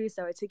 all the spirits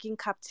that were taken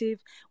captive,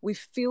 we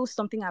feel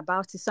something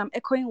about it. So I'm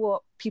echoing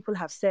what people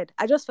have said.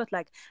 I just felt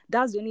like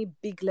that's the only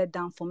big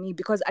letdown for me,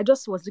 because I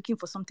just was looking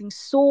for something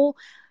so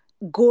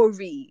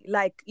gory,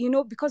 like,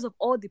 because of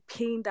all the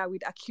pain that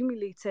we'd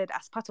accumulated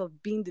as part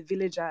of being the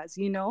villagers.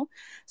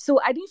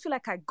 So I didn't feel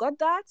like I got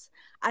that.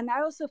 And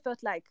I also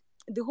felt like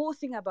the whole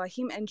thing about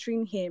him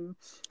entering him,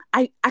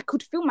 I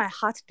could feel my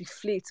heart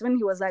deflate when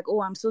he was like,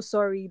 oh, I'm so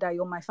sorry that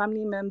you're my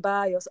family member.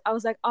 I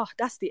was like, oh,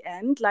 that's the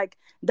end, like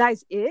that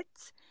is it.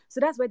 So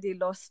that's where they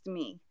lost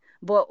me,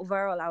 but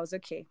overall I was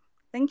okay.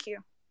 Thank you.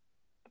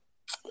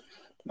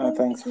 No,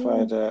 thanks,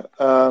 Fighter.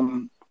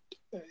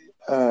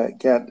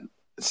 Get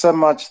so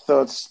much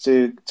thoughts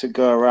to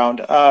go around.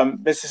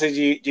 Mr.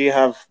 C, do you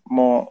have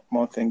more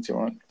things you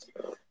wanted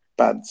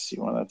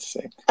to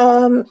say?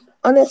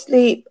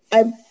 Honestly,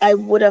 I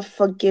would have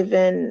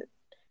forgiven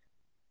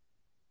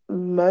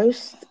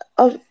most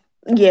of.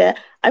 Yeah,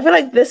 I feel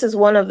like this is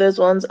one of those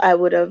ones I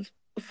would have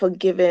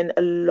forgiven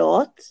a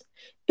lot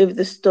if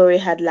the story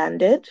had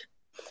landed.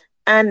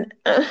 And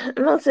I'm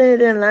not saying it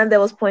didn't land.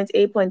 There was point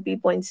A, point B,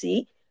 point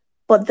C,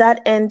 but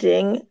that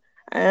ending,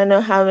 I don't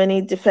know how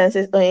many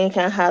defenses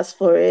Onyeka has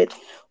for it,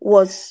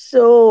 was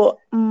so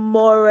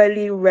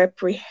morally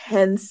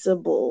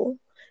reprehensible,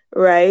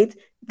 right?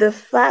 The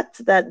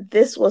fact that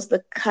this was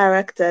the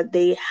character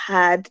they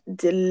had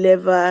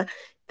deliver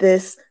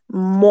this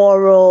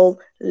moral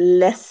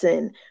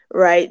lesson,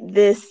 right?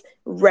 This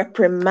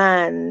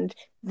reprimand,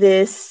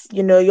 this,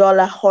 y'all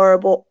are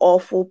horrible,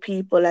 awful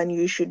people and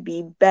you should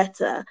be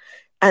better.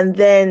 And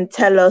then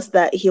tell us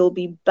that he'll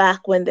be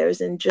back when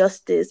there's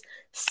injustice.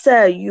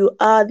 Sir, you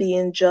are the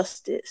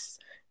injustice,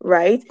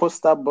 right?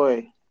 Poster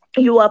boy.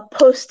 You are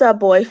poster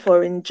boy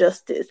for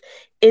injustice.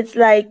 It's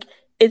like,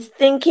 it's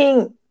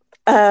thinking,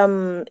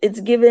 it's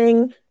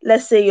giving,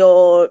 let's say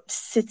your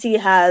city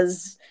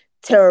has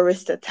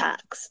terrorist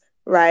attacks,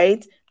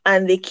 right?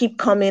 And they keep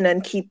coming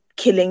and keep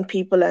killing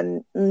people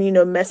and,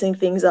 messing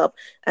things up.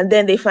 And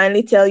then they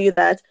finally tell you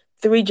that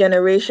 3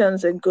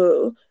 generations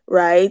ago,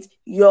 right,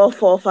 your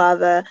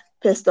forefather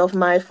pissed off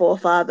my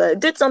forefather,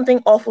 did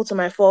something awful to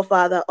my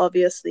forefather,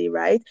 obviously,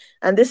 right?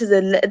 And this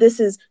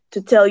is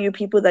to tell you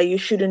people that you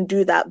shouldn't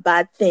do that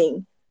bad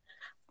thing.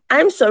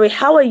 I'm sorry,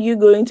 how are you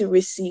going to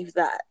receive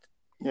that?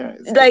 Yeah,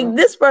 Like,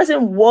 this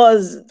person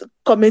was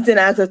committing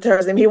acts of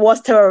terrorism. He was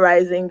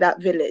terrorizing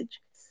that village.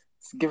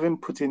 It's giving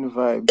Putin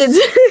vibes.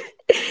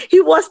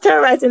 He was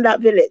terrorizing that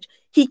village.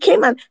 He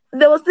came and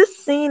there was this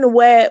scene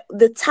where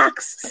the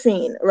tax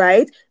scene,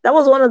 right? That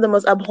was one of the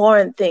most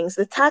abhorrent things.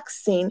 The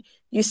tax scene,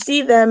 you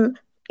see them,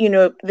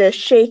 they're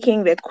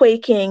shaking, they're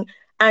quaking,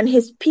 and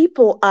his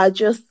people are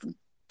just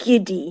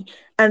giddy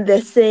and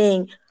they're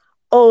saying,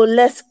 oh,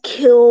 let's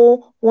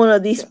kill one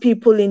of these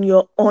people in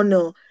your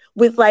honor,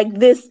 with like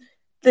this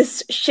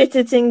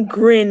shit-eating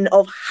grin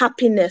of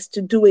happiness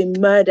to do a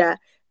murder.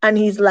 And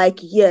he's like,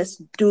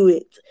 yes, do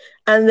it.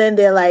 And then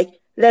they're like,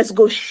 let's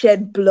go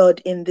shed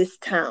blood in this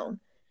town.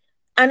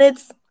 And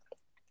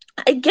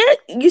I get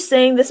you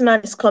saying this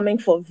man is coming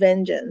for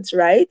vengeance,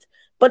 right?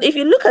 But if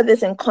you look at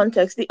this in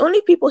context, the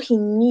only people he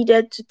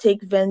needed to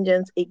take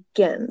vengeance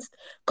against,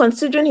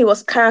 considering he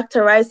was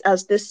characterized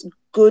as this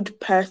good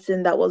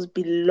person that was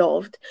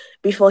beloved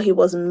before he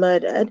was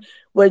murdered,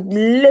 were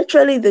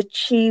literally the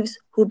chiefs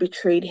who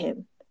betrayed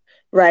him,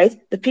 right?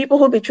 The people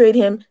who betrayed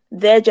him,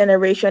 their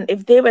generation,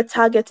 if they were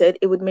targeted,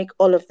 it would make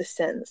all of the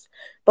sense.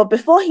 But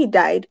before he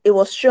died, it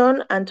was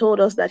shown and told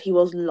us that he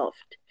was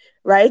loved,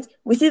 right?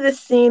 We see this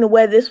scene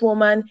where this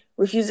woman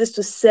refuses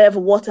to serve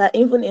water,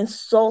 even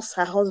insults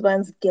her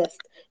husband's guest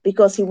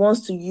because he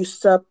wants to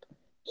usurp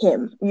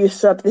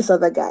this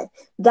other guy.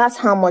 That's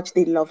how much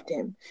they loved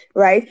him,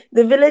 right?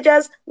 The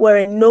villagers were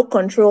in no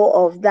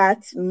control of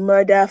that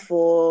murder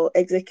for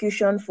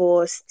execution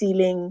for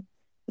stealing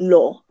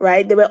law,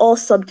 right? They were all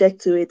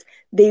subject to it.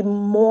 They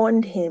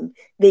mourned him.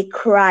 They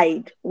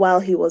cried while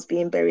he was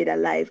being buried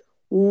alive,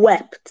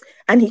 wept.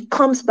 And he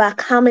comes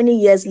back how many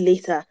years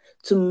later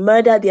to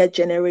murder their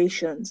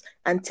generations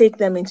and take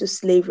them into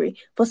slavery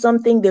for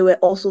something they were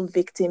also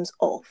victims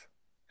of.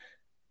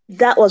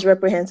 That was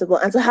reprehensible.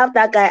 And to have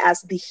that guy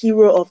as the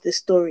hero of the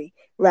story,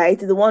 right?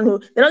 The one who,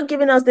 they're not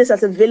giving us this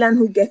as a villain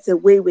who gets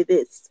away with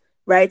it,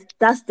 right?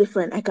 That's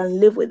different. I can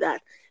live with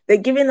that. They're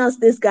giving us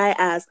this guy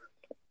as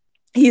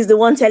he's the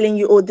one telling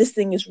you, oh, this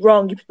thing is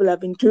wrong, you people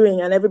have been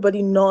doing, and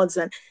everybody nods.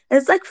 And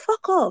it's like,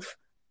 fuck off,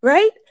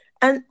 right?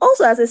 And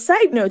also, as a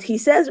side note, he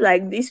says,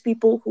 like, these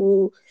people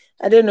who,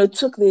 I don't know,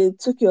 took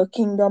your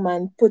kingdom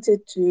and put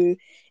it to,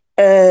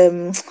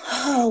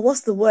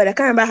 what's the word? I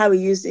can't remember how he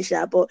used it,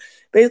 but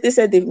basically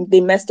said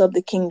they messed up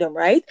the kingdom,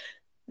 right?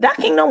 That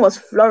kingdom was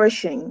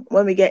flourishing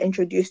when we get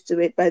introduced to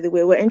it, by the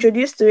way. We're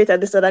introduced to it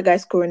at this other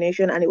guy's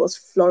coronation, and it was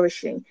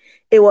flourishing.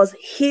 It was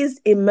his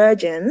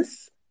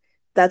emergence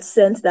that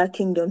sent that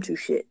kingdom to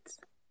shit.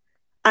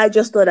 I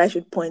just thought I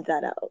should point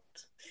that out.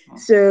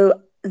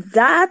 So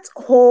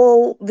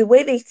the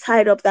way they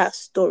tied up that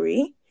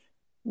story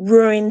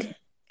ruined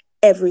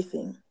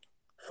everything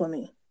for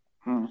me.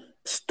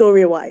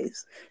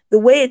 Story-wise. The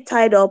way it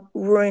tied up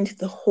ruined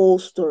the whole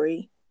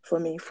story for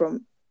me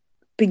from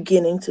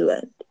beginning to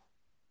end.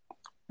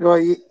 Well,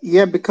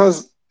 yeah,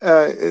 because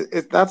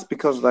that's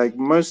because like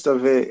most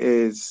of it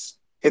is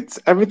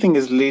everything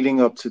is leading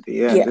up to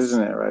the end,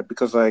 isn't it? Right?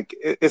 Because like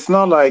it's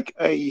not like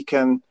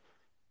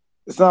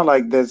it's not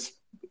like there's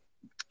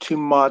too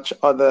much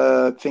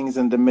other things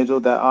in the middle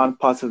that aren't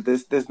part of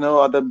this. There's no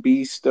other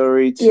B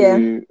story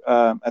to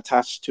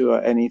attach to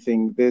or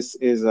anything. This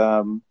is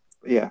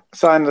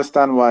So I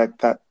understand why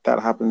that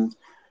happened.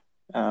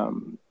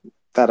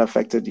 That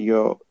affected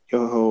your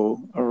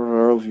whole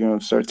overall view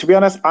of story. To be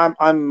honest,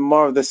 I'm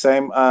more of the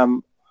same.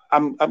 I'm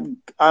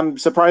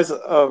surprised.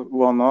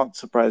 Well, not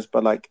surprised,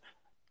 but like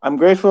I'm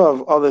grateful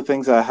of all the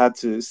things I had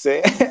to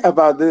say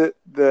about the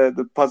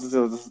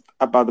positives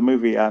about the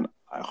movie, and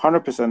I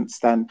 100%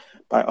 stand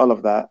by all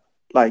of that.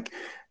 Like,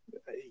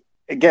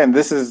 again,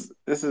 this is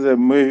a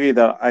movie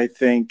that I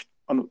think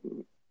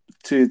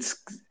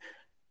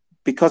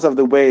because of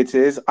the way it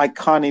is, I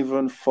can't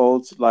even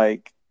fault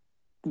like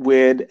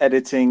weird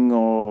editing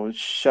or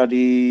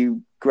shoddy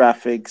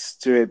graphics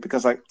to it,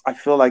 because I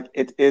feel like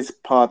it is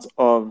part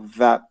of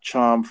that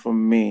charm for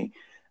me.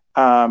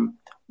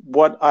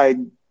 What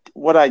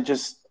I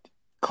just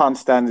can't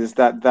stand is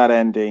that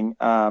ending.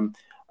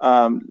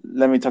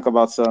 Let me talk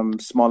about some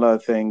smaller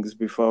things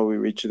before we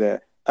reach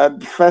there.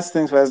 First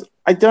things first,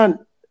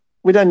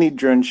 we don't need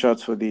drone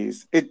shots for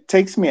these. It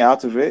takes me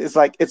out of it. It's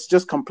like it's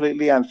just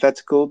completely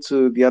antithetical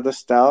to the other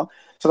style.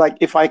 So like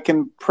if I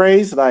can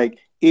praise, like,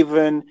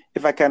 even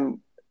if I can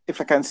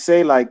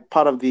say like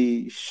part of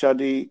the it's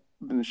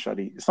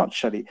not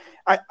shoddy.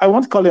 I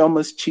want to call it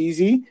almost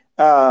cheesy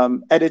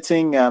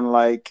editing and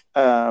like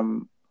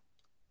the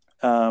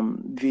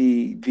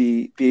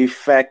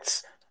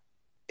effects.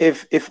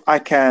 If I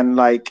can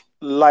like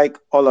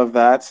all of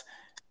that,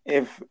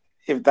 if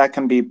that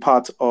can be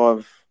part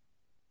of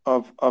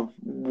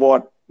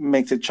what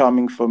makes it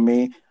charming for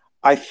me,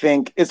 I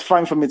think it's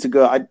fine for me to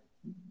go.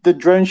 The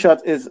drone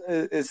shot is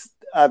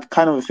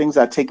kind of the things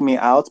that take me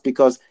out,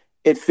 because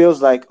it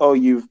feels like, oh,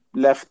 you've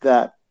left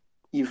that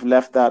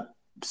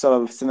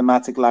sort of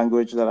cinematic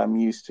language that I'm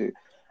used to,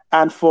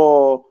 and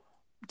to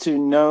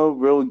no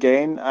real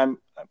gain,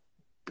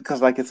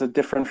 because like it's a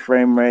different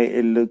frame rate,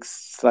 it looks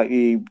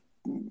slightly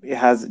it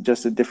has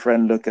just a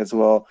different look as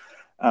well.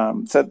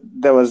 So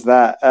there was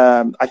that.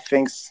 I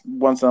think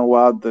once in a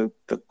while the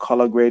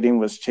color grading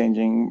was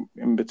changing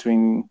in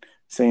between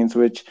scenes,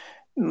 which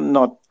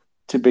not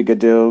too big a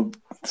deal.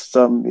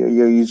 Some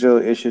your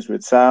usual issues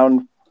with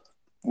sound,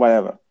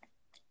 whatever.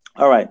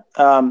 All right.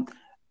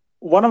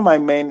 One of my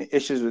main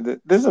issues with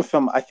it, this is a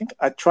film I think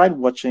I tried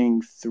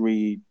watching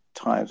 3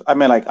 times. I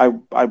mean, like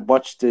I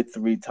watched it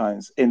 3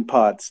 times in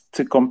parts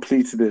to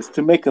complete this,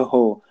 to make a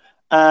whole.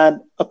 And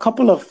a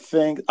couple of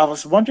things I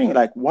was wondering,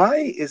 like, um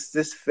why is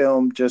this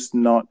film just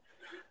not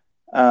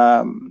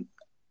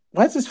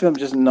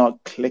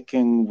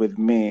clicking with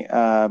me?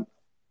 All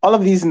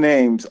of these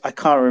names I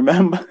can't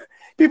remember.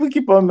 People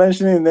keep on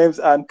mentioning names,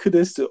 and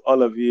kudos to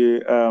all of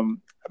you.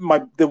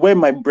 The way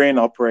my brain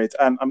operates,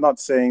 and I'm not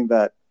saying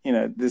that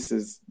this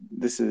is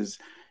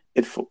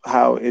it for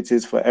how it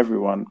is for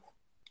everyone,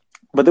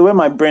 but the way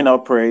my brain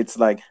operates,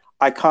 like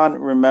I can't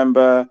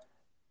remember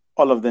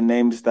all of the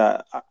names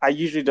that I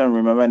usually don't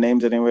remember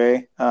names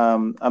anyway.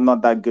 I'm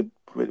not that good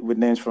with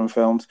names from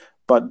films,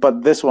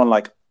 but this one,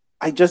 like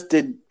I just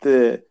did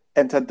the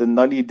entered the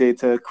Nolly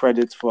data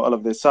credits for all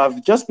of this, so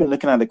I've just been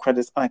looking at the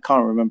credits and I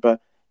can't remember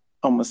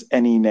almost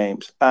any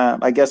names.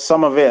 I guess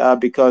some of it are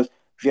because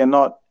they're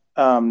not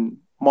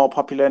more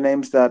popular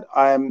names that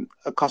I'm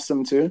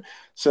accustomed to.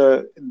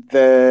 So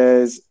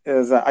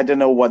I don't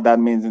know what that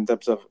means in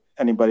terms of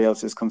anybody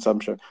else's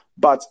consumption,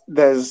 but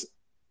there's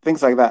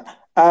things like that.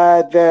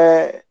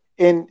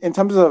 In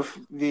terms of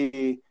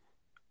the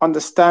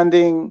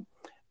understanding,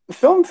 the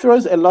film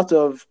throws a lot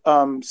of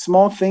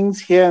small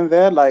things here and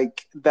there,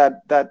 like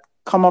that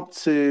come up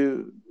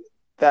to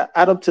that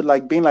add up to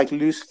like being like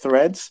loose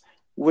threads,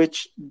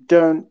 which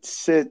don't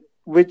sit,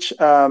 which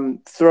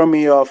throw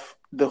me off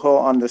the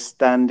whole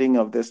understanding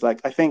of this.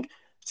 Like I think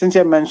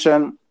Cynthia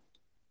mentioned,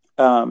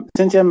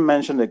 Cynthia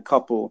mentioned a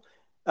couple.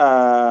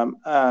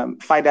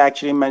 Fida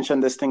actually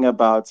mentioned this thing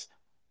about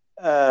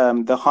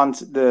the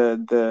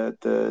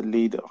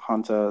lead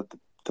hunter,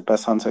 the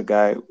best hunter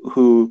guy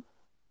who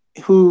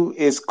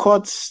is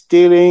caught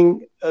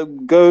stealing a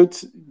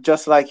goat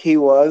just like he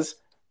was,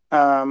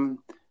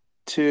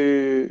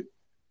 to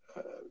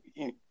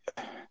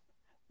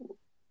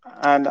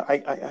and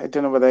I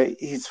don't know whether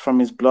he's from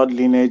his blood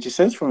lineage. He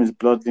says from his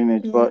blood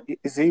lineage, but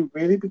is he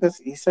really? Because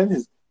he said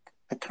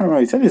I can't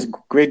remember. He said his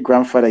great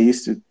grandfather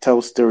used to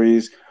tell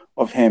stories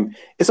of him.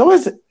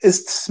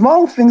 It's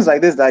small things like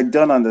this that I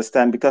don't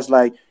understand, because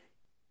like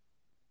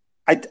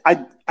I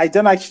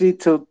don't actually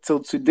till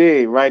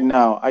today right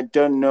now I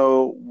don't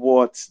know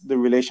what the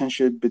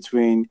relationship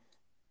between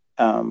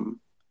um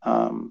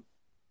um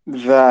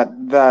that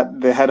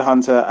the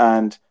headhunter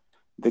and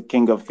the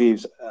king of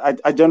thieves.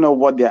 I don't know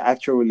what their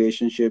actual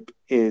relationship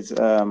is.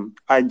 I'm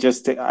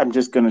just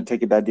gonna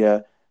take it that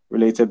they're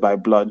related by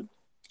blood.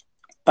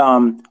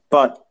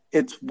 But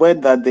it's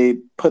weird that they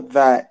put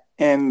that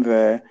in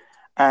there,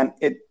 and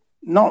it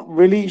not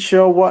really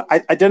sure what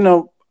I don't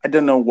know. I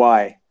don't know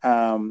why.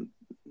 To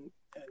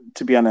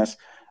be honest,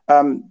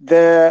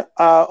 there's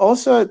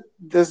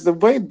the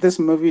way this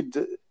movie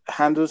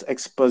handles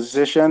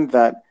exposition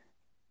that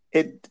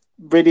it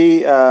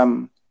really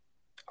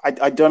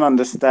I don't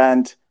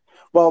understand.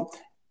 Well,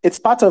 it's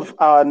part of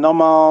our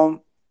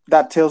normal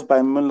that Tales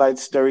by Moonlight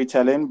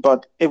storytelling,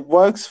 but it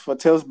works for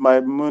Tales by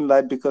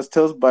Moonlight because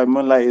Tales by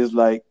Moonlight is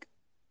like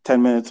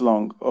 10 minutes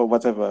long or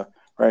whatever,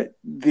 right?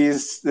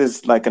 This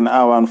is like an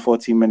hour and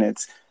 40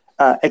 minutes.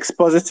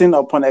 Expositing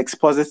upon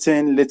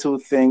expositing little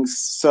things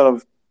sort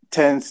of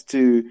tends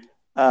to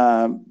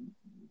um,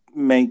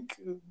 make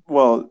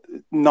well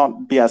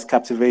not be as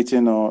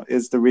captivating, or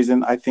is the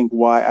reason I think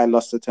why I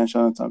lost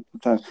attention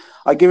sometimes.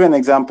 I'll give you an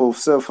example.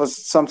 So for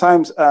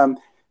sometimes um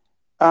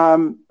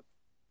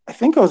I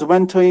think it was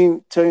when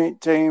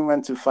Toyin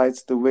went to fight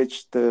the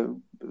witch, the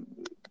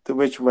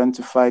witch went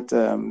to fight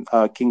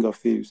King of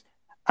Thieves,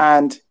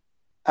 and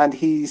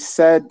he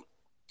said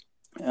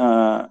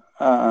uh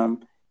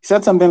he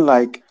said something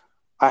like,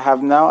 I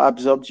have now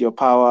absorbed your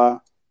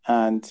power,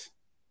 and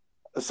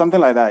something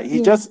like that.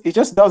 He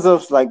just tells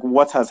us like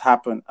what has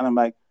happened, and I'm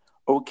like,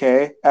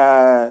 okay.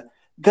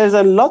 There's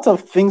a lot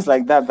of things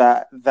like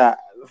that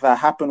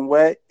happen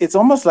where it's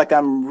almost like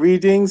I'm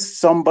reading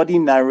somebody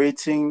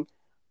narrating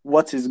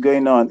what is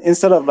going on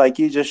instead of like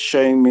you just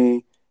showing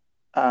me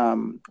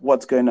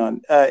what's going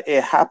on.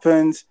 It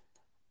happens.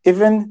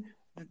 Even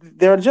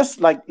there are just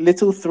like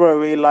little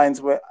throwaway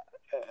lines where,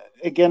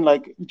 again,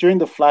 like during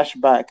the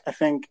flashback, I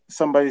think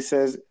somebody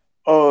says,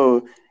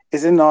 "Oh,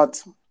 is it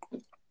not?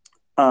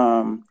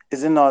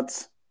 Is it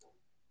not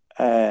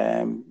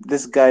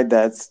this guy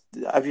that's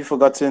have you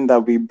forgotten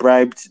that we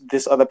bribed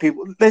this other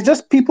people?" There's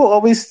just people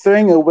always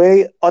throwing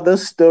away other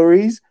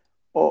stories,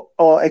 or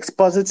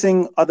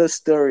expositing other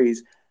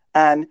stories,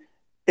 and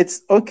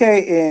it's okay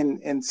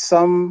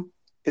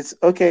it's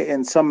okay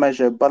in some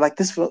measure, but like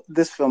this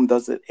film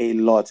does it a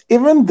lot.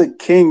 Even the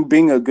king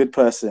being a good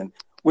person,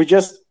 we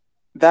just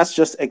that's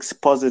just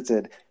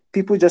exposited.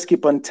 People just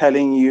keep on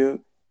telling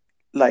you,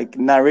 like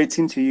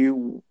narrating to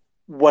you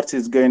what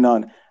is going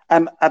on.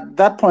 and at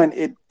that point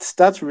it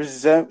starts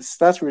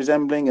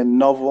resembling a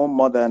novel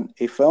more than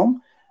a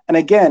film. And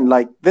again,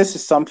 like this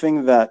is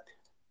something that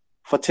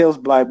for Tales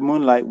by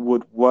Moonlight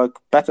would work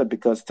better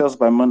because Tales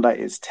by Moonlight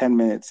is 10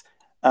 minutes.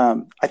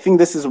 I think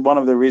this is one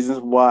of the reasons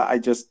why I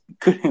just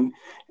couldn't.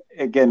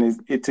 Again,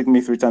 it took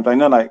me 3 times. I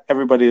know like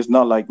everybody is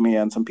not like me,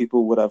 and some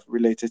people would have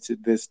related to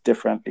this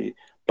differently.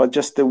 But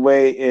just the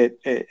way it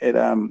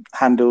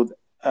handled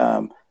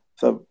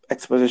the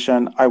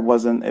exposition, I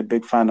wasn't a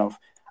big fan of.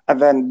 And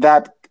then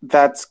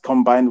that's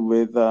combined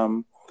with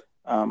um,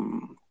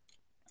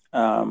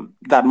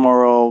 that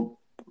moral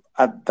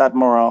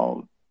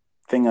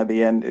thing at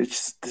the end.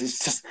 It's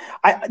just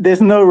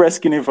there's no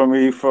rescuing it for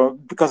me for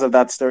because of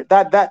that story.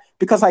 That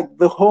because like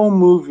the whole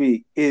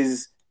movie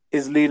is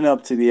leading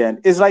up to the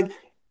end. It's like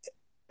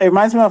it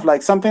reminds me of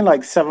like something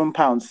like 7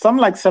 pounds.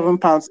 Something like 7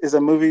 pounds is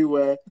a movie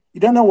where you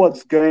don't know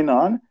what's going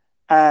on,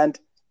 and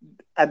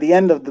at the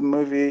end of the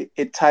movie,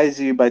 it ties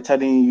you by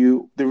telling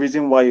you the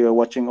reason why you are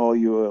watching all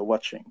you are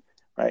watching,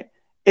 right?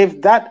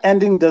 If that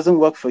ending doesn't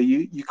work for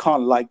you, you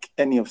can't like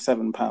any of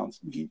 7 pounds.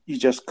 You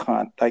just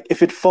can't. Like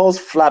if it falls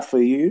flat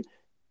for you,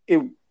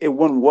 it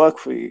won't work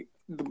for you.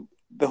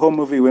 The whole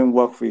movie won't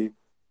work for you.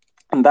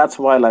 And that's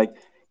why like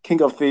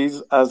King of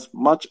Thieves, as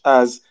much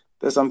as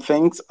there's some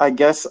things I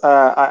guess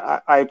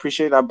I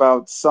appreciate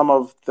about some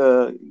of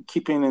the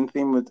keeping in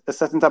theme with a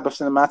certain type of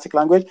cinematic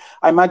language.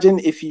 I imagine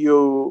if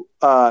you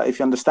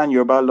understand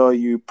Yoruba law,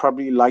 you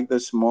probably like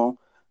this more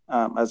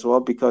as well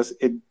because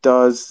it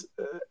does.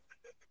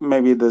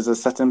 Maybe there's a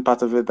certain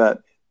part of it that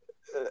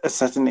a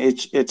certain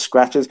age it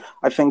scratches.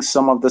 I think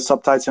some of the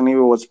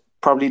subtitling was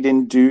probably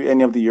didn't do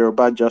any of the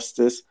Yoruba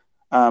justice,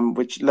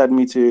 which led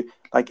me to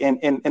like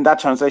in that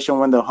translation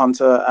when the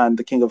hunter and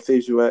the king of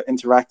thieves were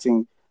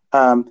interacting,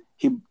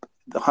 he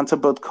the hunter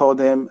both called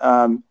him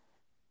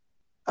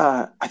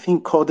I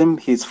think called him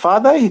his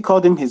father, he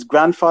called him his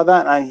grandfather,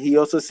 and he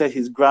also said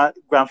his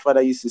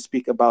grandfather used to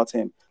speak about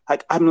him.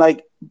 Like I'm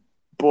like,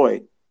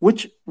 boy,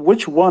 which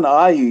one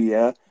are you?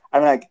 Yeah.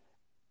 I'm like,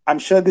 I'm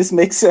sure this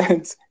makes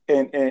sense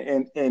and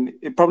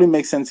it probably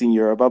makes sense in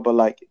Yoruba, but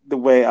like the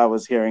way I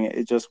was hearing it,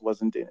 it just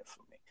wasn't doing it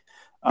for me.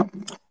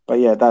 But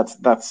yeah,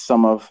 that's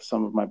some of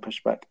my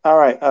pushback. All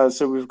right,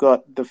 so we've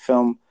got the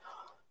film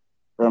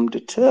from the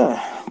tour.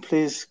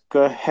 Please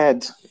go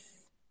ahead.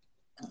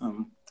 I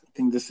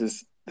think this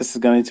is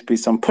going to be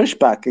some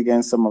pushback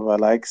against some of our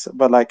likes,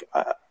 but like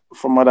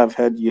from what I've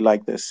heard, you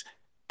like this.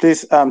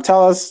 Please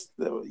tell us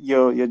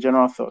your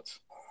general thoughts.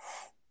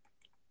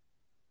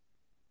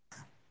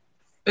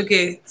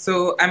 Okay,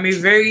 so I'm a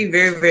very,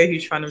 very, very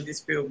huge fan of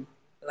this film.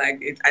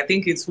 I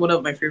think it's one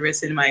of my favorite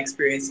cinema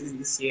experiences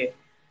this year.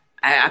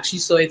 I actually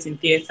saw it in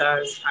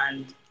theaters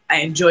and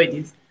I enjoyed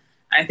it.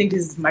 I think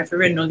this is my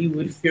favorite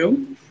Nollywood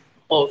film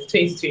of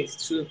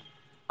 2022.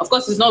 Of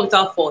course, it's not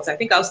without fault. I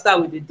think I'll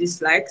start with the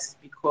dislikes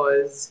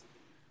because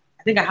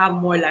I think I have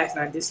more likes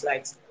than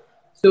dislikes.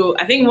 So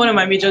I think one of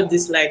my major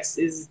dislikes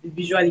is the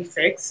visual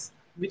effects,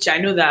 which I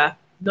know that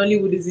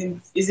Nollywood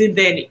isn't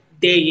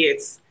there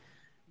yet.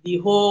 The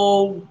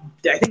whole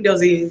I think there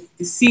was a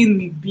the scene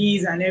with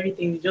bees and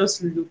everything. It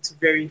just looked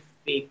very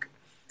fake.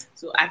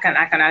 So I can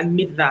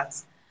admit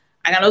that.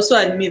 I can also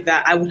admit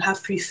that I would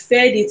have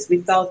preferred it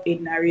without a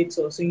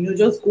narrator. So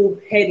just go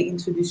head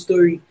into the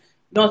story,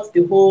 not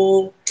the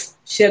whole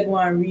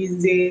Shegun and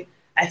Rinze.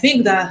 I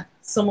think that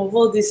some of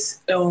all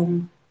these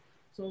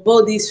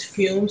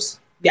films,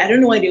 I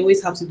don't know why they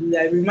always have to do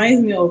that. It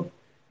reminds me of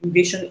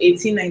Invasion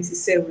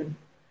 1897,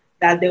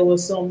 that there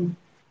was some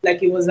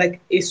like it was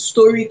like a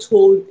story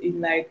told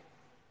in like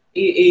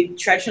a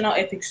traditional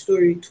epic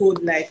story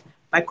told like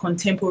by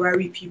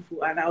contemporary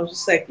people, and I was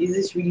just like, is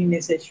this really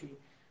necessary?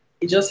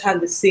 It just had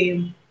the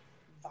same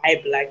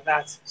vibe like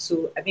that.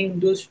 So I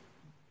think those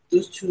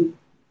two.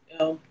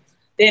 Um,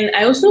 then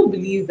I also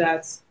believe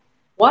that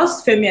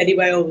whilst Femi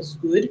Adebayo was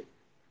good,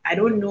 I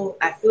don't know.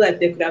 I feel like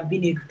there could have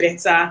been a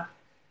better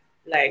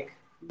like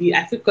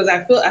I feel because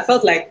I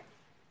felt like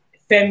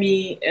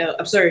Femi,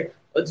 I'm sorry,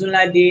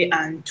 Odunlade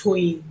and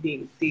Toyin,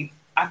 they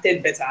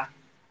acted better,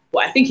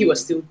 but I think he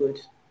was still good.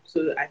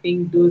 So I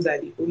think those are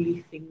the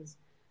only things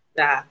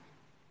that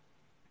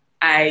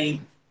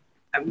I,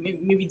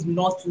 maybe do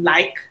not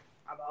like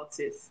about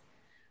it.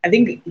 I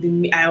think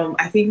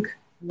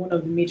one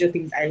of the major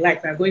things I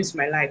like when I go into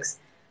my likes,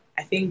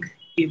 I think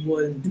it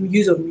was the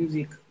use of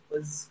music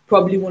was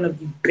probably one of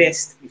the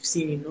best we've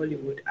seen in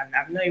Hollywood, and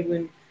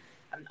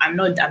I'm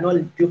not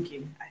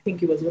joking. I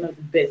think it was one of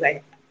the best.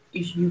 Like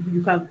if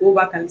you can go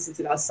back and listen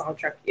to that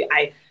soundtrack,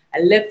 I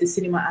left the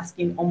cinema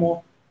asking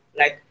Omo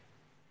like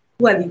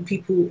who are the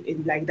people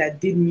in like that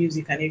did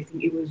music and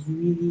everything. It was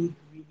really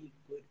really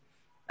good.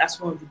 That's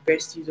one of the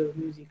best use of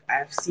music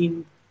I've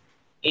seen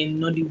in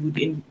Nollywood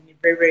in a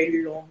very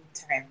very long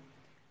time.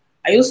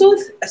 I also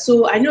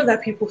so I know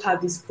that people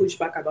have this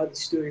pushback about the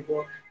story,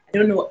 but I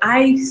don't know.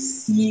 I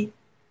see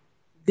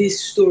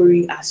this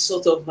story as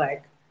sort of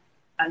like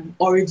an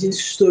origin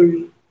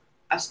story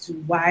as to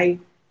why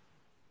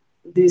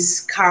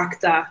this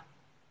character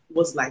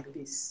was like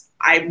this.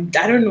 I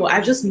don't know.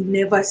 I've just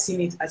never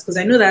seen it as, because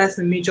I know that that's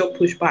a major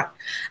pushback.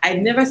 I've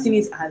never seen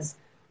it as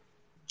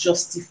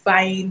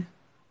justifying,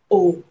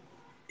 oh,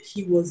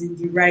 he was in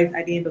the right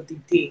at the end of the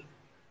day.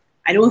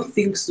 I don't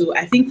think so.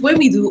 I think when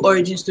we do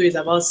origin stories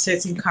about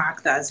certain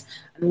characters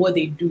and what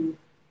they do,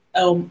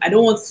 I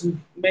don't want to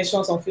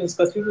mention some films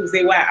because people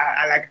say,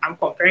 "Why I'm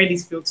comparing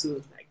this film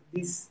to like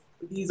these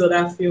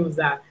other films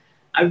that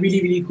are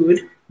really really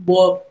good."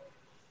 But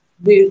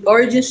with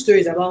origin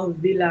stories about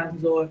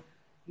villains, or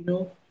you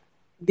know,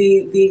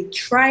 they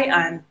try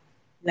and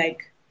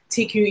like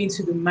take you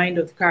into the mind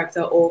of the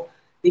character, or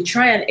they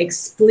try and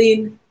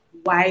explain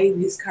why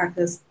these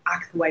characters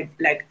act why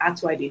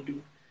they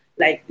do.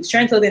 Like it's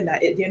trying to tell them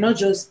that they're not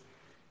just,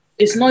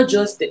 it's not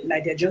just that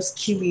like they're just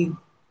killing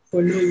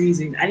for no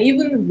reason. And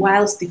even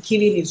whilst the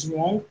killing is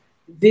wrong,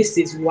 this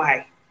is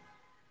why.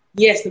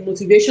 Yes, the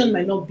motivation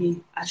might not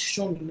be as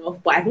strong enough,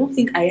 but I don't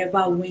think I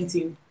ever went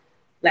in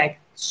like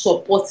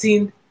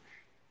supporting,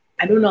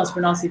 I don't know how to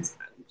pronounce it,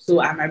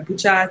 so I might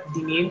butcher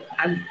the name.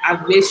 I'm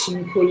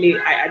Aveshin Kole.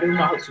 I don't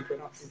know how to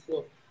pronounce it.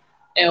 So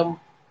um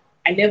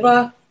I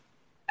never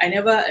I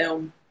never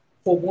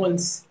for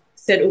once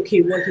said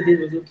okay what he did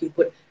was okay,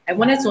 but I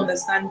wanted to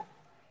understand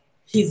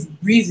his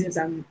reasons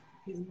and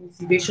his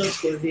motivations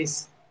for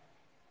this.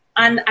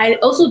 And I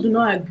also do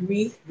not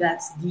agree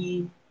that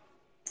the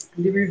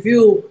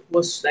reveal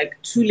was like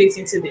too late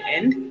into the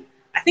end.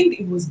 I think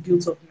it was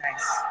built up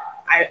nice.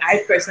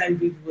 I personally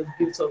believe it was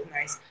built up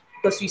nice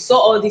because we saw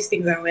all these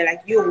things and we're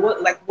like, yo,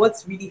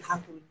 what's really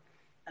happened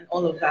and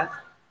all of that.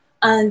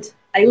 And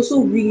I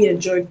also really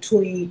enjoyed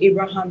Tony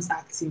Abraham's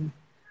acting.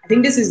 I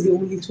think this is the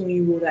only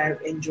Tony role that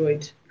I've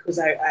enjoyed because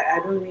I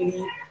don't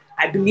really,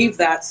 I believe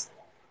that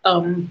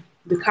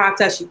the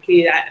character she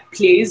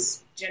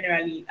plays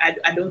generally,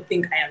 I don't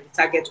think I am the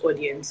target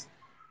audience.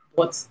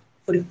 But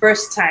for the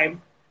first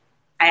time,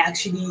 I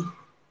actually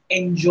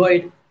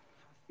enjoyed her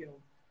film.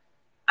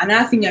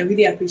 Another thing I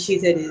really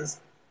appreciated is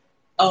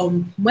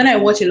when I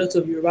watch a lot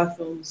of Yoruba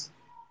films,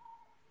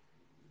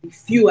 the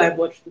few I've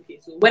watched, okay,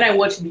 so when I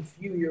watch the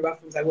few Yoruba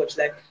films I watch,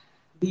 like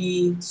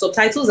the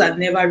subtitles are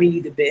never really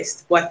the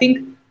best, but I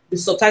think the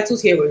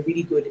subtitles here were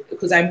really good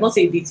because I'm not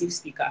a native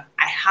speaker.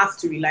 I have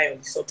to rely on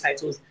the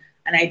subtitles,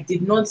 and I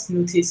did not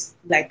notice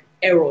like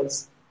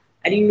errors.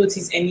 I didn't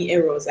notice any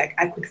errors. Like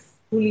I could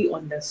fully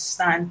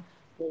understand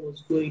what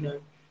was going on.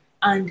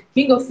 And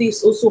King of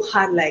Thieves also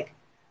had like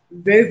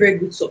very, very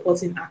good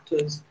supporting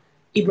actors.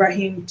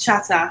 Ibrahim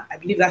Chata, I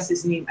believe that's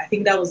his name. I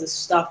think that was a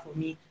star for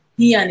me.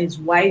 He and his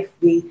wife,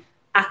 they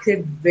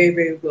acted very,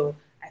 very well.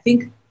 I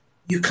think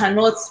you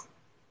cannot,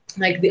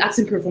 like the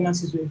acting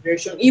performances were very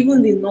strong.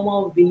 Even the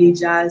normal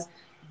villagers,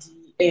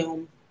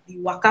 the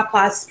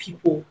Wakapas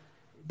people,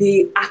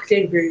 they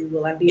acted very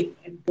well and they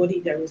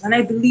embodied their roles. And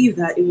I believe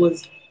it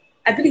was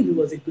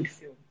a good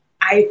film.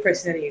 I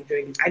personally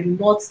enjoyed it. I do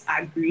not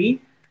agree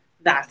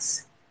that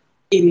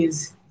it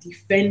is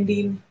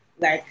defending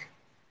like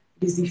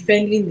it is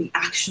defending the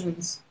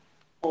actions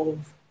of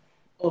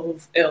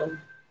of um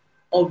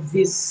of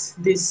this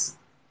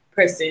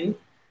person.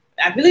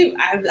 I believe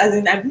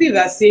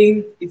that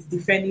saying it's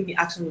defending the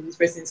actions of this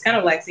person. It's kind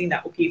of like saying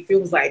that okay, it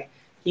feels like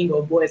King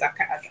of Boys are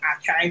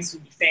trying to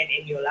defend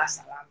Eniola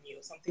Salami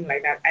or something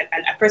like that.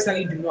 I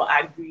personally do not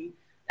agree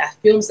that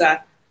films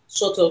that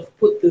sort of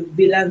put the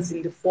villains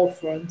in the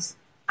forefront,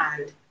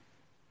 and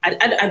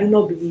I do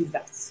not believe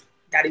that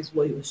that is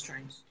what he was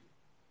trying to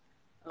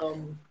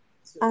do.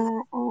 So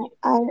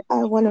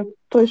I want to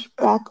push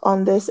back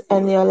on this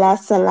Eniola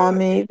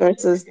Salami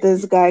versus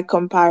this guy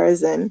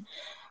comparison.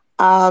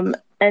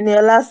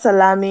 Eniola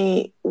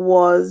Salami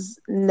was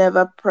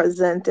never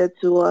presented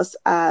to us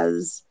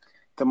as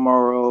The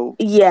moral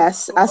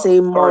yes,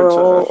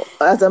 orator.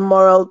 as a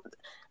moral.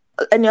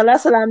 Eniola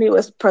Salami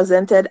was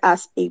presented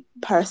as a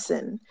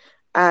person.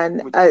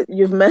 And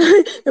you've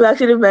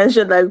actually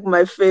mentioned like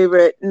my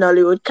favorite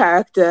Nollywood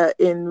character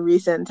in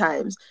recent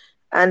times,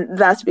 and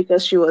that's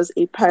because she was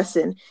a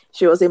person.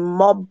 She was a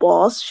mob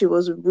boss. She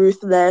was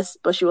ruthless,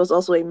 but she was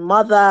also a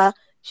mother.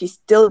 She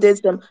still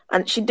did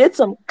she did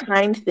some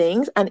kind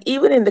things, and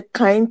even in the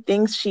kind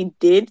things she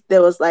did,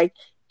 there was like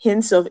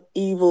hints of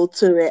evil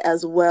to it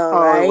as well,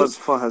 Oh, it right? was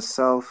for her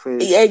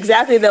selfish. Yeah,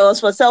 exactly. There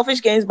was for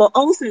selfish gains, but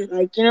also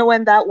like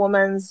when that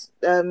woman's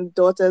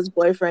daughter's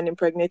boyfriend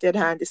impregnated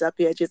her and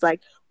disappeared, she's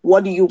like,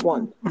 "What do you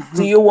want?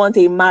 Do you want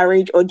a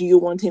marriage or do you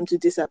want him to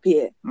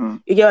disappear?"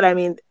 You get what I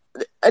mean?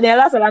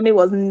 Aniela Salami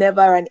was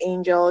never an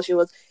angel.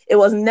 It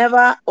was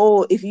never,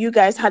 oh, if you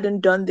guys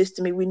hadn't done this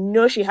to me, we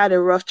know she had a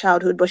rough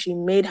childhood, but she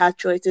made her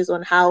choices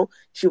on how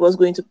she was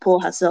going to pull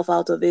herself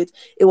out of it.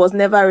 It was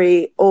never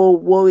oh,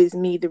 woe is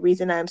me. The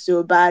reason I'm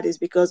so bad is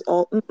because,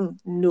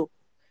 no,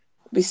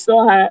 we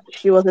saw her,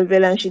 she was a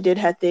villain, she did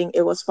her thing,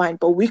 it was fine.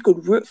 But we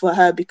could root for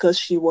her because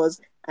she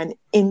was an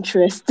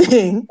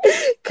interesting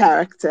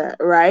character,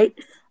 right?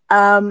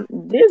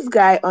 This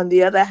guy, on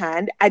the other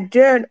hand, I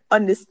don't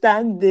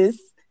understand this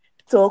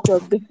talk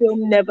of the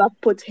film never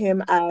put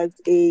him as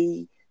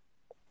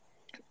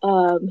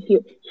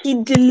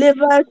He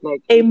delivers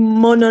Like a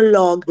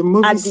monologue the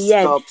movie at the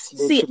end. stops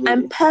See, I'm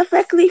literally.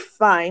 perfectly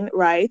fine,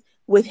 right,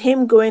 with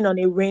him going on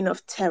a reign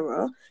of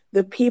terror,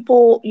 the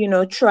people,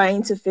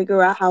 trying to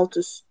figure out how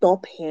to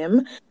stop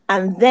him,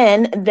 and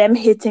then them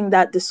hitting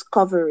that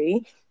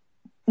discovery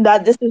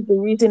that this is the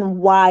reason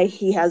why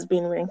he has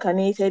been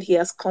reincarnated. He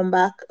has come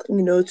back,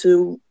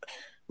 to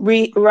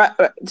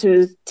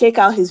to take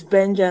out his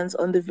vengeance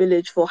on the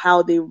village for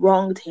how they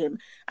wronged him.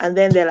 And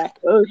then they're like,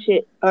 oh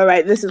shit, all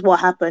right, this is what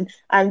happened.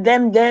 And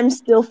them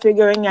still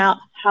figuring out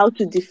how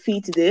to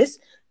defeat this,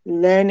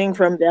 learning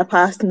from their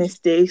past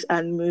mistakes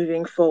and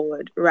moving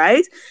forward,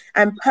 right?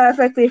 I'm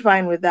perfectly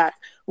fine with that.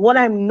 What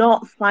I'm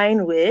not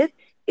fine with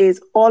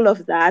is all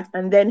of that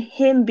and then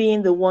him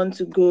being the one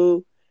to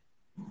go,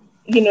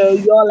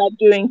 y'all are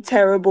doing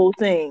terrible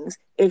things.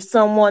 If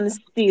someone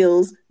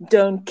steals,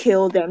 don't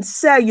kill them.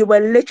 Sir, you were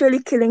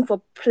literally killing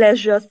for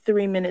pleasure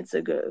 3 minutes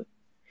ago.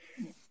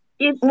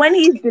 When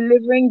he's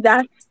delivering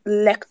that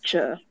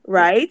lecture,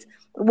 right?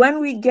 When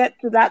we get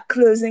to that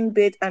closing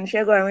bit and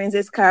Shego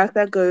Arinze's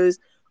character goes,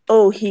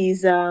 oh,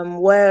 he's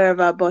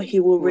wherever, but he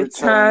will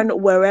return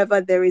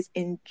wherever there is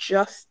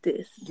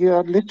injustice.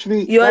 You're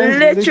literally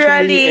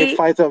a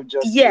fighter of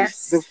justice.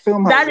 Yes, the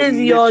film that is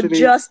your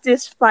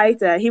justice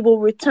fighter. He will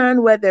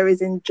return where there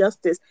is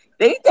injustice.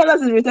 They didn't tell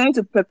us he's returning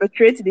to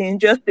perpetrate the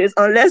injustice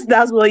unless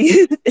that's what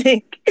you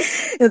think.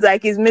 It's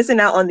like he's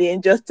missing out on the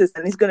injustice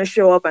and he's going to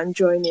show up and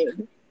join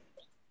in.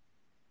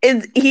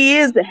 He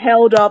is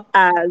held up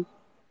as...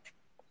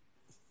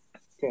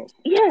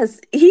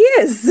 Yes, he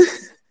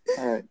is.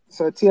 All right.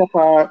 So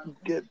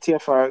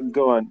TFR,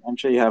 go on. I'm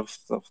sure you have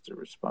stuff to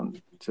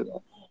respond to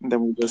that. And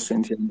then we'll just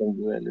Cynthia and then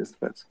we'll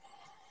Elizabeth.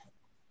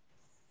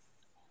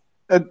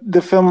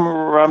 The film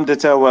Ram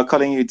Detel, we're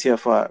calling you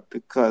TFR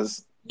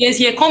because...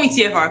 Yes, yeah, call me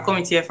TFR. Call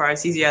me TFR.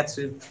 It's easier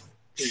to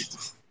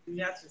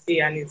say,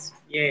 and it's,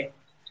 yeah.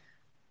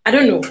 I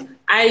don't know.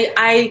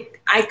 I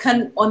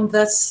can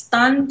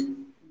understand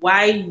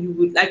why you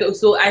would like.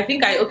 So I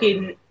think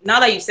now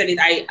that you said it,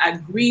 I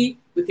agree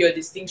with your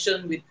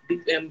distinction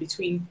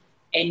between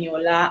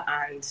Eniola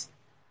and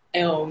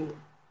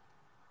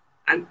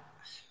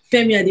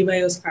Femi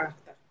Adebayo's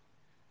character.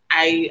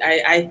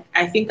 I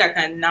think I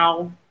can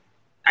now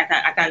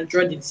I can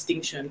draw the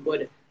distinction,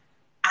 but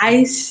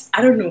I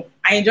don't know.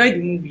 I enjoyed the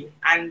movie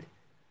and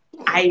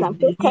I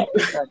really,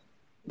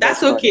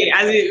 that's okay.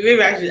 As in,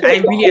 maybe actually, I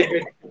really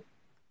enjoyed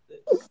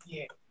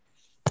it.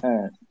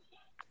 Yeah.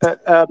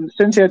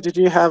 Cynthia, did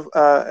you have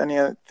any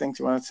other things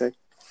you want to say?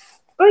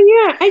 Oh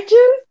yeah, I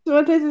just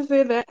wanted to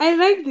say that I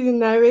like the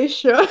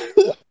narration.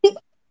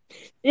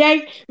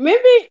 Like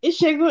maybe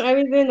Ishegun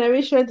Aride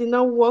narration did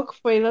not work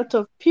for a lot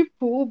of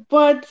people,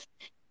 but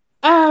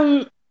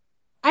um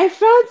I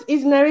felt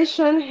his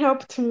narration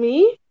helped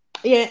me.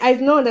 Yeah, I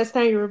don't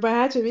understand Yoruba. I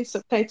had to read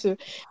subtitle,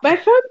 but I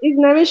felt his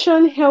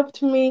narration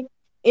helped me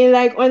in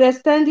like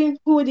understanding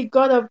who the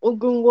god of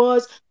Ogun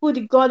was, who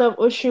the god of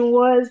Oshun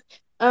was.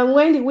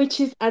 When the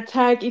witches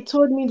attacked, it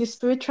told me the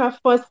spiritual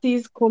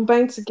forces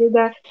combined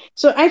together.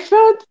 So I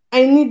felt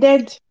I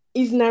needed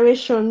his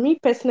narration. Me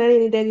personally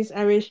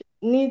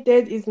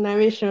needed his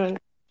narration.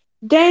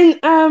 Then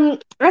I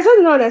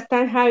still don't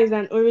understand how it's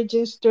an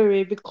origin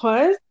story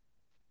because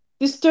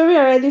the story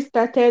already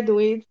started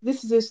with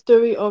this is a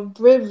story of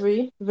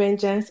bravery,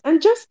 vengeance,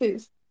 and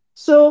justice.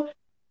 So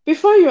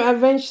before you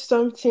avenge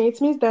something,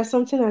 it means that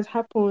something has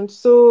happened.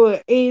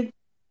 So it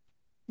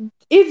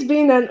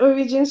being an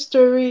origin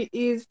story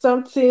is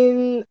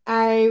something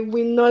I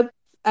will not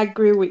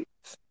agree with.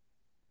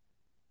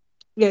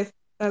 Yes,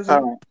 that's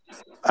all.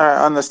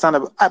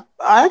 Understandable. I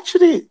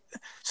actually,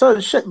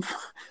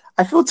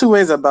 I feel two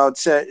ways about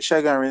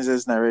Shegun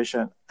Rinze's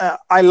narration.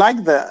 I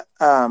like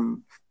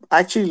I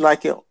actually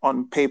like it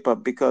on paper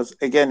because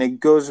again, it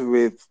goes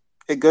with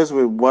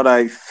what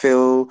I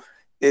feel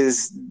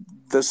is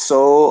the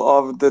soul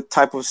of the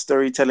type of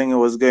storytelling it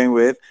was going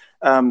with,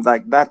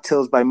 like that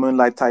Tales by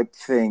Moonlight type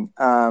thing.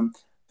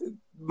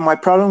 My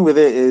problem with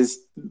it is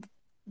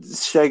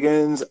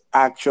Shagun's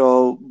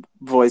actual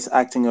voice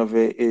acting of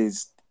it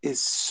is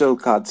so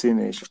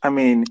cartoonish. I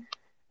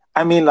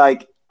mean,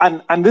 like,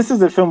 and this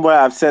is a film where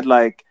I've said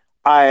like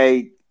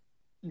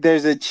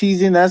there's a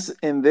cheesiness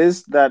in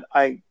this that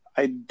I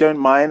don't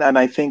mind, and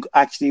I think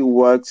actually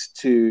works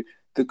to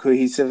the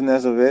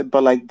cohesiveness of it.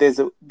 But like, there's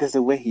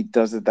a way he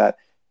does it that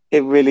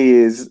it really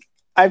is.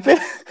 I feel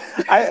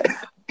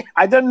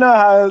I don't know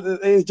how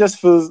it just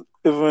feels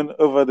even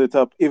over the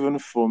top, even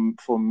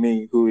for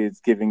me who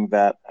is giving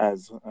that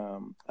as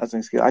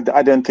an skill.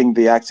 I don't think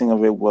the acting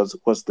of it was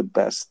the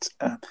best.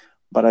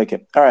 But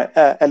okay, all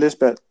right,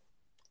 Elizabeth.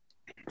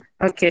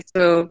 Okay,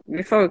 so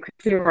before we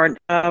quickly run,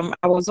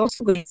 I was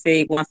also going to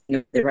say one thing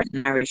of the right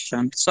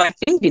narration. So I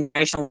think the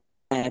narration was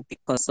there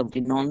because of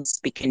the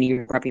non-speaking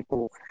Yoruba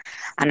people,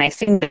 and I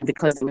think that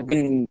because we've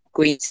been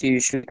going to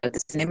shoot at the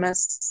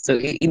cinemas, so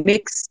it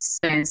makes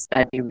sense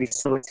that they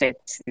resorted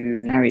to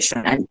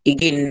narration. And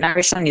again,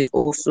 narration is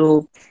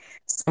also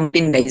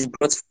something that is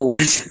brought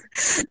forward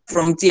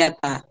from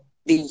theater.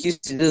 They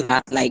used to do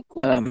that, like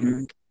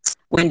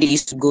when they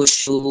used to go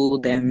show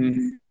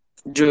them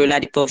during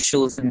like top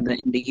shows in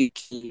the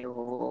UK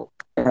or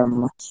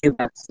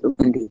Cuba. So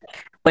when they,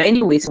 but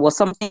anyways, it was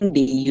something they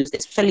used,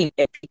 especially in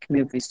epic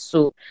movies.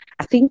 So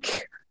I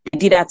think they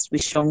did that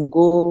with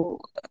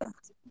Shango.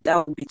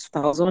 That would be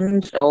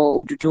 2000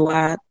 or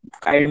Dudua.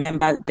 I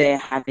remember they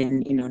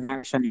having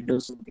narration in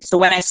those movies. So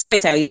when I saw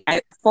it,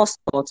 I first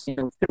thought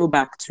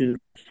throwback to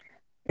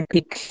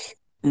epic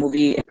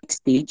movie, epic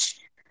stage.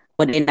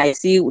 But then I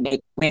see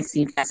like when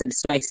seeing classes,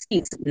 so I see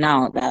it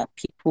now that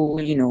people,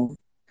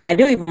 I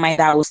don't even mind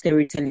that whole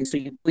storytelling. So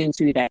you go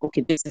into it like,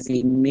 okay, this is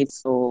a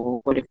myth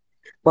or whatever.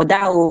 But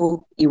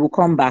it will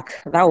come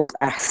back. That was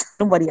asked.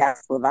 Nobody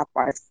asked for that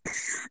part.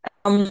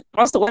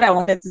 Also, what I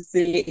wanted to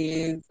say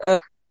is,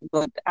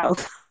 God, I'll,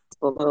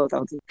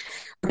 okay,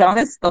 I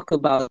wanted to talk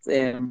about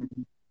the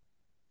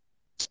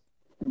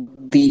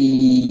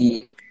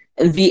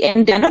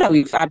end. I know that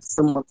we've had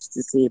so much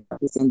to say about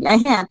this ending.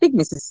 I think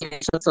Mrs. C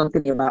mentioned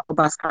something about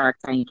Oba's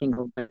character in King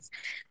of Birds.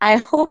 I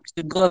hope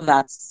to God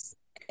that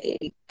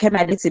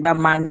Kennedy Tiba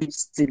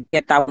managed to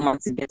get that woman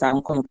to get her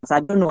own compass. I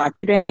don't know. Her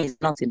children is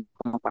not in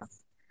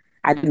compass.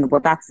 I don't know,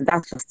 but that's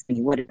just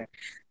me. Whatever.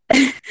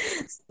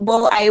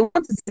 Well, I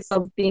want to say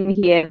something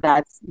here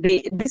that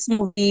this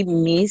movie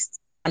missed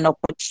an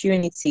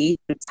opportunity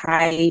to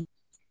tie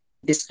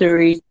the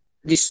story,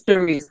 the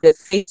stories, the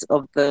fate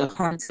of the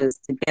hunters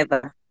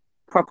together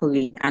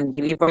properly and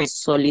deliver a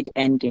solid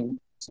ending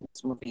to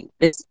this movie.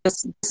 This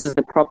is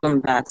the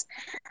problem that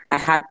I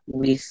had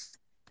with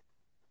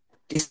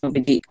this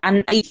movie,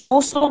 and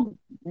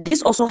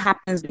this also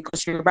happens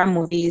because Yoruba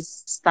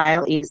movies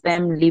style is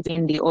them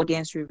leaving the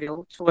audience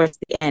reveal towards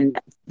the end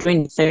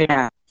during the third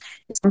act.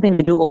 It's something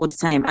we do all the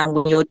time, and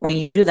when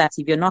you do that,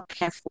 if you're not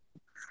careful,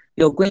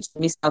 you're going to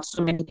miss out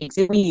so many things.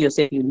 Even you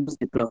yourself, you lose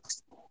the plot,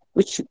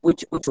 which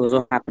was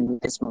what happened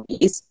with this movie.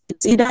 It's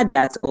either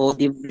that or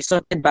they've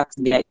resorted back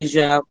to their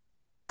usual.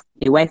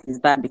 The wife is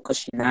bad because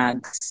she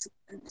nags,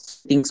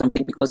 doing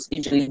something. Because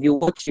usually, if you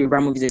watch Yoruba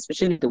movies,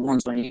 especially the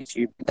ones on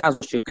YouTube, that's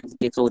what you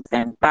get all the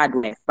time. Bad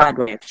wife.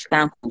 She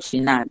can't cook,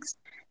 she nags.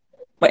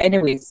 But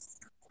anyways,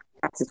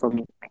 that's it for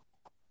me.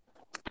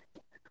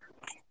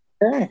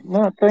 Hey,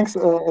 no, thanks,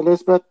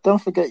 Elizabeth.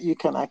 Don't forget you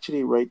can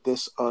actually rate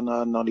this on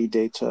Nolly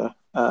Data.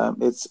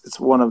 It's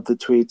one of the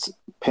tweets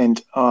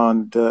pinned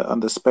on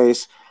the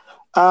space.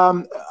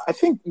 I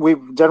think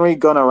we've generally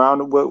gone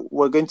around.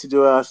 We're going to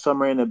do a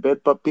summary in a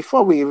bit, but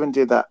before we even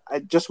do that, I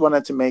just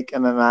wanted to make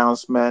an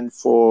announcement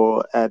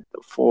for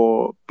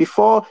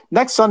before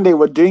next Sunday.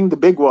 We're doing the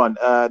big one.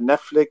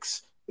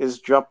 Netflix is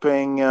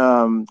dropping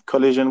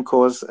Collision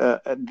Course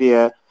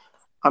there.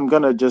 I'm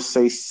gonna just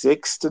say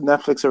sixth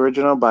Netflix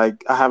original, but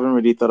I haven't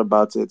really thought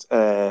about it.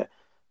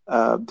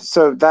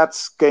 So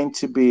that's going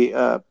to be,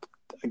 I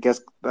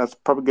guess that's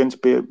probably going to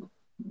be a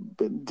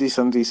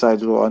decently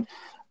sized one.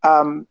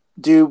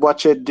 Do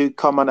watch it, do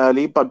come on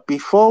early. But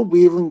before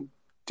we even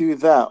do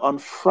that, on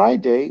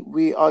Friday,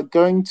 we are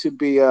going to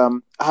be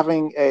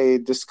having a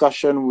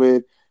discussion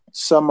with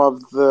some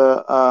of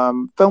the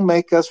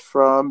filmmakers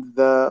from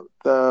the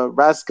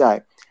Raz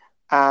Guy.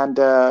 And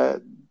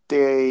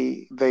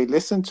they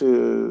listened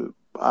to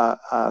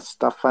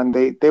stuff, and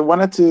they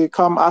wanted to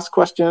come ask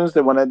questions.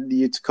 They wanted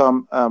you to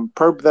come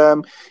probe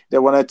them. They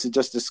wanted to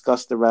just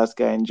discuss the Raz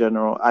Guy in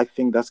general. I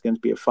think that's going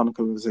to be a fun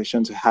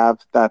conversation to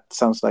have. That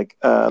sounds like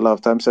a lot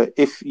of time. So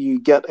if you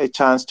get a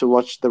chance to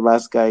watch the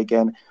Raz Guy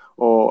again,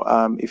 or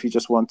if you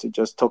just want to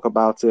just talk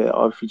about it,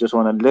 or if you just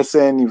want to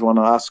listen, if you want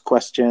to ask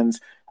questions,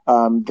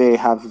 they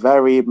have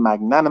very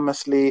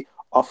magnanimously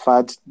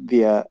offered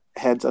their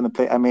heads on the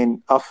plate. I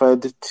mean,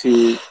 offered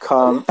to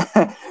come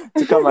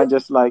to come and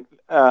just like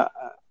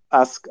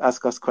ask us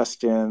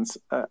questions.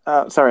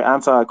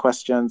 Answer our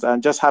questions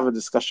and just have a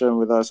discussion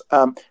with us.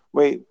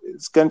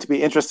 It's going to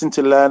be interesting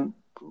to learn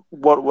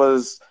what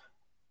was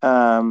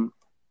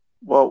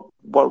what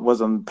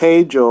was on the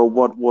page, or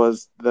what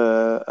was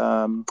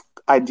the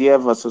idea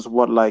versus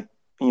what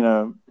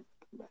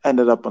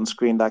ended up on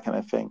screen, that kind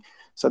of thing.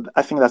 So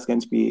I think that's going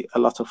to be a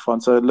lot of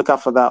fun. So look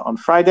out for that on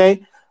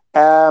Friday.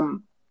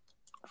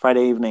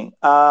 Friday evening.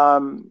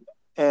 But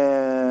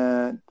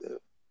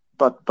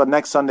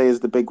next Sunday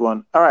is the big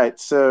one. All right.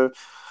 So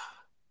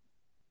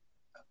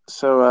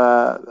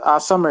our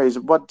summaries.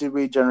 What did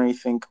we generally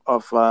think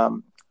of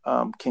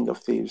King of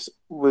Thieves?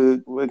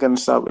 We're going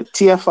to start with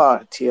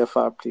TFR.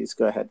 TFR, please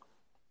go ahead.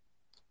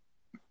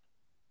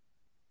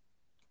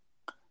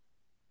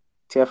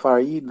 TFR, are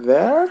you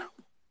there?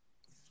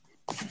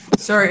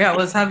 Sorry, I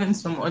was having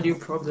some audio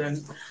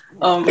problems.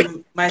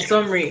 My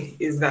summary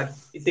is that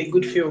it's a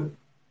good film.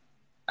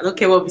 I don't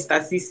care what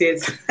Mr. C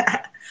says.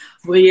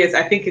 But yes,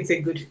 I think it's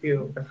a good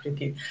film. I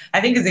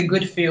think it's a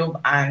good film,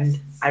 and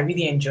I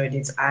really enjoyed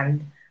it.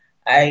 And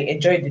I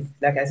enjoyed it.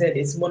 Like I said,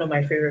 it's one of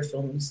my favorite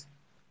films,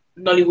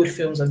 Nollywood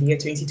films of the year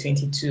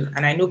 2022.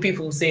 And I know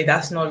people say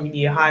that's not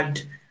really a high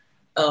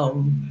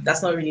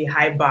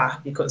bar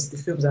because the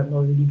films have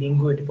not really been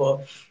good.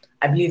 But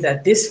I believe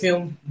that this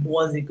film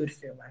was a good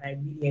film, and I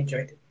really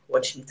enjoyed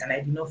watching it. And I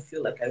did not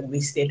feel like I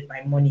wasted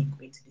my money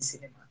going to the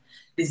cinema.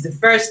 This is the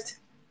first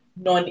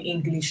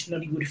non-English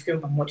Nollywood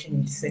film I'm watching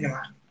in the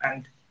cinema.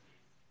 And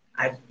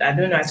I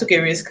don't know, I took a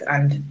risk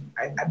and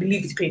I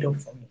believe it paid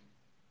off for me.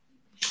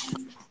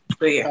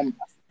 So yeah.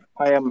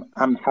 Um,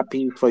 I'm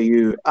happy for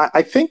you.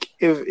 I think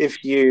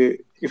if you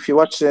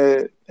watch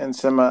it in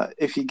cinema,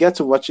 if you get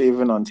to watch it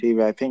even on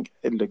TV, I think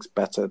it looks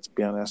better. To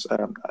be honest,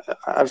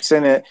 I've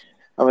seen it.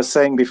 I was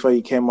saying before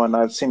you came on,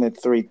 I've seen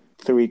it three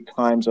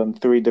times on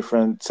three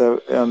different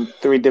sort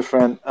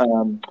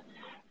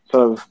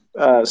of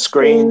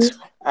screens,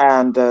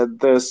 and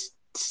the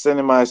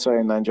cinema I saw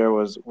in Nigeria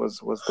was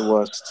the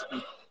worst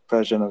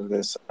version of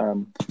this.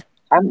 And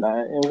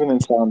even in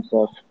sound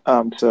stuff.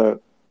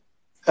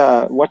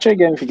 Watch it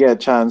again if you get a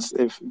chance.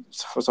 If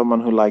for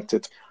someone who liked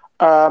it.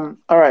 All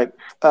right,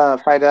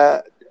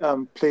 Faida,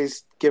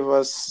 please give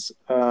us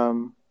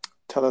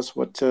tell us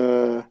what.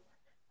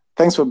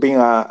 Thanks for being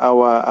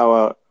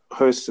our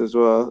host as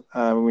well.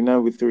 We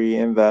know we threw you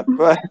in that,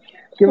 but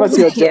give us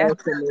your Yeah, general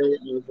summary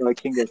of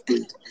King of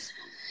Thieves.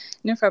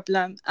 no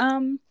problem.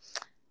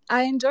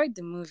 I enjoyed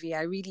the movie.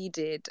 I really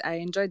did. I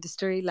enjoyed the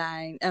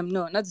storyline.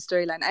 No, not the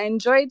storyline. I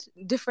enjoyed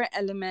different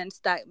elements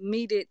that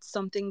made it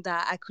something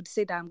that I could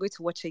say that I'm going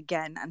to watch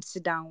again and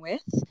sit down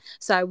with.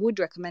 So I would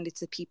recommend it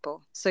to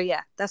people. So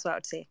yeah, that's what I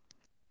would say.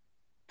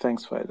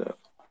 Thanks, Faida.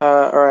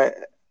 All right,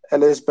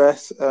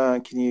 Elizabeth,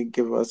 can you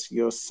give us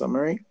your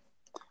summary?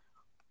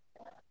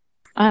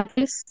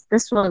 This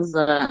was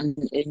an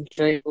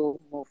enjoyable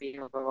movie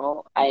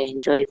overall. I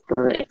enjoyed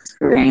the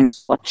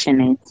experience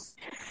watching it.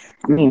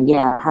 I mean,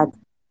 yeah, I had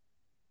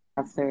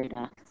a third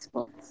act,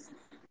 but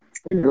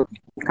you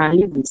can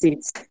live with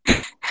it.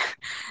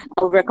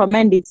 I would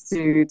recommend it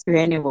to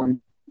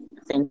anyone.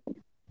 Thank you.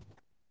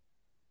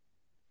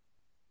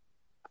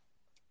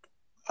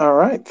 All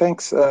right,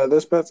 thanks,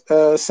 Elizabeth.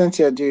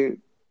 Cynthia, do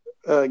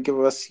you give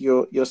us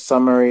your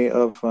summary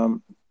of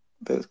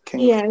the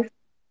King of. Yes.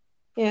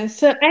 Yeah,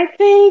 so I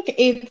think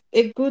it's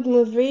a good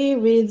movie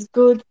with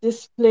good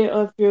display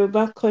of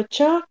Yoruba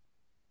culture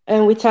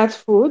and without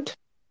food.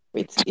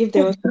 If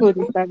there was food, it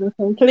would have been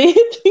complete.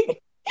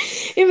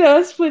 If there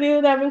was food, it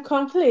would have been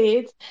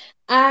complete.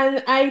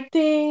 And I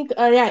think,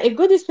 yeah, a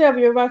good display of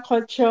Yoruba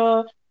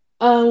culture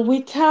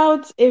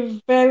without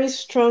a very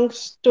strong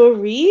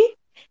story.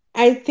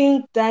 I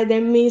think that they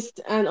missed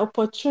an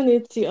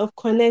opportunity of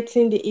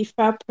connecting the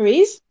Ifa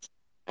priest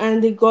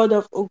and the god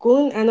of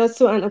Ogun, and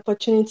also an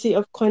opportunity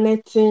of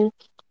connecting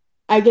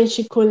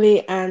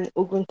Agenshikole and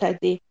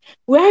Oguntade.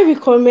 Where I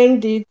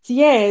recommend it,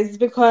 yes,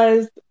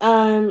 because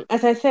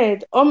as I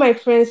said, all my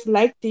friends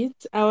liked it.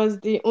 I was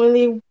the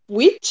only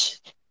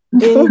witch in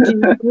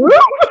the group.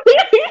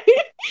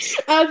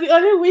 I was the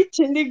only witch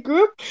in the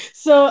group.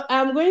 So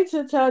I'm going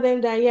to tell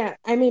them that yeah,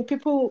 I mean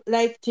people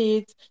liked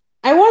it.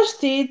 I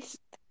watched it.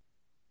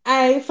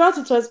 I felt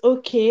it was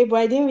okay, but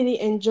I didn't really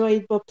enjoy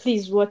it. But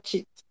please watch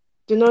it.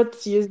 Do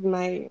not use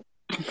my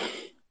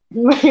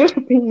my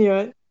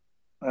opinion.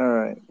 All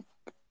right,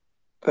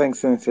 thanks,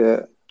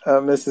 Cynthia.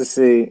 Mr.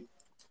 C.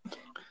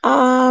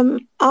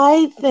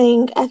 I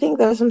think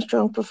there were some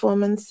strong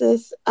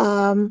performances.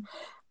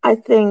 I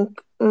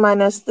think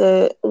minus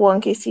the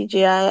wonky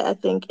CGI, I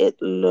think it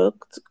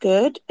looked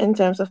good in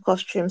terms of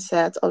costume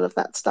sets, all of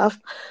that stuff.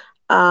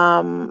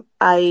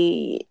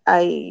 I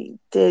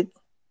did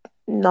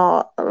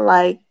not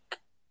like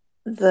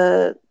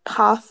the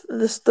path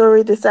the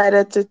story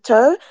decided to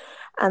toe,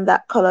 and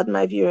that colored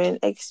my viewing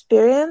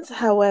experience.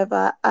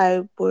 However,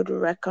 I would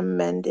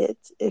recommend it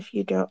if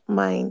you don't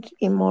mind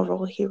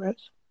immoral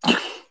heroes.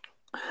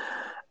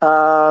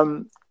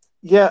 Um,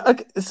 yeah,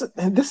 okay,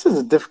 this is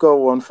a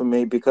difficult one for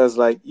me because,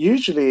 like,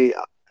 usually,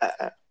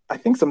 I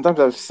think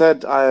sometimes I've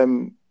said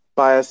I'm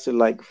biased to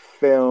like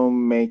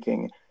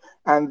filmmaking,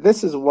 and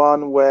this is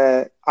one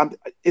where I'm.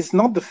 It's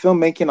not the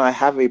filmmaking I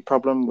have a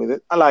problem with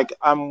it. Like,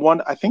 I'm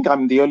one. I think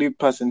I'm the only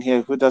person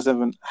here who doesn't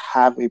even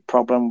have a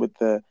problem with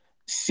the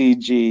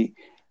CG.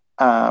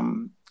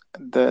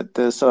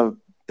 The sort of.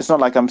 It's not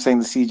like I'm saying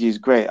the CG is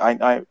great.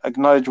 I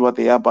acknowledge what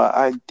they are,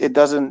 but it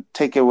doesn't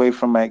take away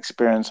from my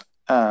experience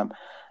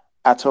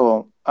at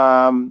all.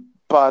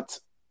 But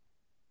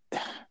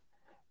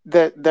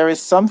there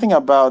is something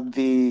about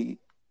the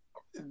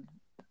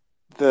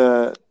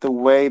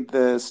way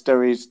the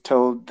story is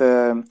told,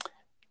 the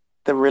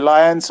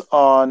reliance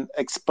on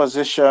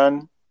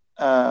exposition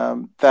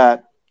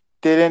that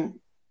didn't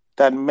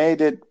that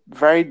made it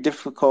very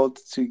difficult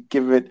to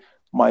give it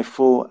my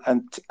full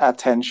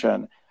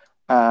attention.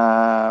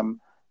 Um,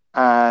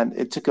 and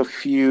it took a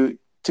few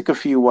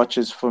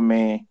watches for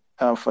me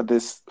for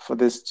this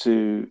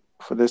to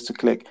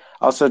click.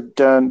 I also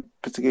don't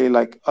particularly,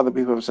 like other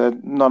people have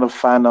said, not a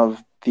fan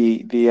of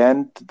the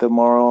end, the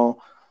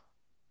moral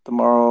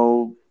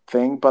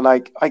thing. But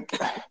like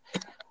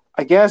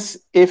I guess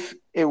if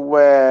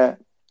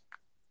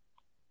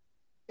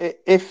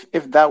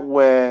that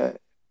were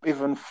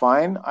even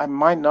fine, I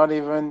might not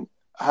even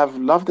have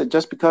loved it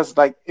just because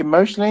like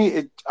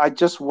emotionally I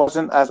just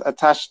wasn't as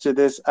attached to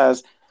this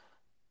as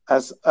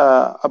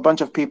a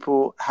bunch of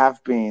people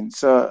have been.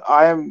 So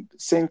I am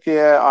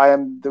Cynthia. I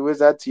am the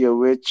wizard to your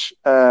witch.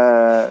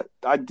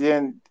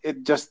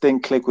 It just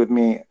didn't click with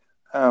me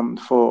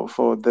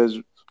for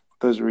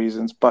those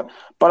reasons. But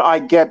I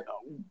get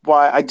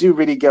why, I do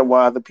really get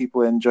why other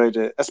people enjoyed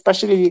it,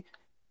 especially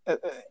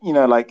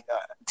like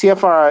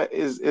TFR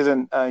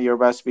isn't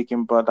Yoruba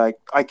speaking, but like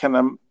I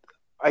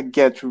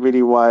get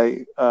really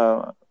why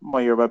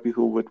more Yoruba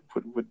people would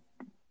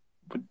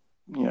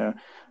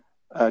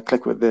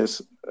click with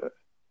this.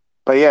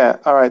 But yeah,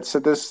 all right. So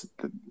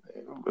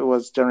it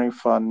was generally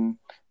fun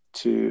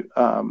to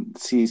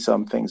see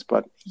some things,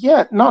 but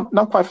yeah,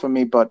 not quite for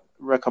me, but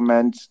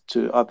recommend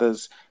to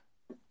others.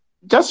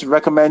 Just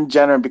recommend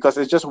generally because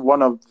it's just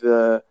one of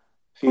the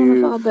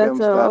few One of our films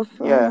better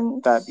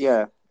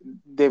that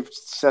they've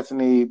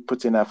certainly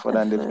put in effort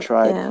and they've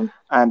tried. Yeah.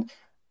 And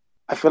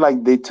I feel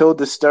like they told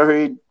the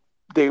story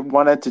they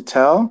wanted to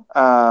tell.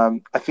 I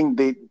think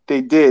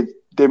they did.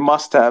 They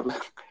must have.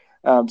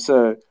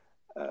 So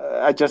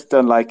I just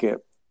don't like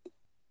it.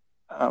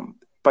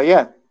 But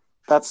yeah,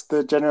 that's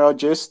the general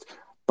gist.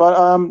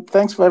 But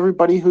thanks for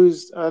everybody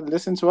who's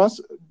listened to us.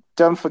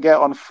 Don't forget,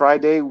 on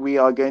Friday, we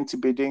are going to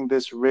be doing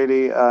this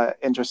really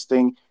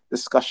interesting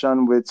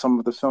discussion with some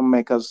of the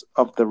filmmakers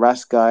of The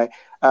Ras Guy.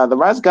 The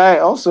Ras Guy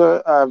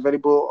also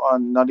available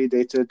on Naughty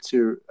Data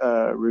to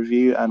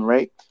review and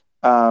rate,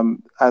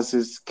 as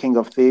is King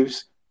of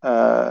Thieves.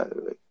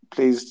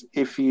 Please,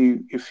 if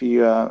you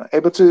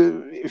able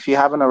to, if you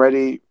haven't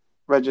already,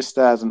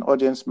 register as an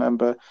audience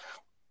member,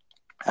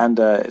 and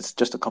it's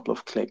just a couple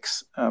of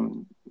clicks.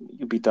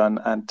 You'll be done,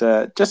 and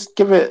just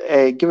give it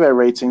a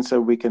rating so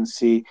we can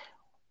see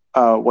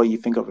what you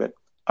think of it.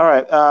 All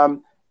right,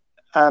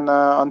 and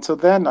until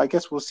then, I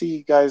guess we'll see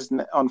you guys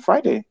on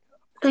Friday.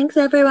 Thanks,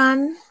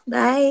 everyone.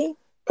 Bye.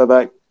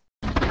 Bye-bye.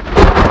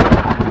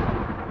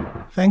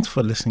 Thanks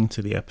for listening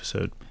to the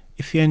episode.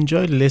 If you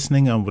enjoyed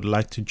listening and would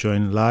like to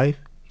join live,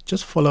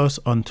 just follow us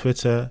on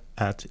Twitter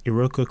at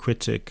Iroko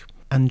Critic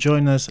and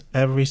join us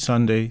every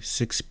Sunday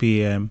 6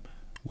 p.m.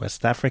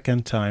 West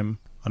African time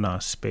on our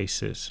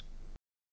spaces.